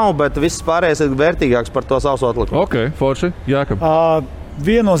tas bija. Nav, bet viss pārējais ir vērtīgāks par to sauso atlikumu. Ok, forši, Jākab.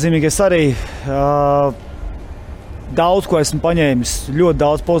 Viennozīmīgi es arī daudz ko esmu paņēmis, ļoti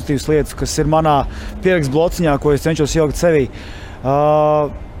daudz pozitīvas lietas, kas ir manā pierakstu blociņā, ko es cenšos ielikt sevī.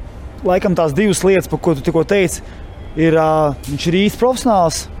 Laikam tās divas lietas, par ko tu tikko teici, ir viņš ir īsti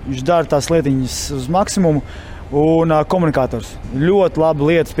profesionāls, viņš dara tās lietiņas uz maksimumu un komunikators. Ļoti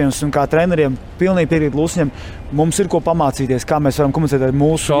labi lietas, piemēram, kā treneriem, pilnīgi piekrīt Lusiņam. Mums ir ko pamācīties, kā mēs varam komunicēt ar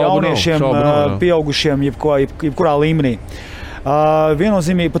mūsu jauniešiem, pieaugušiem, jebkurā līmenī.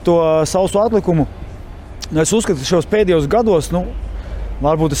 Viennozīmīgi par to sauso atlikumu. Es uzskatu, ka šos pēdējos gados,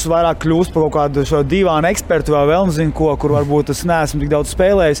 varbūt es vairāk kļūstu par kaut kādu divānu ekspertu vai vēl nezinu ko, kur varbūt es neesmu tik daudz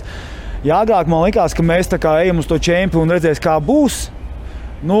spēlējis. Ja agrāk man likās, ka mēs tā kā ejam uz to čempionu un redzēs, kā būs,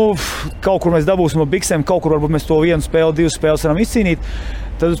 kaut kur mēs dabūsim no biksēm, kaut kur varbūt mēs to vienu spēli, divas spēles varam izcīnīt.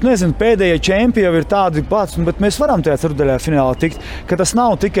 Tad, nezinu, pēdējie čempioni jau ir tādi pats, bet mēs varam tajā ceturdaļā finālā tikt, ka tas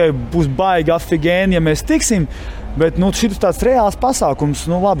nav tikai būs baigi afigēni, ja mēs tiksim, bet šis tāds reāls pasākums.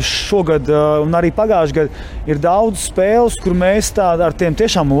 Labi, šogad un arī pagājušajā gadā ir daudz spēles, kur mēs ar tiem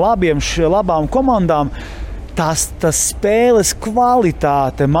tiešām labām komandām tas spēles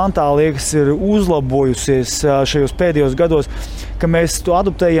kvalitāte, man tā liekas, ir uzlabojusies šajos pēdējos gados, ka mēs to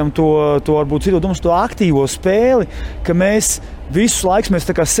adoptējam, to varbūt citu domu, to aktīvo spēli, ka mēs visu laiku mēs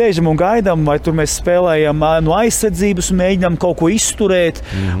tā kā sēžam un gaidām, vai tur mēs spēlējam no aizsardzības un mēģinām kaut ko izturēt,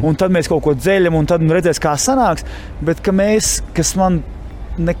 un tad mēs kaut ko dzeļam, un tad redzēs, kā sanāks. Bet ka mēs, kas man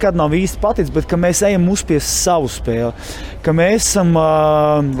nekad nav īsti paticis, bet ka mēs ejam uzspiest savu spēli. Ka mēs esam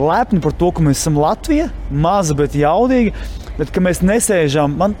lepni par to, ka mēs esam Latvija, maza, bet jaudīga. Bet, ka mēs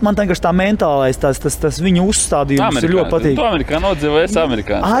nesēžam, man vienkārši tā mentālais, tas viņu uzstādījums ir ļoti patīk. Tu amerikāni dzīvo, es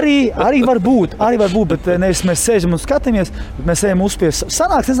amerikāni. Arī var būt, bet nevis mēs sēžam un skatāmies, bet mēs ejam uzspies.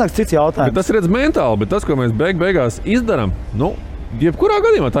 Sanāks cits jautājums. Bet tas redz mentāli, bet tas, ko mēs beigās izdarām, jebkurā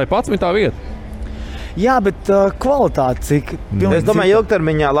gadījumā tā ir 11. vieta. Jā, bet kvalitāte cik? Es domāju,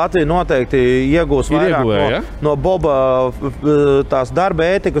 ilgtermiņā Latvija noteikti iegūs vairāk no Boba tās darba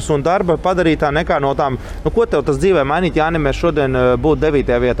ētikas un darba padarītā nekā no tām. Ko tev tas dzīvē mainīt, ja mēs šodien būtu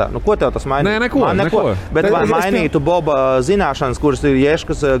 9. vietā? Ko tev tas mainīt? Neko. Bet vai mainītu Boba zināšanas, kuras ir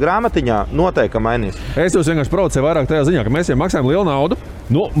Ješkas grāmatiņā, noteikti mainīs. Es jūs vienkārši provocēju vairāk tajā ziņā, ka mēs jau maksājam lielu naudu.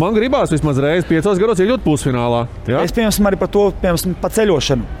 Man gribās vismaz reizi 5 gados iekļūt pusfinālā. Ja? Es piemēram arī par to pa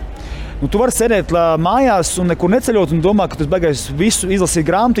ceļošanu. Tu vari sēdēt mājās un nekur neceļot un domāt, ka tu beigās visu izlasīji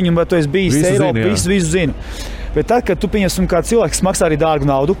grāmatiņu, vai tu esi bijis Eiropā, visu zini. Bet tad, kad tu pieņemsim kā cilvēks, kas maksā arī dārgu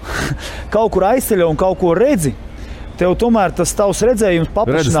naudu, kaut kur aizceļo un kaut ko redzi, tev tomēr tas tavs redzējums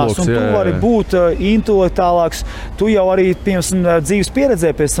paplašinās, un tu vari būt intelektuālāks. Tu jau arī, piemēram, dzīves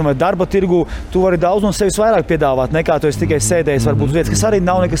pieredzē pēc tam vai darba tirgu, tu vari daudz no sevis vairāk piedāvāt, nekā tu esi tikai sēdējis, varbūt vietas, kas arī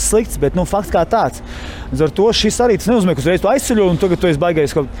nav nekas slikts, bet fakts kā tāds. Ar to šis arī tas nenozīmē, ka uzreiz tu aizceļo un tagad tu esi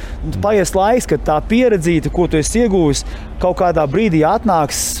baigais, ka paies laiks, kad tā pieredzīte, ko tu esi ieguvis, kaut kādā brīdī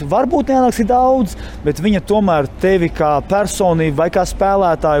atnāks, varbūt neatnāks daudz, bet viņa tomēr tevi kā personību vai kā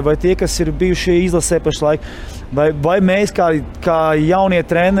spēlētāju vai tie, kas ir bijušie izlasē pašlaik, vai mēs kā jaunie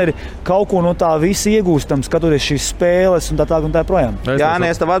treneri kaut ko no tā visa iegūstam, skatoties šīs spēles un tā projām. Jāni,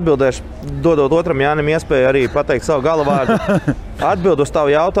 es tev atbildēšu, dodot otram Jānim iespēju arī pateikt savu galvārdu. Atbild uz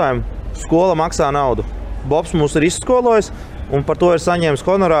tavu jautājumu. Skola maksā naudu. Bobs mūs ir izskolojis un par to ir saņēmis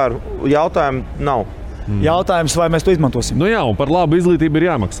honorāru. Jautājumu nav. Jautājums, vai mēs to izmantosim? Un par labu izglītību ir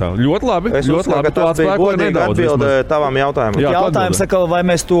jāmaksā. Ļoti labi. Es uzskatu, ka tas bija godīgi atbilde tavam jautājumam. Jautājums saka, vai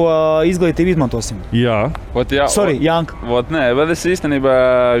mēs to izglītību izmantosim? Jā. Sorry, Janka. Bet es īstenībā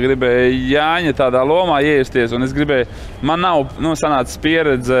gribēju Jāņa tādā lomā iejusties, un es gribēju, man nav sanācis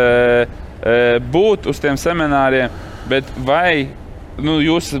pieredze būt uz tiem semināriem, bet vai,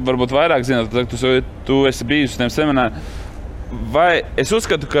 jūs varbūt vairāk zināt, tu esi bijis uz tiem semināriem, vai es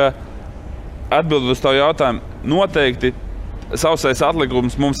uzskatu, ka atbildot uz tavu jautājumu, noteikti sausais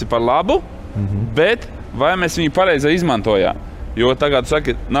atlikums mums ir par labu, bet vai mēs viņu pareizi izmantojām? Jo tagad, tu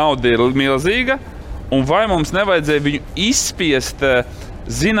saki, nauda ir milzīga, un vai mums nevajadzēja viņu izspiest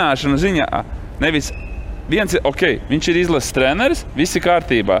zināšanu ziņā? Nevis viens ir, viņš ir izlases treneris, viss ir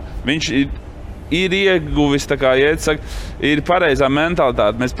kārtībā. Viņš ir ieguvis, ir pareizā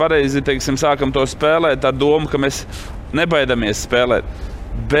mentalitāte. Mēs pareizi, sākam to spēlēt ar domu, ka mēs nebaidamies spēlēt.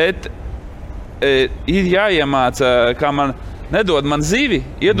 Bet ir jāiemāca, kā man nedod man zivi,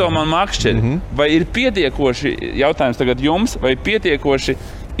 iedod man makšķeri. Vai ir pietiekoši, jautājums tagad jums, vai pietiekoši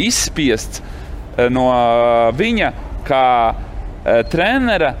izspiests no viņa kā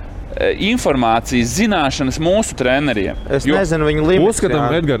trenera informācijas, zināšanas mūsu treneriem? Es nezinu viņa limitus.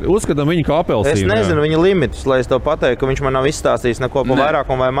 Uzskatām viņu kā apelsīnu. Es nezinu viņa limitus, lai es tev pateiktu, ka viņš man nav izstāstījis neko pa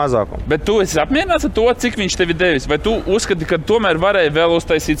vairākumu vai mazākumu. Bet tu esi apmierināts ar to, cik viņš tevi devis? Vai tu uzskati, ka tomēr varēja vēl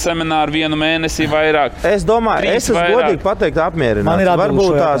uztaisīt semināru 1 mēnesī vairāk? Es domāju, es esmu godīgi pateikt apmierināts.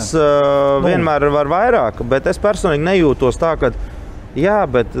 Varbūt tās vienmēr var vairāk, bet es personīgi nejūtos tā, ka jā,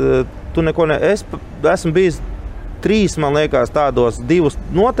 bet tu neko es esmu bijis 3, man liekas, tādos 2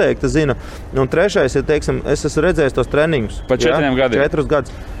 noteikti zinu. Un 3. ir, es esmu redzējis tos treniņus. Pa 4 gadiem? 4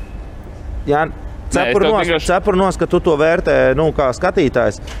 gadus. Jā, cepur nos, ka tu to vērtē, kā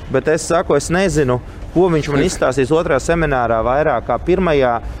skatītājs. Bet es saku, es nezinu, ko viņš man izstāstīs 2. seminārā vairāk kā 1,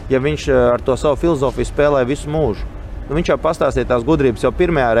 ja viņš ar to savu filozofiju spēlē visu mūžu. Viņš jau pastāstīja tās gudrības jau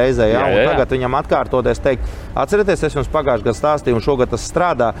 1. reizē, un tagad viņam atkārtoties teikt, atcerieties, es jums pagājušajā gadā stāstīju, un šogad tas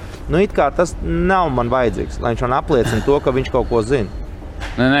strādā. It kā tas nav man vajadzīgs, lai viņš man apliecina to, ka viņš kaut ko zina.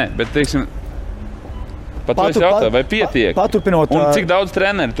 Nē, bet pat to es jautāju, vai pietiek? Paturpinot. Un cik daudz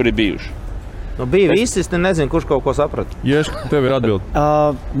treneri tur ir bijuši? Bija visi, es nezinu, kurš kaut ko saprata. Ješi, tev ir atbildi.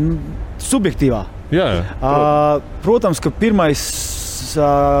 Subjektīvā. Jā. Protams, ka pirmais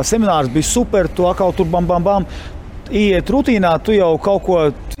seminārs bija super, to atkal tur bam. Iet rutīnā, tu jau kaut ko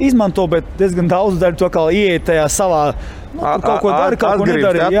izmanto, bet diezgan daudz daļu tu atkal iet tajā savā, kaut ko dari, kaut ko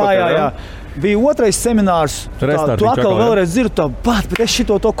nedari. Jā. Bija 2. seminārs, tu atkal vēlreiz dzirdi, bet es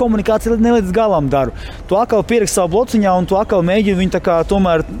šito komunikāciju nelīdz galam daru. Tu atkal pieraksti savu blociņā un tu atkal mēģini viņu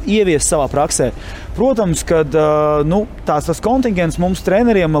tomēr ieviest savā praksē. Protams, ka tas kontingents mums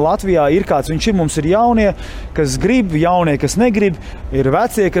treneriem Latvijā ir kāds. Viņš ir, mums ir jaunie, kas grib, jaunie, kas negrib, ir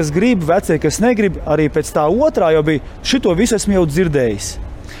vecie, kas grib, vecie, kas negrib. Arī pēc tā 2. jau bija, šito visu esmu jau dzirdējis.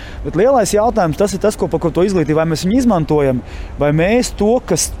 Bet lielais jautājums tas ir tas, par ko to izglītību, vai mēs viņu izmantojam, vai mēs to,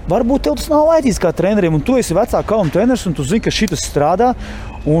 kas varbūt tev tas nav vajadzīgs kā trenerim, un tu esi vecā kauma treneris, un tu zini, ka šitas strādā,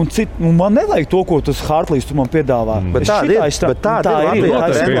 un man nevajag to, ko tas Hartlīs tu man piedāvā. Bet tāda ir.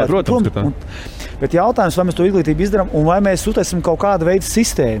 Protams. Bet jautājums, vai mēs to izglītību izdarām, un vai mēs uztaisam kaut kādu veidu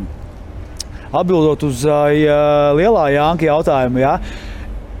sistēmu. Atbildot uz lielā Janka jautājumu, ja?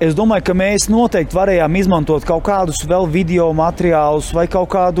 Es domāju, ka mēs noteikti varējām izmantot kaut kādus vēl video materiālus vai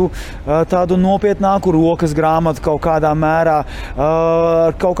kaut kādu tādu nopietnāku rokas grāmatu kaut kādā mērā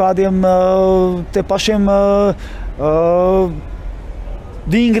ar kaut kādiem te pašiem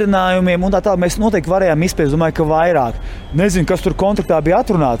vingrinājumiem un tā. Mēs noteikti varējām izpēst, domāju, ka vairāk. Nezinu, kas tur kontraktā bija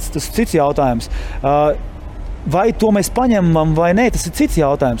atrunāts, tas ir cits jautājums. Vai to mēs paņemam vai nē, tas ir cits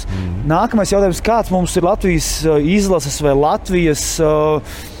jautājums. Nākamais jautājums, kāds mums ir Latvijas izlases vai Latvijas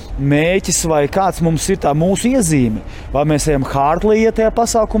mēķis vai kāds mums ir tā mūsu iezīme. Vai mēs ejam Hartlija tajā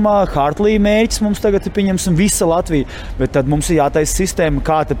pasākumā, Hartlija mēķis mums tagad ir, pieņemsim, visa Latvija, bet tad mums ir jātaisa sistēma,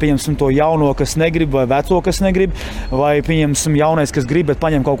 kā te pieņemsim to jauno, kas negrib, vai veco, kas negrib, vai pieņemsim jaunais, kas grib, bet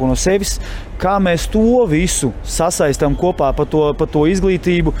paņem kaut ko no sevis. Kā mēs to visu sasaistam kopā pa to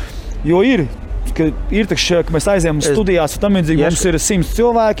izglītību, jo ir taču, ka mēs aizējām studijās, un tam līdzīgi mums ir 100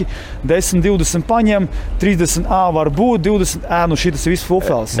 cilvēki, 10, 20 paņem, 30 var būt, 20 nu šitas ir viss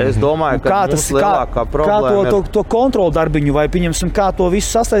fulfels. Es domāju, ka mums lielākā problēma ir to kontrolu darbiņu, vai pieņemsim, kā to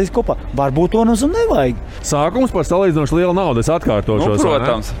visu sastaisīt kopā. Varbūt to mums nevajag. Sākums par salīdzinoši lielu naudu, es atkārtošos.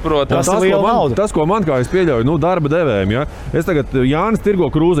 Protams. Tas, ko man kā es pieļauju, darba devējiem, ja? Es tagad Jānis tirgo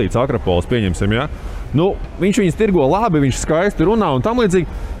krūzītes Akrapols, pieņemsim, ja? Viņš viņus tirgo labi, viņš skaisti runā un tam līdzīgi.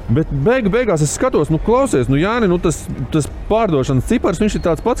 Bet beigās es skatos, klausies, Jāni, tas pārdošanas cipars, viņš ir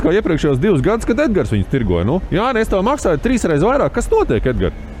tāds pats kā iepriekšējos 2 gadus, kad Edgars viņus tirgoja. Jāni, es tev maksāju 3 reizes vairāk. Kas notiek,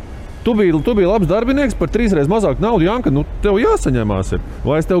 Edgar? Tu biji labs darbinieks par 3 reizes mazāk naudu, Janka, tev jāsaņemās ir.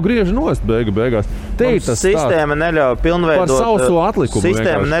 Vai es tev griežu nost beigās? Sistēma neļauj pilnveidot. Par sauso atlikumu.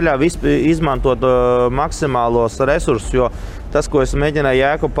 Sistēma neļauj izmantot maksimālos resursus, jo tas, ko es mēģināju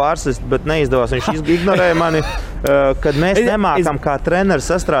Jēku pārsist, bet neizdevās, viņš ignorēja mani, kad mēs nemākam kā treneri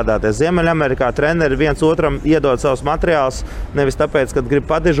sastrādāties. Ziemeļamerikā treneri viens otram iedod savus materiālus, nevis tāpēc, kad grib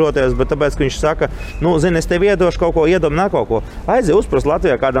padižoties, bet tāpēc, ka viņš saka, zini, es tev iedošu kaut ko, iedomā kaut ko. Aizie uzprast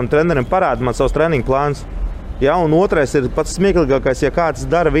Latvijā kādam trenerim, parāda man savus treniņu plānus. Ja, un otrais ir pats smieklīgākais, ja kāds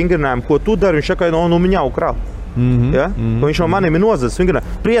dara vingrinājumu, ko tu dari, viņš saka, viņa ukrā. Ja? Viņš no maniem ir nozadzis.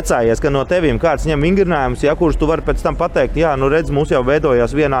 Priecājies, ka no tevīm kāds ņem vingrinājumus, kurus tu vari pēc tam pateikt, redz, mums jau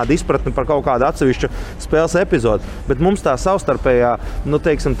veidojās vienāda izpratne par kaut kādu atsevišķu spēles epizodu. Bet mums tā savstarpējā,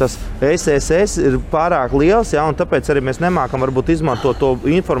 tas SSS ir pārāk liels, un tāpēc arī mēs nemākam varbūt izmantot to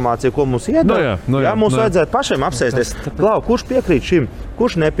informāciju, ko mums iedod. Mums vajadzētu pašiem apsēsties. Klau, kurš piekrīt šim?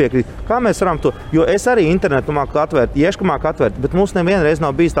 Kurš nepiekrīt? Kā mēs varam to? Jo es arī internetu māku atvērt, Ieška māku atvērt, bet mums nevienreiz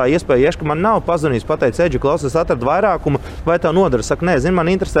nav bijis tā iespēja. Ieška man nav pazvanījis, pateicis, Eģi, klausies, atradu vairākumu, vai tev nodara? Saka, nē, zini, man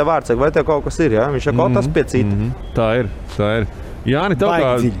interesē vārds, vai tev kaut kas ir, ja? Viņš saka, tas pie cita. Tā ir. Jāni,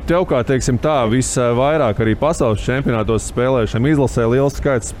 tev kā teiksim tā, visvairāk arī pasaules čempionātos spēlējušiem izlasē liels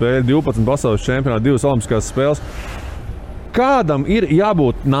skaits spēļu, 12 pasaules čempionāti, 2 olimpiskās spēles. Kādam ir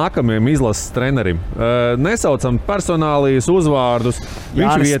jābūt nākamajam izlases trenerim? Nesaucam personālijas uzvārdus.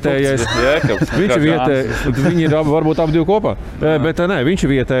 Viņš ir vietējais. Viņi ir varbūt abi 2 kopā. Bet ne, viņš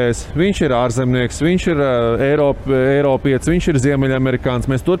ir vietējais. Viņš ir ārzemnieks, viņš ir Eiropietis, viņš ir Ziemeļamerikāns.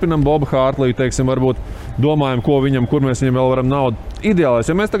 Mēs turpinam Bobu Hartliju, teiksim, varbūt domājam, kur mēs viņam vēl varam naudu.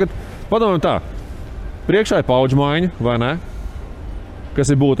 Ideālais, jo mēs tagad padomājam tā. Priekšā ir paudžu maiņa, vai ne?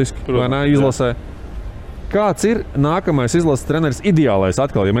 Kas ir būtiski, vai ne, izlasē. Kāds ir nākamais izlases treneris ideālais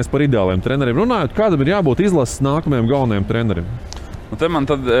atkal, ja mēs par ideāliem treneriem runājam, kādam ir jābūt izlases nākamajam galvenajam trenerim? Te man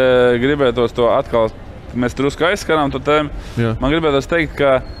tad gribētos to atkal, mēs drusku aizskarām to tēmu. Man gribētos teikt,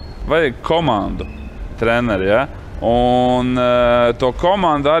 ka vajag komandu treneri, ja? Un to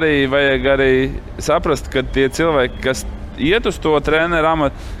komandu arī vajag arī saprast, ka tie cilvēki, kas iet uz to treneru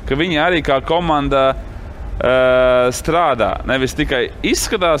amatu, ka viņi arī kā komanda strādā. Nevis tikai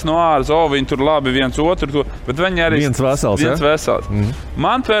izskatās no āras, viņi tur labi viens otru, bet viņi arī viens vesels.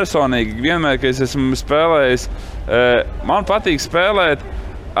 Man personīgi, vienmēr, kad es esmu spēlējis, man patīk spēlēt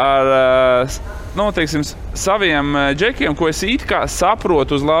ar saviem džekiem, ko es it kā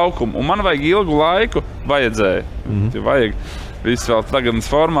saprotu uz laukumu, un man vajag ilgu laiku vajadzēja. Vajag viss vēl tagadnes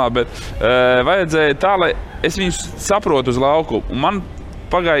formā, bet vajadzēja tā, lai es viņus saprotu uz laukumu. Un man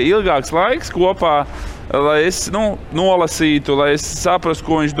pagāja ilgāks laiks kopā, lai es nolasītu, lai es saprastu,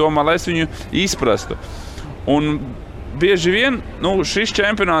 ko viņš domā, lai es viņu izprastu. Un bieži vien šis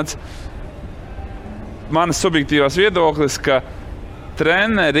čempionāts, manas subjektīvās viedoklis, ka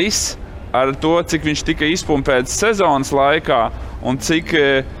treneris ar to, cik viņš tika izpumpēts sezonas laikā un cik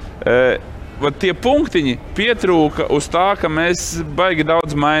Tie punktiņi pietrūka uz tā, ka mēs baigi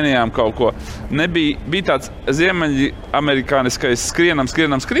daudz mainījām kaut ko. Bija tāds ziemeļamerikāniskais skrienam,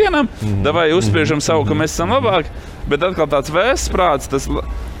 davai uzspriežam savu, ka mēs esam labāki, bet atkal tāds vēstsprāts, tas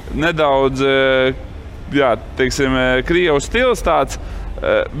nedaudz, teiksim, Krievas stils tāds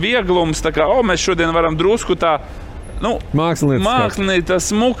vieglums, tā kā, mēs šodien varam drusku tā, mākslinieci tas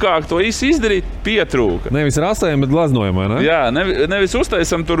smukāk to izdarīt, pietrūka. Nevis rasējam, bet glaznojam, vai ne? Jā, nevis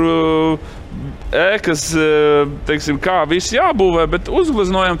uztaisam tur ēkas, teiksim, kā viss jābūvē, bet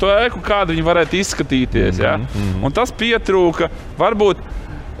uzglaznojam to ēku, kāda viņi varētu izskatīties. Un tas pietrūka. Varbūt,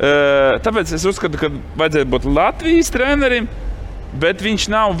 tāpēc es uzskatu, ka vajadzētu būt Latvijas trenerim, bet viņš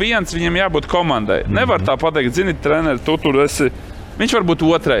nav viens, viņam jābūt komandai. Nevar tā pateikt, zini, treneri, tu tur esi. Viņš var būt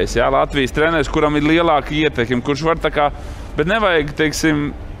otrais, Latvijas treneris, kuram ir lielāka ietekme, kurš var tā kā, bet nevajag,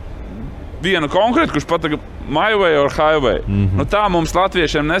 teiksim, vienu konkrētu, kurš pataka my way or highway. Tā mums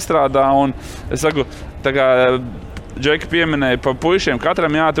latviešiem nestrādā, un es saku, tā kā Džeki pieminēja pa puišiem,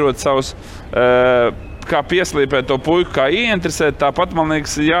 katram jāatrod savus, kā pieslīpēt to puiku, kā ieinteresēt, tāpat, man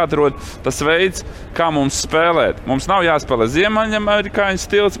liekas, jāatrod tas veids, kā mums spēlēt. Mums nav jāspēlē ziemeļamerikāņu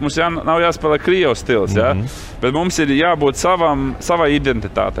stils, mums nav jāspēlē Krievas stils, bet mums ir jābūt savai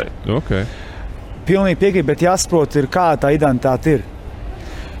identitātei. Okay. Pilnīgi piekrīt, bet jāsaprot, kā tā identitāte ir.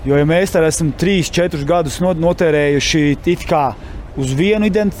 Jo, ja mēs tā esam 3-4 gadus notērējuši it kā uz vienu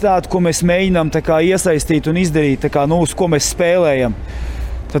identitāti, ko mēs mēģinām tā kā iesaistīt un izdarīt, tā kā, uz ko mēs spēlējam,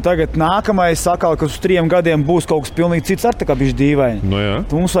 tad tagad nākamais sakal, ka uz 3 gadiem būs kaut kas pilnīgi cits, ar tā kā bišķi dīvaini.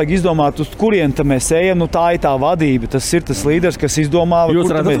 Mums vajag izdomāt, uz kurien mēs ejam, tā ir tā vadība, tas ir tas līderis, kas izdomā. Jūs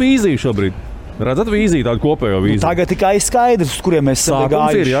redzat vīziju šobrīd? Redzat vīziju, tādu kopējo vīziju? Tagad tikai skaidrs, uz kuriem mēs esam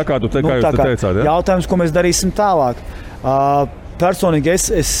gājuši. Kā jūs teicāt, Jautājums, ko mēs darīsim tālāk. Personīgi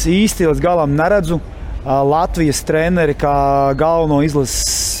es īsti līdz galam neredzu Latvijas treneri kā galveno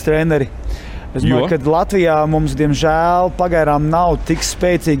izlases treneri. Es domāju, ka Latvijā mums, diemžēl, pagaidām nav tik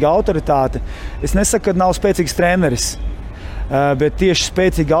spēcīga autoritāte. Es nesaku, ka nav spēcīgs treneris, bet tieši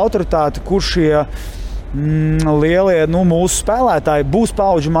spēcīga autoritāte, kur šie lielie mūsu spēlētāji būs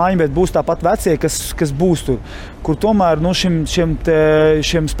paudžu mājiņi, bet būs tāpat vecie, kas būs tur. Kur tomēr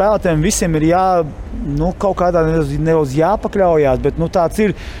šiem spēlētājiem visiem ir kaut kādā nedaudz jāpakļaujās, bet tāds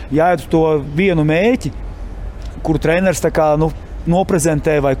ir jāiet uz to vienu mērķi, kuru treneris tā kā,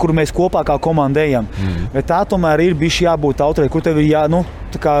 noprezentē vai kur mēs kopā kā komanda ejam. Bet tā tomēr ir bišķi jābūt autorei, kur tev ir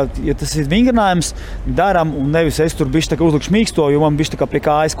ja tas ir vingrinājums, daram, un nevis es tur bišķi tā kā uzlikšu mīksto, jo man bišķi tā kā pie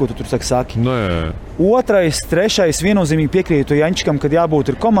kājas, ko tu tur saki. Otrais, trešais, viennozīmīgi piekrītu Jančikam, kad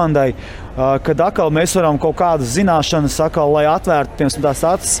jābūt ir komandai, kad atkal mēs varam kaut kādas zināšanas, lai atvērtu, piemēram, tās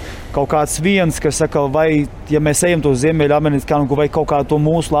acis, kaut kāds viens, kas atkal, vai, ja mēs ejam to ziemeļamerikānu, vai kaut kādu to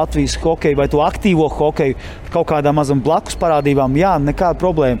mūsu Latvijas hokeju, vai to aktīvo hokeju, kaut kādām mazam blakus parādībām, nekāda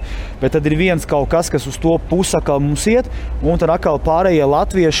problēma. Bet tad ir viens kaut kas uz to pusi atkal mums iet, un tad atkal pārējie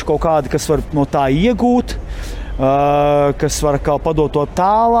latvieši kaut kādi, kas var no tā iegūt, kas var atkal padot to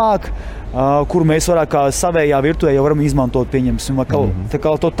tālāk, kur mēs varētu kā savējā virtuvē jau varam izmantot, pieņemsim, tā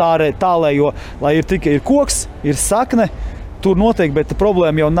kā to tālējo, lai ir tikai ir koks, ir sakne, tur noteikti, bet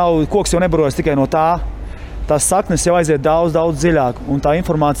problēma jau nav, koks jau nebarojas tikai no tā. Tās saknes jau aiziet daudz, daudz dziļāk, un tā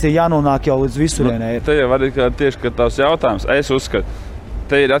informācija jānonāk jau līdz visurienē. Te jau var tieši tavs jautājums. Es uzskatu,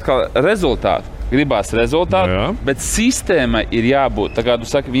 te ir atkal rezultāti. Gribās rezultāti, bet sistēmai ir jābūt, tā kā tu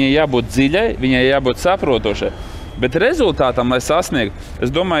saki, viņai jābūt dziļai, viņai jābūt saprotošai. Bet rezultātam, lai sasniegtu,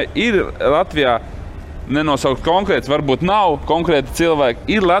 es domāju, ir Latvijā, nenosaukt konkrēts, varbūt nav konkrēti cilvēki,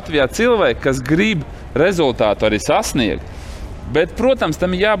 ir Latvijā cilvēki, kas grib rezultātu arī sasniegt. Bet, protams,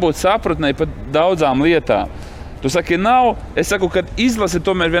 tam jābūt sapratnei par daudzām lietām. Tu saki, nav, es saku, ka izlase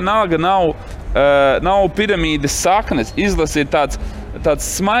tomēr vienalga nav piramīdas saknes. Izlase ir tāds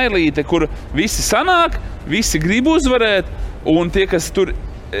smailīte, kur visi sanāk, visi grib uzvarēt, un tie, kas tur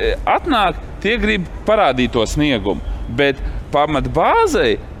atnāk, tie grib parādīt to sniegumu. Bet pamat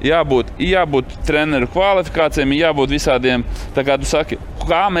bāzei jābūt treneru kvalifikācijām, jābūt visādiem, tā kā tu saki,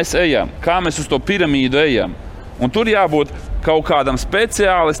 kā mēs ejam, kā mēs uz to piramīdu ejam. Un tur jābūt kaut kādam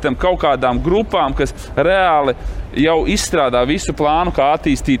speciālistam, kaut kādām grupām, kas reāli jau izstrādā visu plānu, kā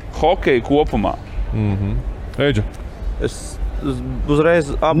attīstīt hokeju kopumā. Eidža. Es uzreiz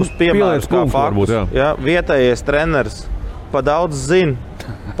abus piemērus kā faktus. Vietējais treneris pa daudz zina,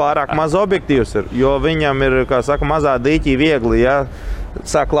 pārāk maz objektīvs ir, jo viņam ir, kā saka, mazā dīķī viegli,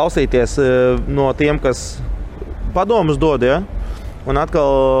 sāk klausīties no tiem, kas padomus dod, Un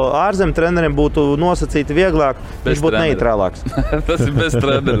atkal ārzem treneriem būtu nosacīti vieglāk, viņš būtu neitrālāks. Tas ir bez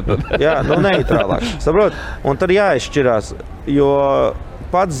trenera. Neitrālāks. Saprot? Un tad jāizšķirās. jo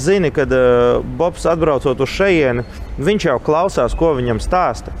pats zini, kad Bobs atbraucot uz šejieni, viņš jau klausās, ko viņam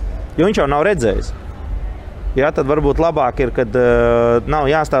stāsta, jo viņš jau nav redzējis. Jā, tad varbūt labāk ir, kad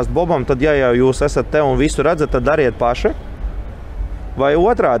nav jāstāst Bobam, tad ja jau jūs esat te un visu redzat, tad dariet paši. Vai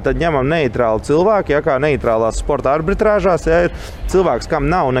otrādi, tad ņemam neitrālu cilvēku, ja kā neitrālās sporta arbitrāžās, ja ir cilvēks, kam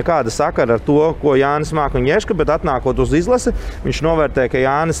nav nekāda sakara ar to, ko Jānis māk un Ješka, bet atnākot uz izlasi, viņš novērtē, ka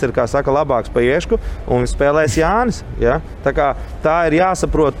Jānis ir, kā saka, labāks par Ješku un spēlēs Jānis. Ja? Tā ir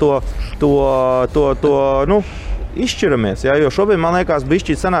jāsaprot to izšķiramies, ja? Jo šobrīd, man liekas,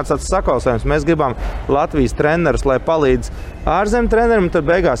 bišķīt sanāca tāds sakausējums. Mēs gribam Latvijas trenerus, lai palīdz ārzemju trenerim, tad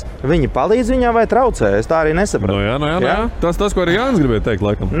beigās viņi palīdz viņam vai traucē. Es tā arī nesapratu. Jā. Tas, ko arī Jānis gribēja teikt,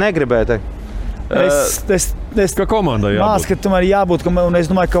 laikam. Negribēja teikt. Ka komandai jābūt. Ka tomēr jābūt, un es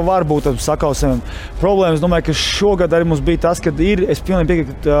domāju, ka var būt sakausējumi. Problēma, es domāju, ka šogad arī mums bija tas, ka es pilnīgi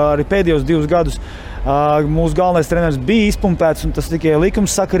piekrītu arī pēdējos 2 gadus. Mūsu galvenais treneris bija izpumpēts, un tas tikai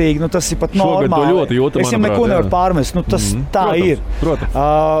likumsakarīgi. Tas ir pat normāli. Šogad to ļoti jūtu, es viņam neko nevaru pārmest. Tas tā ir.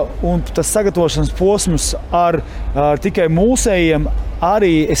 Un tas sagatavošanas posms ar tikai mūsējiem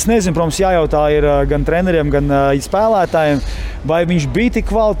arī, es nezinu, protams, jājautā ir gan treneriem, gan spēlētājiem, vai viņš bija tik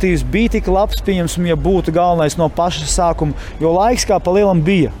kvalitīvs, bija tik labs, pieņemsim, ja būtu galvenais no paša sākuma, jo laiks kā pa lielam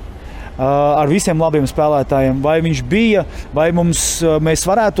bija. Ar visiem labiem spēlētājiem. Vai viņš bija, vai mēs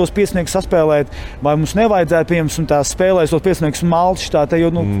varētu tos pieciniekus saspēlēt, vai mums nevajadzētu, piemēram, tās spēlēs tos pieciniekus malči,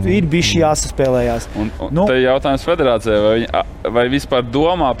 ir bišķi jāsaspēlējās. Te jautājums federācijai, vai vispār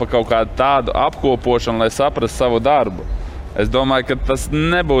domā par kaut kādu tādu apkopošanu, lai saprastu savu darbu? Es domāju, ka tas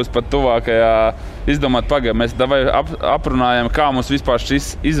nebūs pat tuvākajā izdomāt pagaidā. Mēs aprunājam, kā mums vispār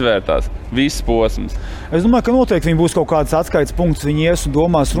šis izvērtās, viss posms. Es domāju, ka noteikti viņi būs kaut kāds atskaites punkts, viņi ies un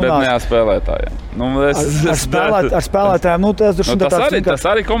domās, runās. Bet ne ar spēlētājiem. Ar spēlētājiem, tas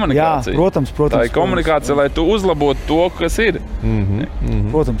arī komunikācija. Jā, protams. Tā ir komunikācija, lai tu uzlabotu to, kas ir.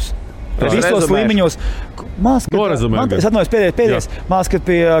 Protams. Visos līmeņos. Es atnājos pēdējais.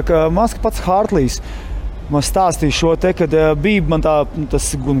 Māska pats Hartlīs. Man stāstīja šo te, kad bija man tas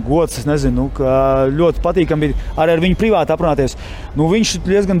gods, es nezinu, ka ļoti patīkami bija arī ar viņu privāti aprunāties. Viņš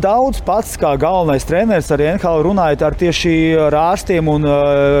diezgan daudz pats, kā galvenais treneris, arī NHL runājot ar tieši ārstiem un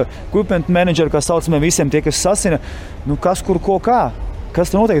equipment manageru, kā saucamiem visiem tie, kas sasina, kas kur ko kā. Kas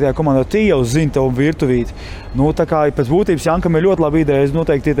tur noteikti tajā komandā? Tie jau zina tavu virtuvīti. Tā kā pēc būtības Jankam ir ļoti laba ideja. Es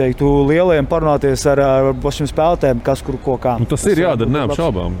noteikti ieteiktu lielajiem parunāties ar pašiem spēlētājiem, kas kur ko kā. Tas ir jādara,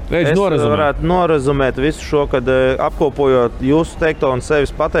 neapšaubām. Es varētu norazumēt visu šo, kad apkopojot jūsu teikto un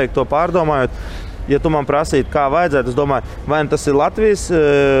sevis pateikto, pārdomājot. Ja tu man prasītu, kā vajadzētu, es domāju, vai tas ir Latvijas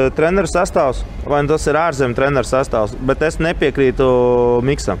treneru sastāvs, vai tas ir ārzemju treneru sastāvs. Bet es nepiekrītu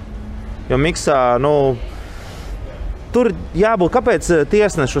Miksam. Jo Miksā, tur jābūt, kāpēc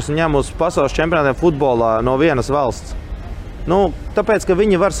tiesnešus ņem uz pasaules čempionātiem futbolā no vienas valsts? Tāpēc, ka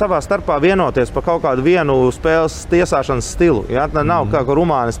viņi var savā starpā vienoties par kaut kādu vienu spēles tiesāšanas stilu. Ja? Nav kā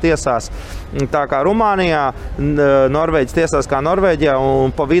Rumānis tiesās tā kā Rumānijā, Norvēģis tiesās kā Norvēģijā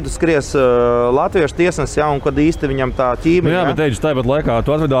un pa vidu skries latviešu tiesnes, ja? Un kad īsti viņam tā ķīmija. Jā, bet teicu, tāpat laikā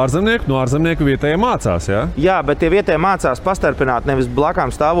tu atvedi ārzemnieku, no ārzemnieku vietējie mācās, ja? Jā, bet tie vietējie mācās pastarpināt, nevis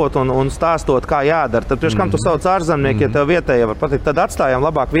blakām stāvot un stāstot, kā jādara. Tad priekš kam tu sauc ārzemnieku, ja tev vietējie var patikt, tad atstājam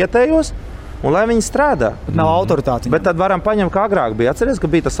labāk vietējos. Un lai viņi strādā. Bet nav autoritāte. Bet tad varam paņemt, kā agrāk bija. Atceries, ka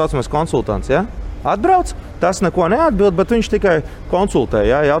bija tas saucamais konsultants, ja? Atbrauc, tas neko neatbild, bet viņš tikai konsultē.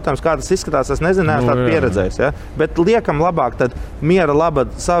 Ja? Jautājums, kā tas izskatās, es nezinu, neesmu tādu pieredzējis. Ja? Bet liekam labāk tad miera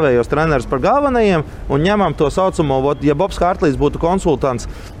labad savējos trenerus par galvenajiem un ņemam to saucamo, ja Bobs Hartlīs būtu konsultants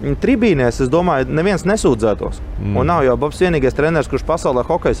tribīnēs, es domāju, neviens nesūdzētos. Un nav jau Bobs vienīgais treneris, kurš pasaulē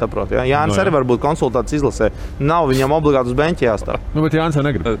hokeju saprot. Ja? Jānis arī var būt konsultants izlasē. Nav viņam obligāti uz beņķi jāstāv. Bet Jānis jau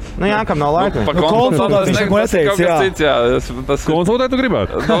negrib. Jānkam nav laika. Konsultants viņš neko neteiks. Konsultēt tu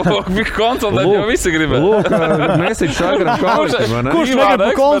gribētu? Konsultēt jau visi gribētu. Lūk, mēs ir šāgram kaurim, vai ne? Kurš negrib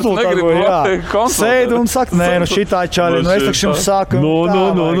pa konsultantu? Jā. Sēd un saka, nē, šitā čāļi, es taču jums saku.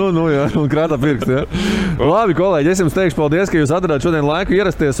 Jā, un krātā pirkst, jā. Labi, kolēģi, es jums teikšu paldies, ka jūs atradāt šodien laiku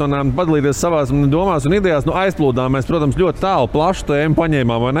ierasties un padalīties savās domās un idejās. Aizplūdām mēs, protams, ļoti tālu plašu tēmu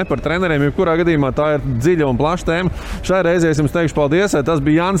paņēmām, vai ne, par treneriem, jebkurā gadījumā tā ir dziļa un plaša tēma. Šai reizē es jums teikšu paldies. Tas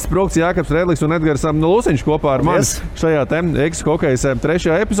bija Jānis Sprukts, Jākaps Redliks un Edgars Lusiņš kopā ar mani šajā Ex-hokejas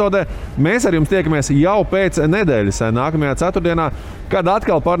 3. epizodē. Mēs ar jums tiekamies jau pēc nedēļas, nākamajā ceturtdienā, kad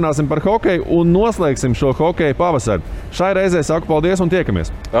atkal parunāsim par hokeju un noslēgsim šo hokeju pavasari. Šai reizē saku paldies un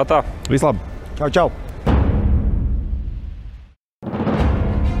tiekamies. Tā. Vislabāk! Čau!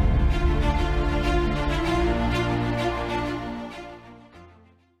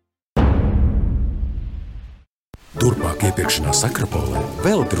 Turpmāk iepirkšanās Akropolē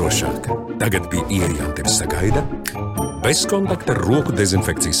vēl drošāk. Tagad pie ieejām tevi sagaida bezkontakta roku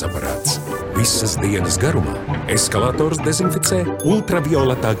dezinfekcijas aparāts. Visas dienas garumā eskalators dezinficē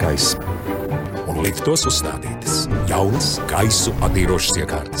ultravioletā gaisma. Un liftos uzstādītas jaunas gaisu attīrošas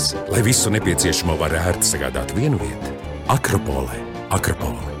iekārtas, lai visu nepieciešamo var ērti sagādāt vienu vietu. Akropolē.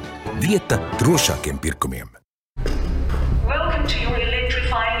 Akropole. Vieta drošākiem pirkumiem. Welcome to your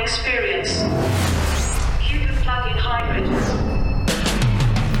electrifying experience. Hidden plug-in hybrid.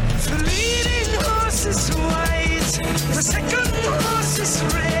 The leading horse is white, the second horse is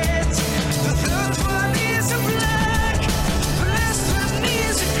red, the third one is a black, the last one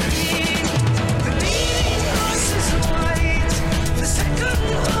is a green. The leading horse is white, the second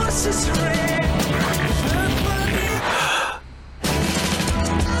horse is red, the third one is...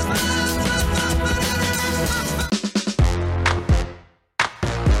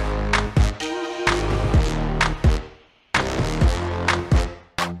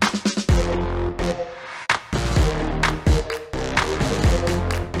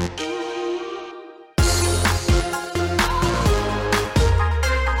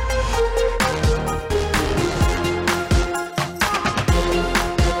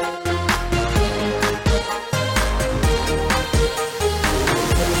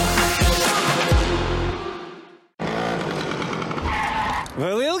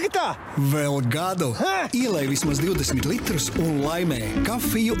 Vēl ilgi tā? Vēl gadu. Ielej vismaz 20 litrus un laimē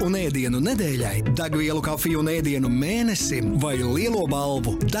kafiju un ēdienu nedēļai, degvielu kafiju un ēdienu mēnesim vai lielo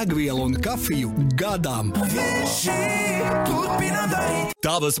balvu degvielu un kafiju gadam.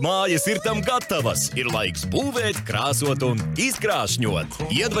 Tavas mājas ir tam gatavas. Ir laiks būvēt, krāsot un izkrāšņot.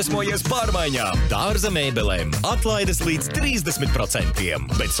 Iedvesmojies pārmaiņām. Dārza mēbelēm atlaides līdz 30%,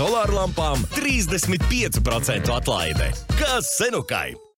 bet solārlampām 35% atlaide. Kas senukai?